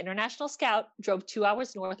up his international scout, drove 2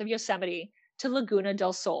 hours north of Yosemite to Laguna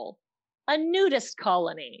del Sol, a nudist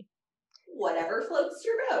colony. Whatever floats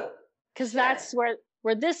your boat. Because that's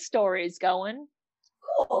where this story is going.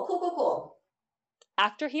 Cool.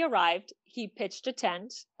 After he arrived, he pitched a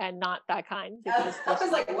tent, and not that kind. I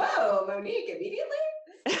was like, whoa, Monique,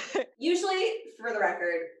 immediately? Usually, for the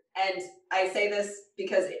record, and I say this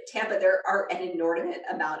because Tampa, there are an inordinate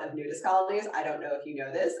amount of nudist colonies. I don't know if you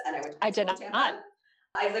know this, and I did not. Tampa.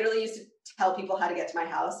 I literally used to tell people how to get to my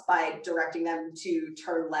house by directing them to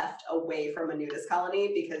turn left away from a nudist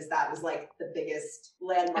colony, because that was like the biggest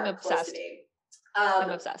landmark close to me. I'm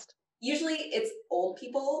obsessed. Usually it's old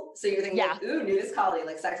people. So you're thinking, like, ooh, nudist colony,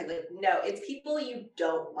 like sexy. Like, no, it's people you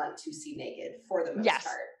don't want to see naked for the most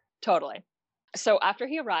part. Totally. So after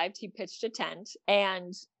he arrived, he pitched a tent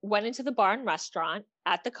and went into the bar and restaurant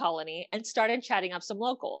at the colony and started chatting up some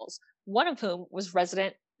locals, one of whom was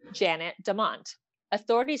resident Janet Damont.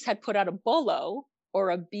 Authorities had put out a bolo,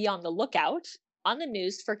 or a be on the lookout, on the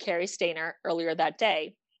news for Cary Stayner earlier that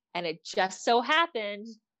day. And it just so happened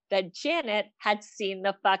that Janet had seen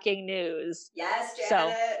the fucking news. Yes,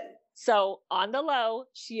 Janet. So on the low,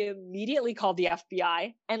 she immediately called the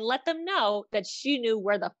FBI and let them know that she knew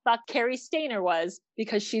where the fuck Cary Stayner was,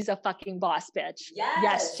 because she's a fucking boss bitch.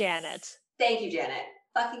 Yes, Janet. Thank you, Janet.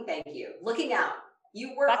 Fucking thank you. Looking out.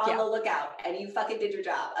 You were on the lookout and you fucking did your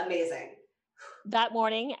job. Amazing. That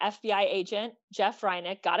morning, FBI agent Jeff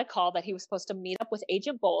Reinick got a call that he was supposed to meet up with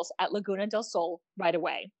Agent Bowles at Laguna del Sol right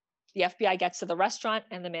away. The FBI gets to the restaurant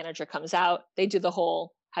and the manager comes out. They do the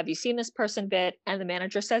whole, have you seen this person bit? And the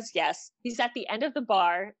manager says yes. He's at the end of the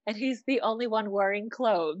bar and he's the only one wearing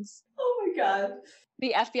clothes. Oh my God.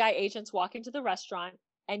 The FBI agents walk into the restaurant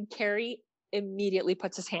and Cary immediately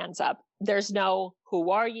puts his hands up. There's no,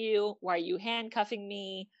 who are you? Why are you handcuffing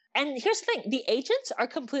me? And here's the thing, the agents are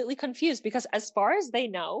completely confused because as far as they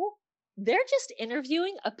know, they're just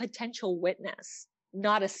interviewing a potential witness,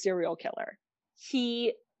 not a serial killer.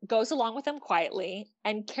 He goes along with them quietly,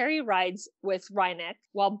 and Cary rides with Reinick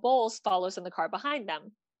while Bowles follows in the car behind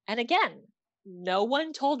them. And again, no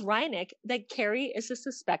one told Reinick that Cary is a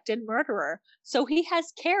suspected murderer. So he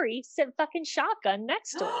has Cary sit fucking shotgun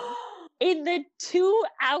next to him in the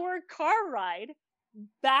 2-hour car ride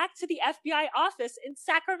back to the FBI office in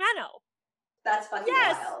Sacramento. That's fucking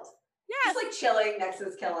wild. Yes. Just like chilling next to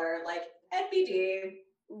this killer, like NBD.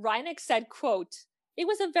 Reinick said, quote, "It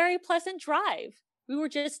was a very pleasant drive. We were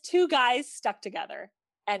just two guys stuck together,"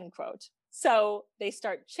 end quote. So they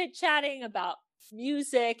start chit-chatting about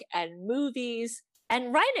music and movies.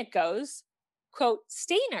 And Reinick goes, quote,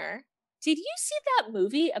 "Stayner, did you see that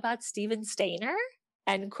movie about Steven Stayner?"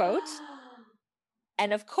 End quote.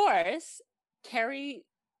 And of course, Cary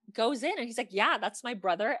goes in and he's like, yeah, that's my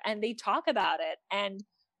brother. And they talk about it. And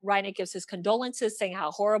Reinick gives his condolences, saying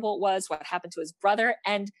how horrible it was, what happened to his brother.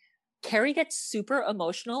 And Cary gets super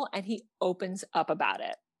emotional and he opens up about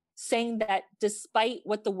it, saying that despite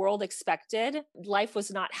what the world expected, life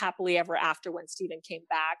was not happily ever after when Steven came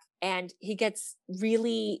back. And he gets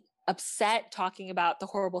really upset talking about the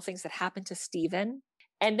horrible things that happened to Steven.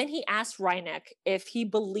 And then he asked Reinick if he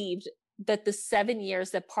believed that the 7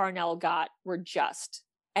 years that Parnell got were just.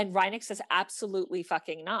 And Reinick says absolutely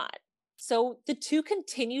fucking not. So the two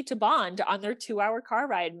continue to bond on their 2-hour car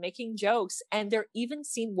ride, making jokes. And they're even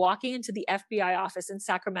seen walking into the FBI office in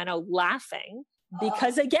Sacramento laughing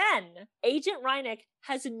because, again, Agent Reinick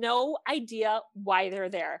has no idea why they're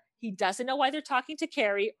there. He doesn't know why they're talking to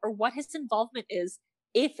Cary or what his involvement is,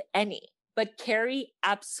 if any. But Cary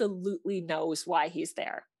absolutely knows why he's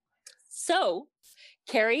there. So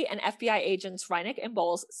Cary and FBI agents Reinick and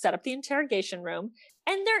Bowles set up the interrogation room,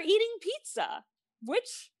 and they're eating pizza,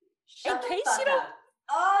 which, in case you don't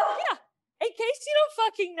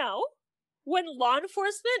fucking know, when law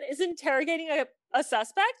enforcement is interrogating a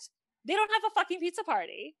suspect, they don't have a fucking pizza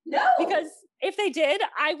party. No. Because if they did,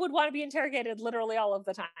 I would want to be interrogated literally all of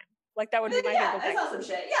the time. Like, that would be my favorite thing. That's awesome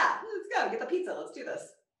shit. Yeah, let's go. Get the pizza. Let's do this.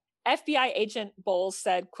 FBI agent Bowles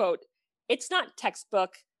said, quote, "It's not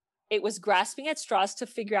textbook. It was grasping at straws to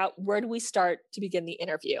figure out where do we start to begin the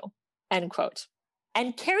interview," end quote.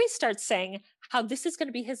 And Cary starts saying how this is going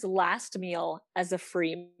to be his last meal as a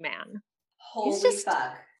free man. Holy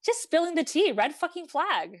fuck. Just spilling the tea. Red fucking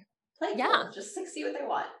flag. Play cool. Just see what they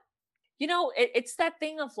want. You know, it's that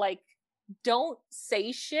thing of like, don't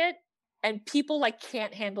say shit and people like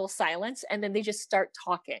can't handle silence and then they just start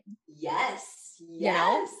talking. Yes. You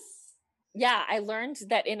know? Yeah, I learned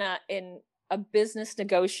that in a business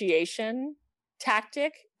negotiation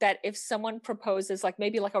tactic, that if someone proposes like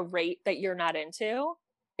maybe like a rate that you're not into,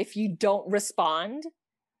 if you don't respond,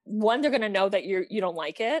 one, they're going to know that you don't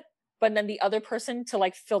like it. but then the other person, to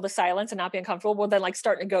like fill the silence and not be uncomfortable, will then like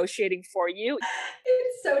start negotiating for you.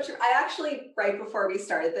 It's so true. I actually, right before we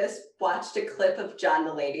started this, watched a clip of John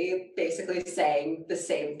Mulaney basically saying the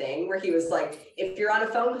same thing, where he was like, if you're on a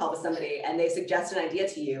phone call with somebody and they suggest an idea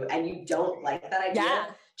to you and you don't like that idea,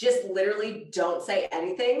 just literally don't say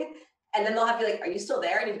anything. And then they'll have to be like, are you still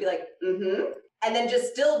there? And you'd be like, mm-hmm. And then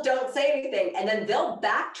just still don't say anything. And then they'll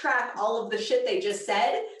backtrack all of the shit they just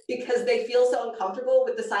said because they feel so uncomfortable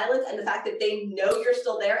with the silence and the fact that they know you're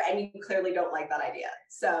still there and you clearly don't like that idea.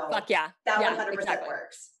 So fuck yeah. That 100%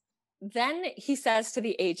 works. Then he says to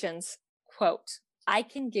the agents, quote, I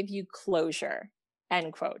can give you closure,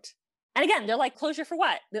 end quote. And again, they're like, closure for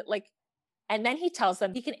what? Like, and then he tells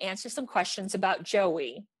them he can answer some questions about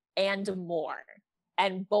Joey and more.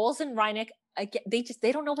 And Bowles and Reineck, again,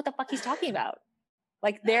 they don't know what the fuck he's talking about.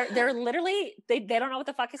 Like they're literally, they don't know what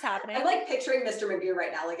the fuck is happening. I'm like picturing Mr. Magoo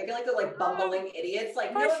right now. Like I feel like they're like bumbling idiots.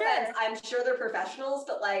 Like no offense, I'm sure they're professionals,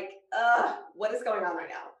 but like, what is going on right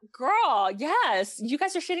now? Girl, yes, you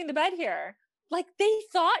guys are shitting the bed here. Like they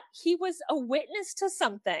thought he was a witness to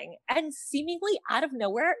something, and seemingly out of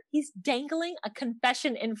nowhere, he's dangling a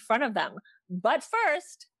confession in front of them. But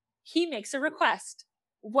first, he makes a request.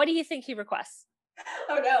 What do you think he requests?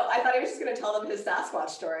 Oh no, I thought he was just going to tell them his Sasquatch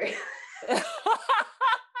story.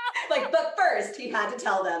 Like, but first he had to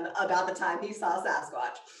tell them about the time he saw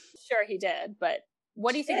Sasquatch. Sure he did, but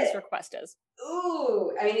what do you think his request is?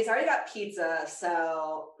 Ooh, I mean, he's already got pizza,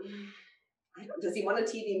 so does he want a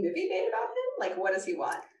TV movie made about him? Like, what does he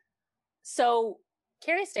want? So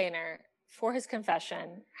Cary Stayner, for his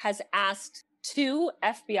confession, has asked two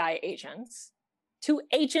agents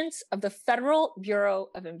of the Federal Bureau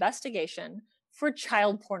of Investigation for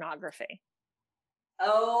child pornography.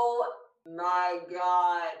 Oh my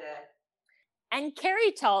God. And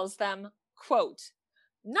Cary tells them, quote,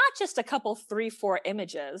 not just a couple 3-4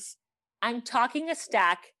 images, I'm talking a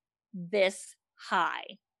stack this high,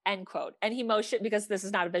 end quote. And he motioned, because this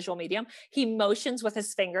is not a visual medium, he motions with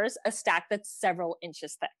his fingers a stack that's several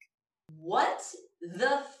inches thick. What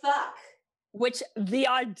the fuck? Which the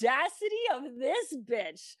audacity of this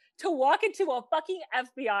bitch to walk into a fucking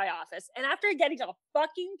FBI office and after getting a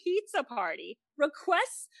fucking pizza party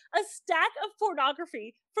requests a stack of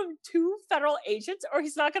pornography from two federal agents, or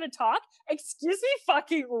he's not going to talk? Excuse me,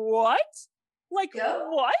 fucking what? Like,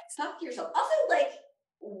 what? Fuck yourself. Also, like,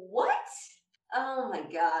 what? Oh my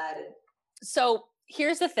God. So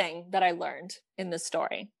here's the thing that I learned in this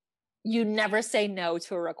story. You never say no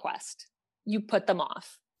to a request. You put them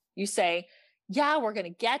off. You say, yeah, we're going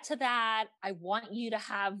to get to that. I want you to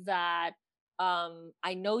have that.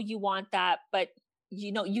 I know you want that, but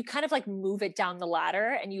you kind of like move it down the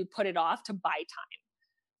ladder and you put it off to buy time.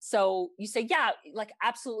 So you say, yeah, like,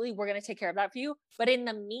 absolutely, we're going to take care of that for you. But in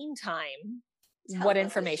the meantime, what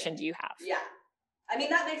information do you have? Yeah. I mean,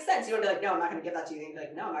 that makes sense. You want to be like, no, I'm not going to give that to you. And you'd be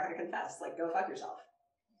like, no, I'm not going to confess. Like, go fuck yourself.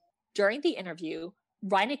 During the interview,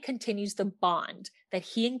 Reineck continues the bond that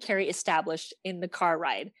he and Cary established in the car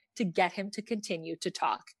ride to get him to continue to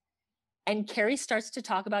talk. And Cary starts to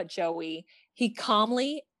talk about Joey. He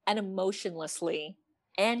calmly and emotionlessly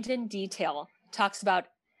and in detail talks about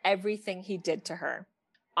everything he did to her.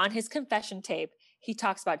 On his confession tape, he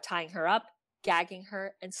talks about tying her up, gagging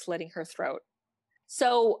her, and slitting her throat.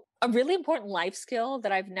 So a really important life skill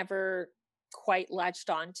that I've never quite latched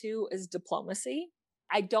onto is diplomacy.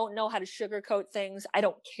 I don't know how to sugarcoat things. I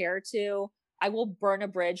don't care to. I will burn a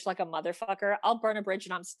bridge like a motherfucker. I'll burn a bridge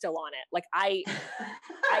and I'm still on it. Like I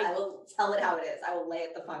will tell it how it is. I will lay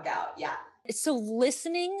it the fuck out. Yeah. So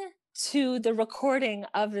listening to the recording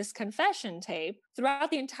of this confession tape,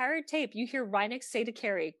 throughout the entire tape, you hear Reineck say to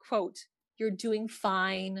Cary, quote, "You're doing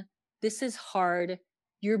fine. This is hard.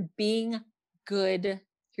 You're being good.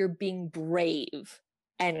 You're being brave,"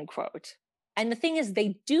 end quote. And the thing is,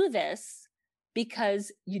 they do this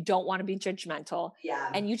because you don't want to be judgmental. Yeah.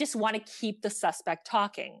 And you just want to keep the suspect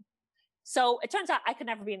talking. So it turns out I could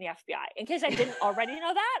never be in the FBI. In case I didn't already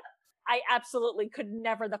know that, I absolutely could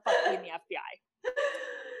never the fuck be in the FBI.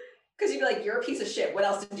 Because you'd be like, you're a piece of shit. What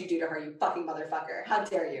else did you do to her, you fucking motherfucker? How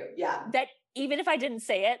dare you? Yeah. That even if I didn't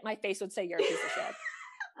say it, my face would say you're a piece of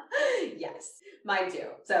shit. Yes, mine too.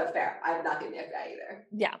 So fair. I would not be in the FBI either.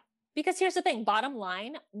 Yeah. Because here's the thing, bottom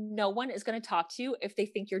line, no one is going to talk to you if they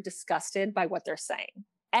think you're disgusted by what they're saying.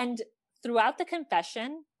 And throughout the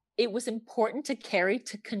confession, it was important to Cary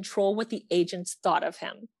to control what the agents thought of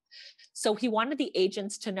him. So he wanted the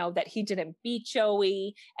agents to know that he didn't beat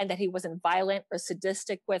Joey and that he wasn't violent or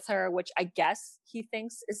sadistic with her, which I guess he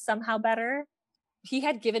thinks is somehow better. He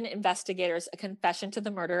had given investigators a confession to the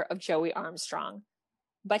murder of Joey Armstrong,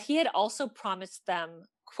 but he had also promised them,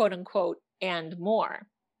 quote unquote, and more.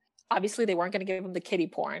 Obviously, they weren't going to give him the kiddie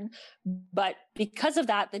porn. But because of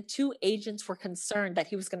that, the two agents were concerned that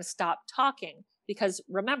he was going to stop talking. Because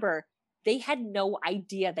remember, they had no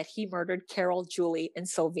idea that he murdered Carol, Julie, and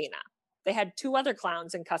Sylvina. They had two other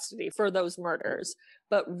clowns in custody for those murders.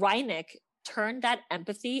 But Reineck turned that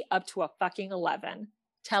empathy up to a fucking 11,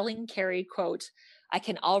 telling Carrie, quote, I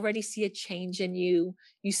can already see a change in you.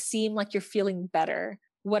 You seem like you're feeling better.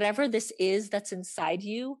 Whatever this is that's inside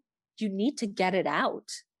you, you need to get it out,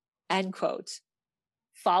 end quote.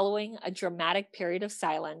 Following a dramatic period of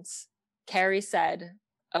silence, Carrie said,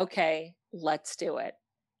 okay, let's do it,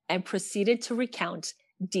 and proceeded to recount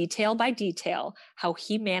detail by detail how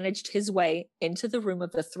he managed his way into the room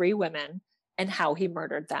of the three women and how he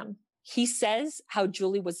murdered them. He says how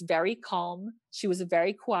Julie was very calm, she was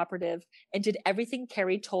very cooperative, and did everything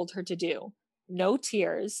Carrie told her to do. No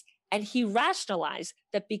tears. And he rationalized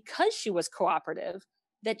that because she was cooperative,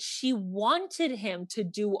 that she wanted him to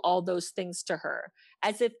do all those things to her,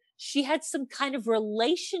 as if she had some kind of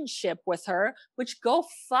relationship with her, which go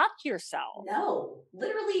fuck yourself. No,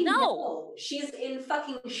 literally no. She's in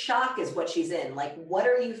fucking shock is what she's in. Like, what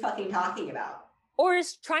are you fucking talking about? Or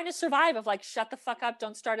is trying to survive of like, shut the fuck up,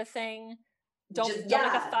 don't start a thing, don't make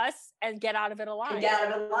a fuss, and get out of it alive. And get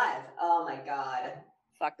out of it alive. Oh my God.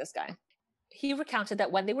 Fuck this guy. He recounted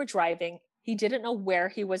that when they were driving, he didn't know where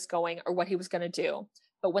he was going or what he was going to do.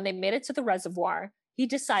 But when they made it to the reservoir, he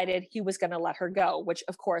decided he was going to let her go, which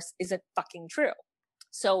of course isn't fucking true.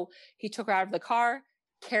 So he took her out of the car,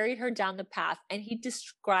 carried her down the path, and he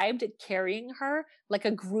described carrying her like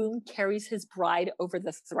a groom carries his bride over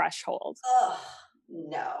the threshold. Ugh,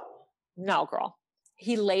 no. No, girl.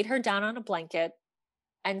 He laid her down on a blanket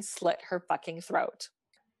and slit her fucking throat.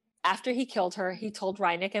 After he killed her, he told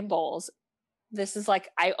Reineck and Bowles, this is like,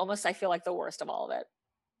 I feel like the worst of all of it.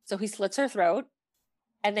 So he slits her throat,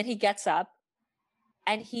 and then he gets up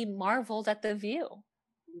and he marveled at the view.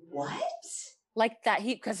 What? Like that,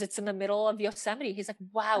 because it's in the middle of Yosemite. He's like,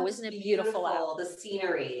 wow, isn't it beautiful out? The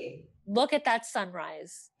scenery. Look at that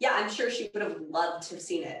sunrise. Yeah, I'm sure she would have loved to have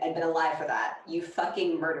seen it and been alive for that. You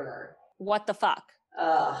fucking murderer. What the fuck?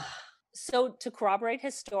 Ugh. So to corroborate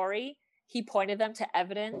his story, he pointed them to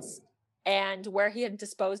evidence and where he had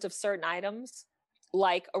disposed of certain items,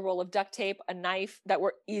 like a roll of duct tape, a knife, that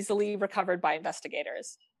were easily recovered by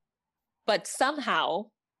investigators. But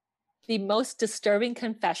somehow, the most disturbing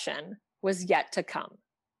confession was yet to come.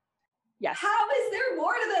 Yes. How is there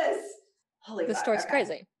more to this? Holy God. The story's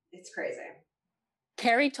crazy. It's crazy.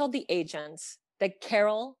 Carrie told the agents that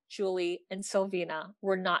Carol, Julie, and Sylvina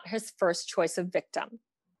were not his first choice of victim.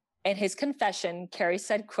 In his confession, Carrie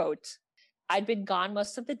said, quote, I'd been gone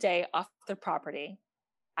most of the day off the property.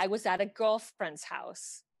 I was at a girlfriend's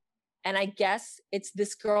house. And I guess it's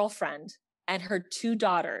this girlfriend and her two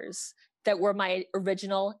daughters that were my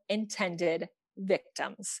original intended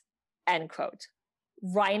victims, end quote.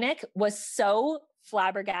 Reineck was so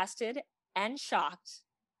flabbergasted and shocked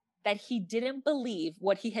that he didn't believe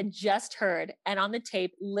what he had just heard, and on the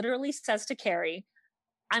tape literally says to Carrie,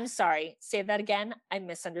 I'm sorry, say that again, I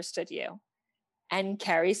misunderstood you. And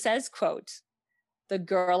Carrie says, quote, the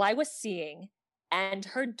girl I was seeing and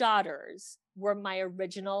her daughters were my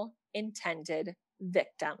original intended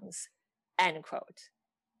victims, end quote.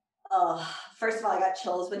 Oh, first of all, I got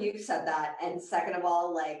chills when you said that. And second of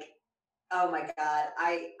all, like, oh my God,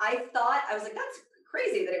 I was like, that's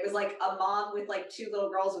crazy that it was like a mom with like two little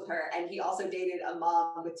girls with her. And he also dated a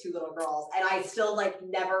mom with two little girls. And I still like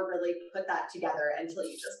never really put that together until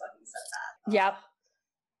you just fucking said that. Yep.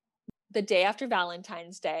 The day after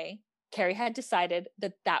Valentine's Day, Carrie had decided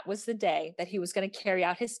that that was the day that he was going to carry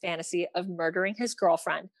out his fantasy of murdering his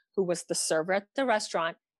girlfriend, who was the server at the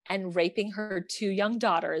restaurant, and raping her two young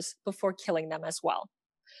daughters before killing them as well.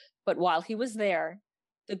 But while he was there,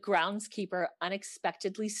 the groundskeeper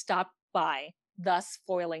unexpectedly stopped by, thus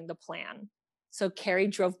foiling the plan. So Carrie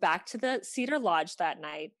drove back to the Cedar Lodge that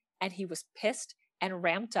night, and he was pissed and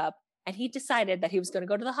ramped up, and he decided that he was going to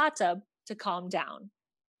go to the hot tub to calm down.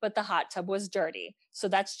 But the hot tub was dirty, so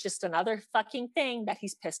that's just another fucking thing that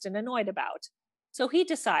he's pissed and annoyed about. So he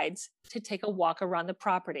decides to take a walk around the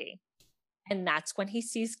property. And that's when he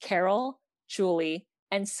sees Carol, Julie,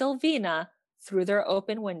 and Sylvina through their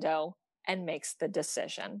open window and makes the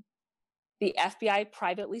decision. The FBI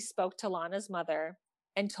privately spoke to Lana's mother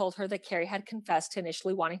and told her that Carrie had confessed to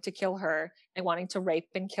initially wanting to kill her and wanting to rape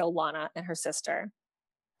and kill Lana and her sister.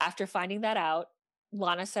 After finding that out,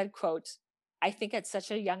 Lana said, quote, I think at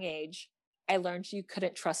such a young age, I learned you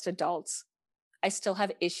couldn't trust adults. I still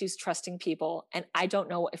have issues trusting people, and I don't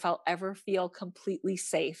know if I'll ever feel completely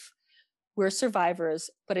safe. We're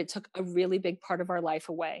survivors, but it took a really big part of our life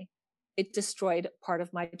away. It destroyed part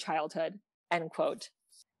of my childhood, end quote.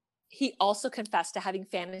 He also confessed to having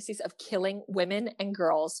fantasies of killing women and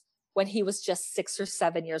girls when he was just 6 or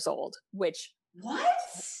 7 years old, which... What?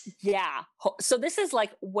 Yeah. So this is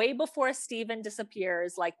like way before Steven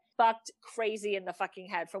disappears, like fucked crazy in the fucking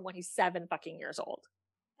head from when he's 7 fucking years old.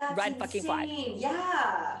 That's Red insane. fucking flag.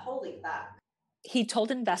 Yeah. Holy fuck. He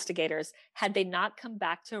told investigators, had they not come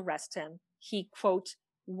back to arrest him, he, quote,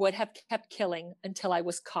 would have kept killing until I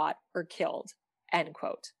was caught or killed, end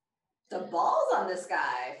quote. The balls on this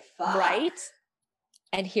guy. Fuck. Right?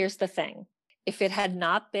 And here's the thing. If it had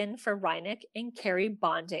not been for Reineck and Carrie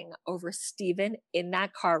bonding over Steven in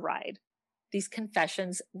that car ride, these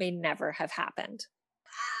confessions may never have happened.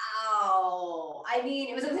 Wow. I mean,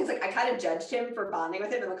 it was one of the things, like, I kind of judged him for bonding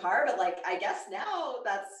with him in the car, but like, I guess now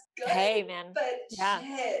that's good. Hey, man. But yeah.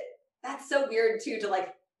 Shit, that's so weird too, to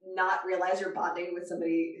like not realize you're bonding with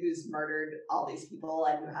somebody who's murdered all these people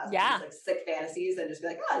and who has these like sick fantasies and just be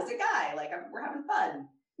like, oh, it's a guy. Like, we're having fun.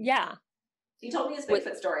 Yeah. He told me his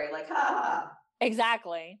Bigfoot story, like, ha ha.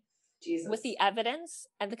 Exactly. Jesus. With the evidence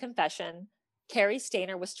and the confession, Cary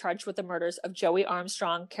Stayner was charged with the murders of Joey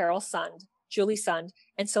Armstrong, Carol Sund, Julie Sund,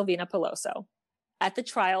 and Silvina Peloso. At the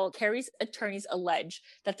trial, Cary's attorneys allege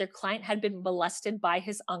that their client had been molested by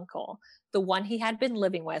his uncle, the one he had been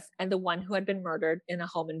living with, and the one who had been murdered in a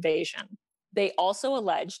home invasion. They also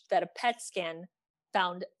alleged that a PET scan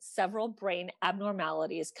found several brain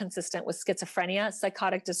abnormalities consistent with schizophrenia,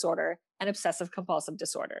 psychotic disorder, and obsessive compulsive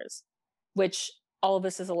disorders, which all of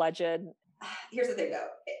this is alleged. Here's the thing though.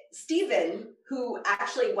 Steven, who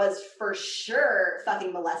actually was for sure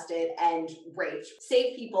fucking molested and raped,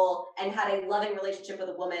 saved people and had a loving relationship with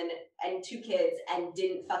a woman and 2 kids and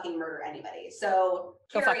didn't fucking murder anybody. So,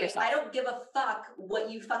 Carrie, I don't give a fuck what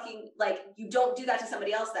you fucking, like, you don't do that to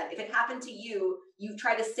somebody else then. If it happened to you, you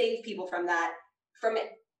try to save people from that, from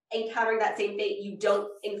encountering that same fate. You don't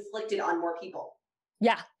inflict it on more people.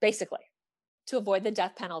 Yeah, basically. To avoid the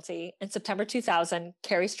death penalty, in September 2000,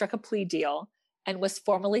 Cary struck a plea deal and was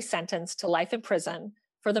formally sentenced to life in prison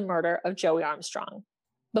for the murder of Joey Armstrong.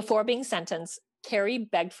 Before being sentenced, Cary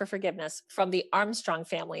begged for forgiveness from the Armstrong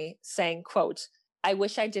family, saying, quote, I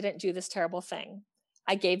wish I didn't do this terrible thing.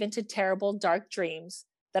 I gave into terrible, dark dreams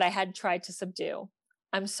that I had tried to subdue.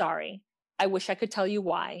 I'm sorry. I wish I could tell you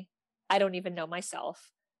why. I don't even know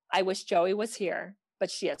myself. I wish Joey was here, but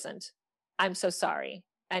she isn't. I'm so sorry.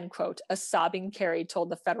 End quote. A sobbing Cary told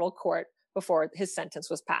the federal court before his sentence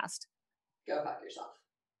was passed. Go fuck yourself.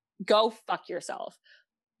 Go fuck yourself.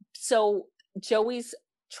 So Joey's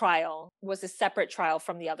trial was a separate trial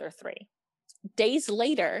from the other 3. Days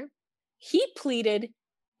later, he pleaded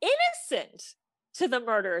innocent to the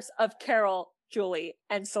murders of Carol, Julie,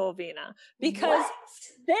 and Silvina because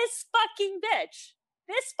this fucking bitch.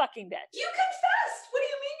 You confessed. What do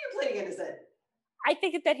you mean you're pleading innocent? I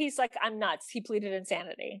think that he's like, I'm nuts. He pleaded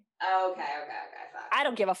insanity. Okay. Fuck. I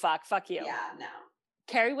don't give a fuck. Fuck you. Yeah, no.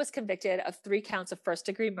 Cary was convicted of 3 counts of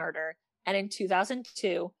first-degree murder, and in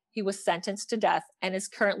 2002, he was sentenced to death and is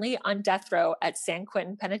currently on death row at San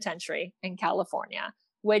Quentin Penitentiary in California,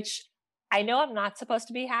 which I know I'm not supposed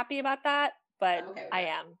to be happy about that, but I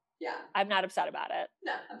am. Yeah. I'm not upset about it.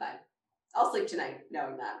 No, I'm fine. I'll sleep tonight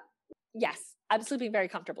knowing that. Yes, I'm sleeping very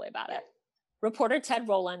comfortably about it. Reporter Ted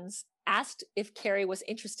Rollins asked if Cary was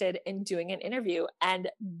interested in doing an interview, and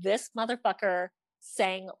this motherfucker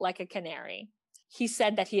sang like a canary. He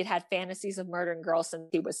said that he had had fantasies of murdering girls since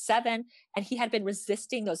he was 7, and he had been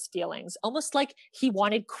resisting those feelings, almost like he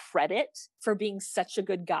wanted credit for being such a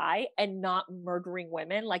good guy and not murdering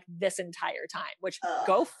women like this entire time, which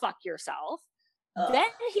go fuck yourself. Then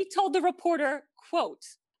he told the reporter, quote,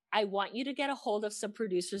 I want you to get a hold of some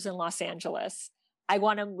producers in Los Angeles. I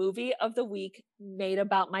want a movie of the week made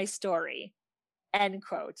about my story, end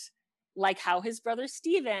quote. Like how his brother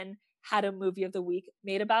Steven had a movie of the week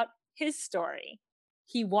made about his story.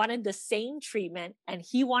 He wanted the same treatment and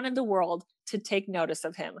he wanted the world to take notice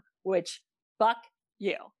of him, which fuck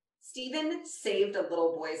you. Steven saved a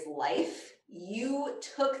little boy's life. You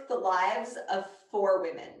took the lives of 4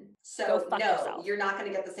 women. So no, yourself. You're not going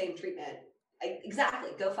to get the same treatment.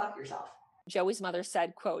 Exactly. Go fuck yourself. Joey's mother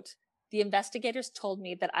said, quote, the investigators told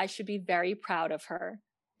me that I should be very proud of her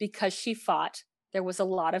because she fought. There was a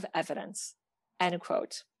lot of evidence, end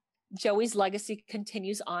quote. Joey's legacy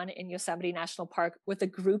continues on in Yosemite National Park with a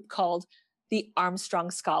group called the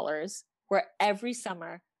Armstrong Scholars, where every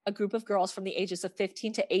summer a group of girls from the ages of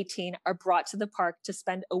 15 to 18 are brought to the park to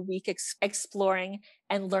spend a week exploring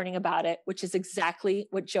and learning about it, which is exactly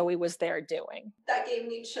what Joey was there doing. That gave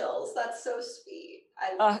me chills. That's so sweet.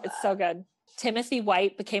 I love that. It's so good. Timothy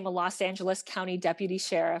White became a Los Angeles County deputy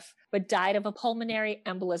sheriff, but died of a pulmonary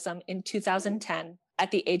embolism in 2010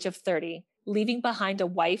 at the age of 30, leaving behind a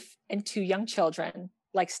wife and 2 young children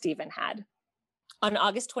like Stephen had. On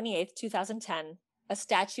August 28, 2010, a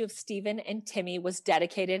statue of Stephen and Timmy was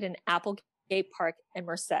dedicated in Applegate Park in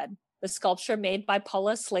Merced. The sculpture made by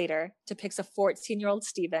Paula Slater depicts a 14-year-old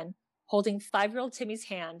Stephen holding 5-year-old Timmy's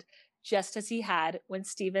hand, just as he had when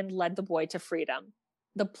Stephen led the boy to freedom.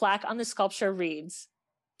 The plaque on the sculpture reads,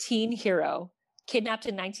 "Teen hero, kidnapped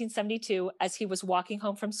in 1972 as he was walking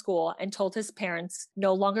home from school and told his parents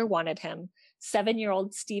no longer wanted him,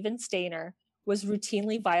 7-year-old Stephen Stainer was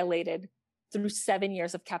routinely violated through 7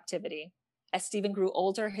 years of captivity. As Stephen grew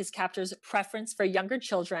older, his captor's preference for younger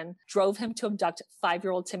children drove him to abduct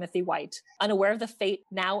 5-year-old Timothy White. Unaware of the fate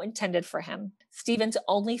now intended for him, Stephen's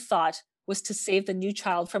only thought was to save the new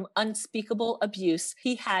child from unspeakable abuse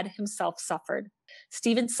he had himself suffered.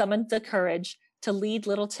 Stephen summoned the courage to lead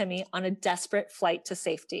little Timmy on a desperate flight to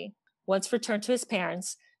safety. Once returned to his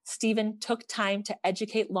parents, Stephen took time to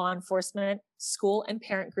educate law enforcement, school, and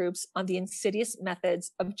parent groups on the insidious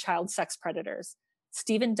methods of child sex predators.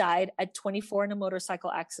 Stephen died at 24 in a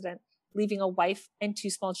motorcycle accident, leaving a wife and 2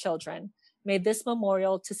 small children. May this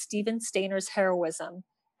memorial to Stephen Stainer's heroism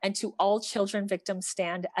and to all children victims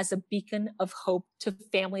stand as a beacon of hope to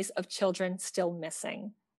families of children still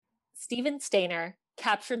missing. Stephen Stainer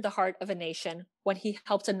captured the heart of a nation when he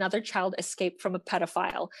helped another child escape from a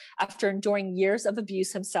pedophile after enduring years of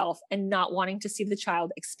abuse himself and not wanting to see the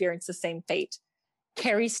child experience the same fate.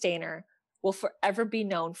 Cary Stainer will forever be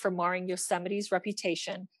known for marring Yosemite's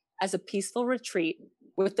reputation as a peaceful retreat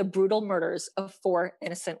with the brutal murders of 4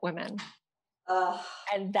 innocent women.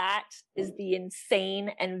 And that is the insane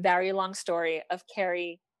and very long story of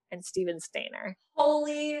Cary and Stephen Stainer.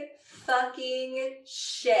 Holy fucking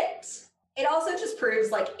shit. It also just proves,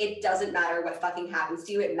 like, it doesn't matter what fucking happens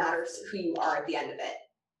to you. It matters who you are at the end of it.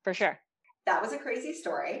 For sure. That was a crazy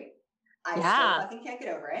story. I still fucking can't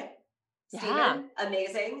get over it. Stephen,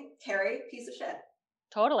 amazing. Cary, piece of shit.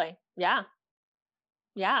 Totally. Yeah.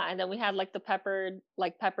 Yeah. And then we had like the peppered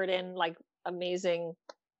in like amazing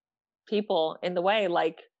people in the way,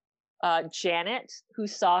 like Janet, who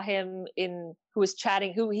saw him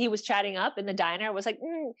who he was chatting up in the diner, was like,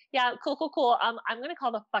 yeah, cool. I'm going to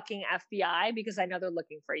call the fucking FBI because I know they're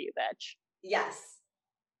looking for you, bitch. Yes.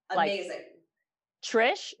 Amazing. Like,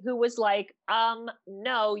 Trish, who was like,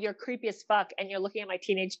 no, you're creepy as fuck and you're looking at my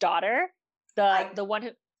teenage daughter. The one who...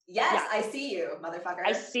 Yes, yeah. I see you, motherfucker.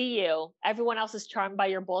 I see you. Everyone else is charmed by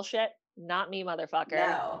your bullshit. Not me, motherfucker.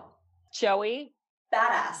 No. Joey.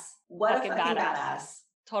 Badass. What a fucking badass.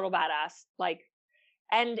 Total badass. Like,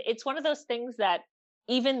 and it's one of those things that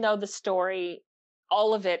even though the story,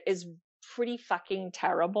 all of it is pretty fucking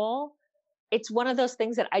terrible, it's one of those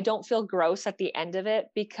things that I don't feel gross at the end of it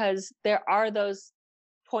because there are those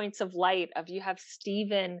points of light of you have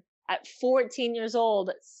Stephen at 14 years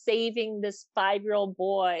old saving this 5-year-old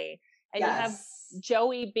boy. And you have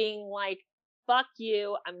Joey being like, fuck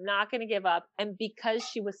you, I'm not going to give up. And because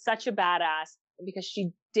she was such a badass and because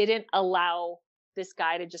she didn't allow this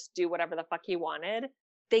guy to just do whatever the fuck he wanted,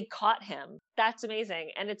 they caught him. That's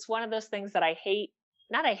amazing. And it's one of those things that I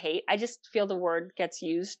just feel the word gets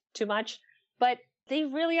used too much, but they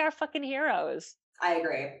really are fucking heroes. I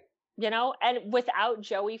agree. You know, and without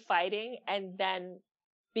Joey fighting and then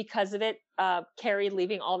because of it, Cary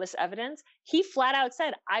leaving all this evidence, he flat out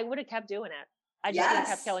said, I would have kept doing it. I just would have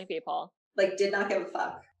kept killing people. Like, did not give a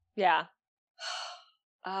fuck. Yeah.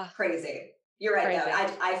 Crazy. You're right, though.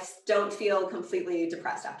 I don't feel completely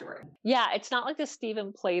depressed afterward. Yeah, it's not like the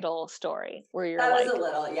Stephen Pladel story where you're that like... was a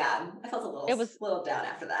little, yeah. I felt a little down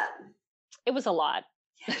after that. It was a lot.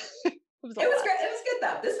 Yeah. It was great. It was good,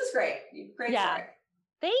 though. This was great. Great story.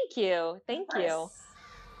 Thank you. Thank you.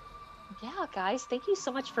 Yeah, guys, thank you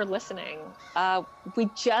so much for listening. We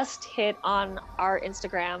just hit on our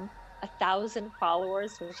Instagram 1,000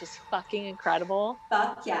 followers, which is fucking incredible.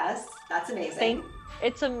 Fuck yes, that's amazing.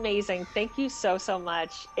 It's amazing. Thank you so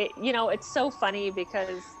much. It's so funny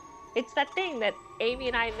because it's that thing that Amy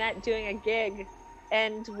and I met doing a gig,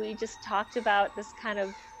 and we just talked about this kind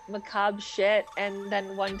of macabre shit, and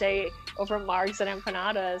then one day over Margs and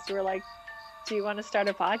Empanadas, we were like, do you want to start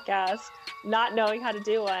a podcast? Not knowing how to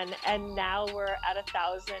do one. And now we're at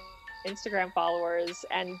 1,000 Instagram followers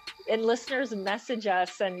and listeners message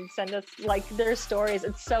us and send us like their stories.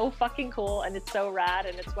 It's so fucking cool and it's so rad.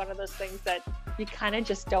 And it's one of those things that you kind of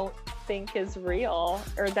just don't think is real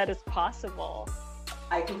or that is possible.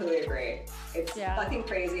 I completely agree. It's fucking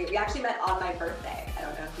crazy. We actually met on my birthday. I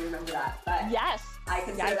don't know if you remember that, but yes, I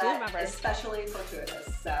consider that especially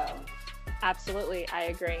fortuitous. So absolutely, I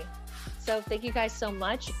agree. So thank you guys so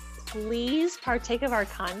much. Please partake of our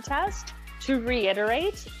contest. To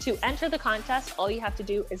reiterate, to enter the contest, all you have to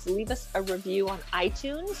do is leave us a review on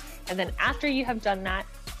iTunes. And then after you have done that,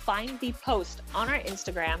 find the post on our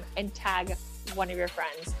Instagram and tag one of your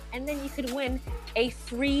friends. And then you could win a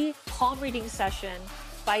free palm reading session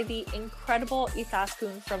by the incredible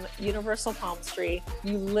Izaskun from Universal Palmistry.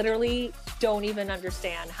 You literally don't even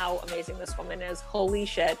understand how amazing this woman is. Holy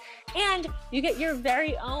shit. And you get your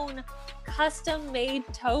very own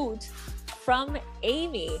custom-made tote from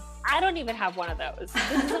Amy. I don't even have one of those.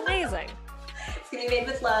 This is amazing. It's gonna be made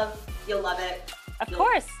with love. You'll love it. Of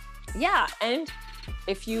course. Yeah. And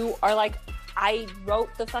if you are like, I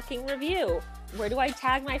wrote the fucking review, where do I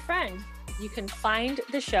tag my friend? You can find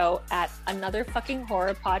the show at Another Fucking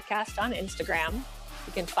Horror Podcast on Instagram.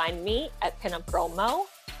 You can find me at Pinup Girl Mo.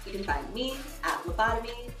 You can find me at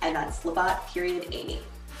Lobotomy, and that's Lobot_Amy.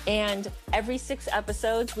 And every 6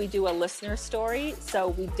 episodes, we do a listener story. So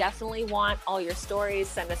we definitely want all your stories.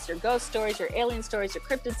 Send us your ghost stories, your alien stories, your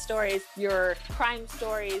cryptid stories, your crime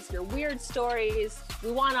stories, your weird stories. We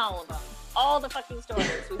want all of them. All the fucking stories.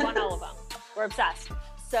 We want all of them. We're obsessed.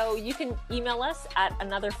 So you can email us at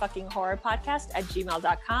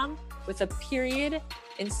anotherfuckinghorrorpodcast@gmail.com with a period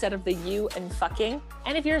instead of the U and fucking.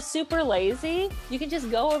 And if you're super lazy, you can just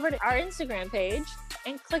go over to our Instagram page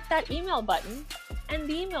and click that email button and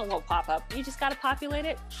the email will pop up. You just got to populate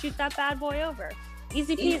it, shoot that bad boy over.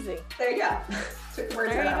 Easy peasy. There you go. Took the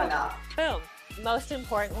words right out of my mouth. Boom. Most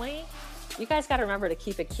importantly, you guys got to remember to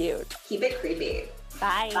keep it cute. Keep it creepy.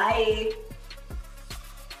 Bye. Bye.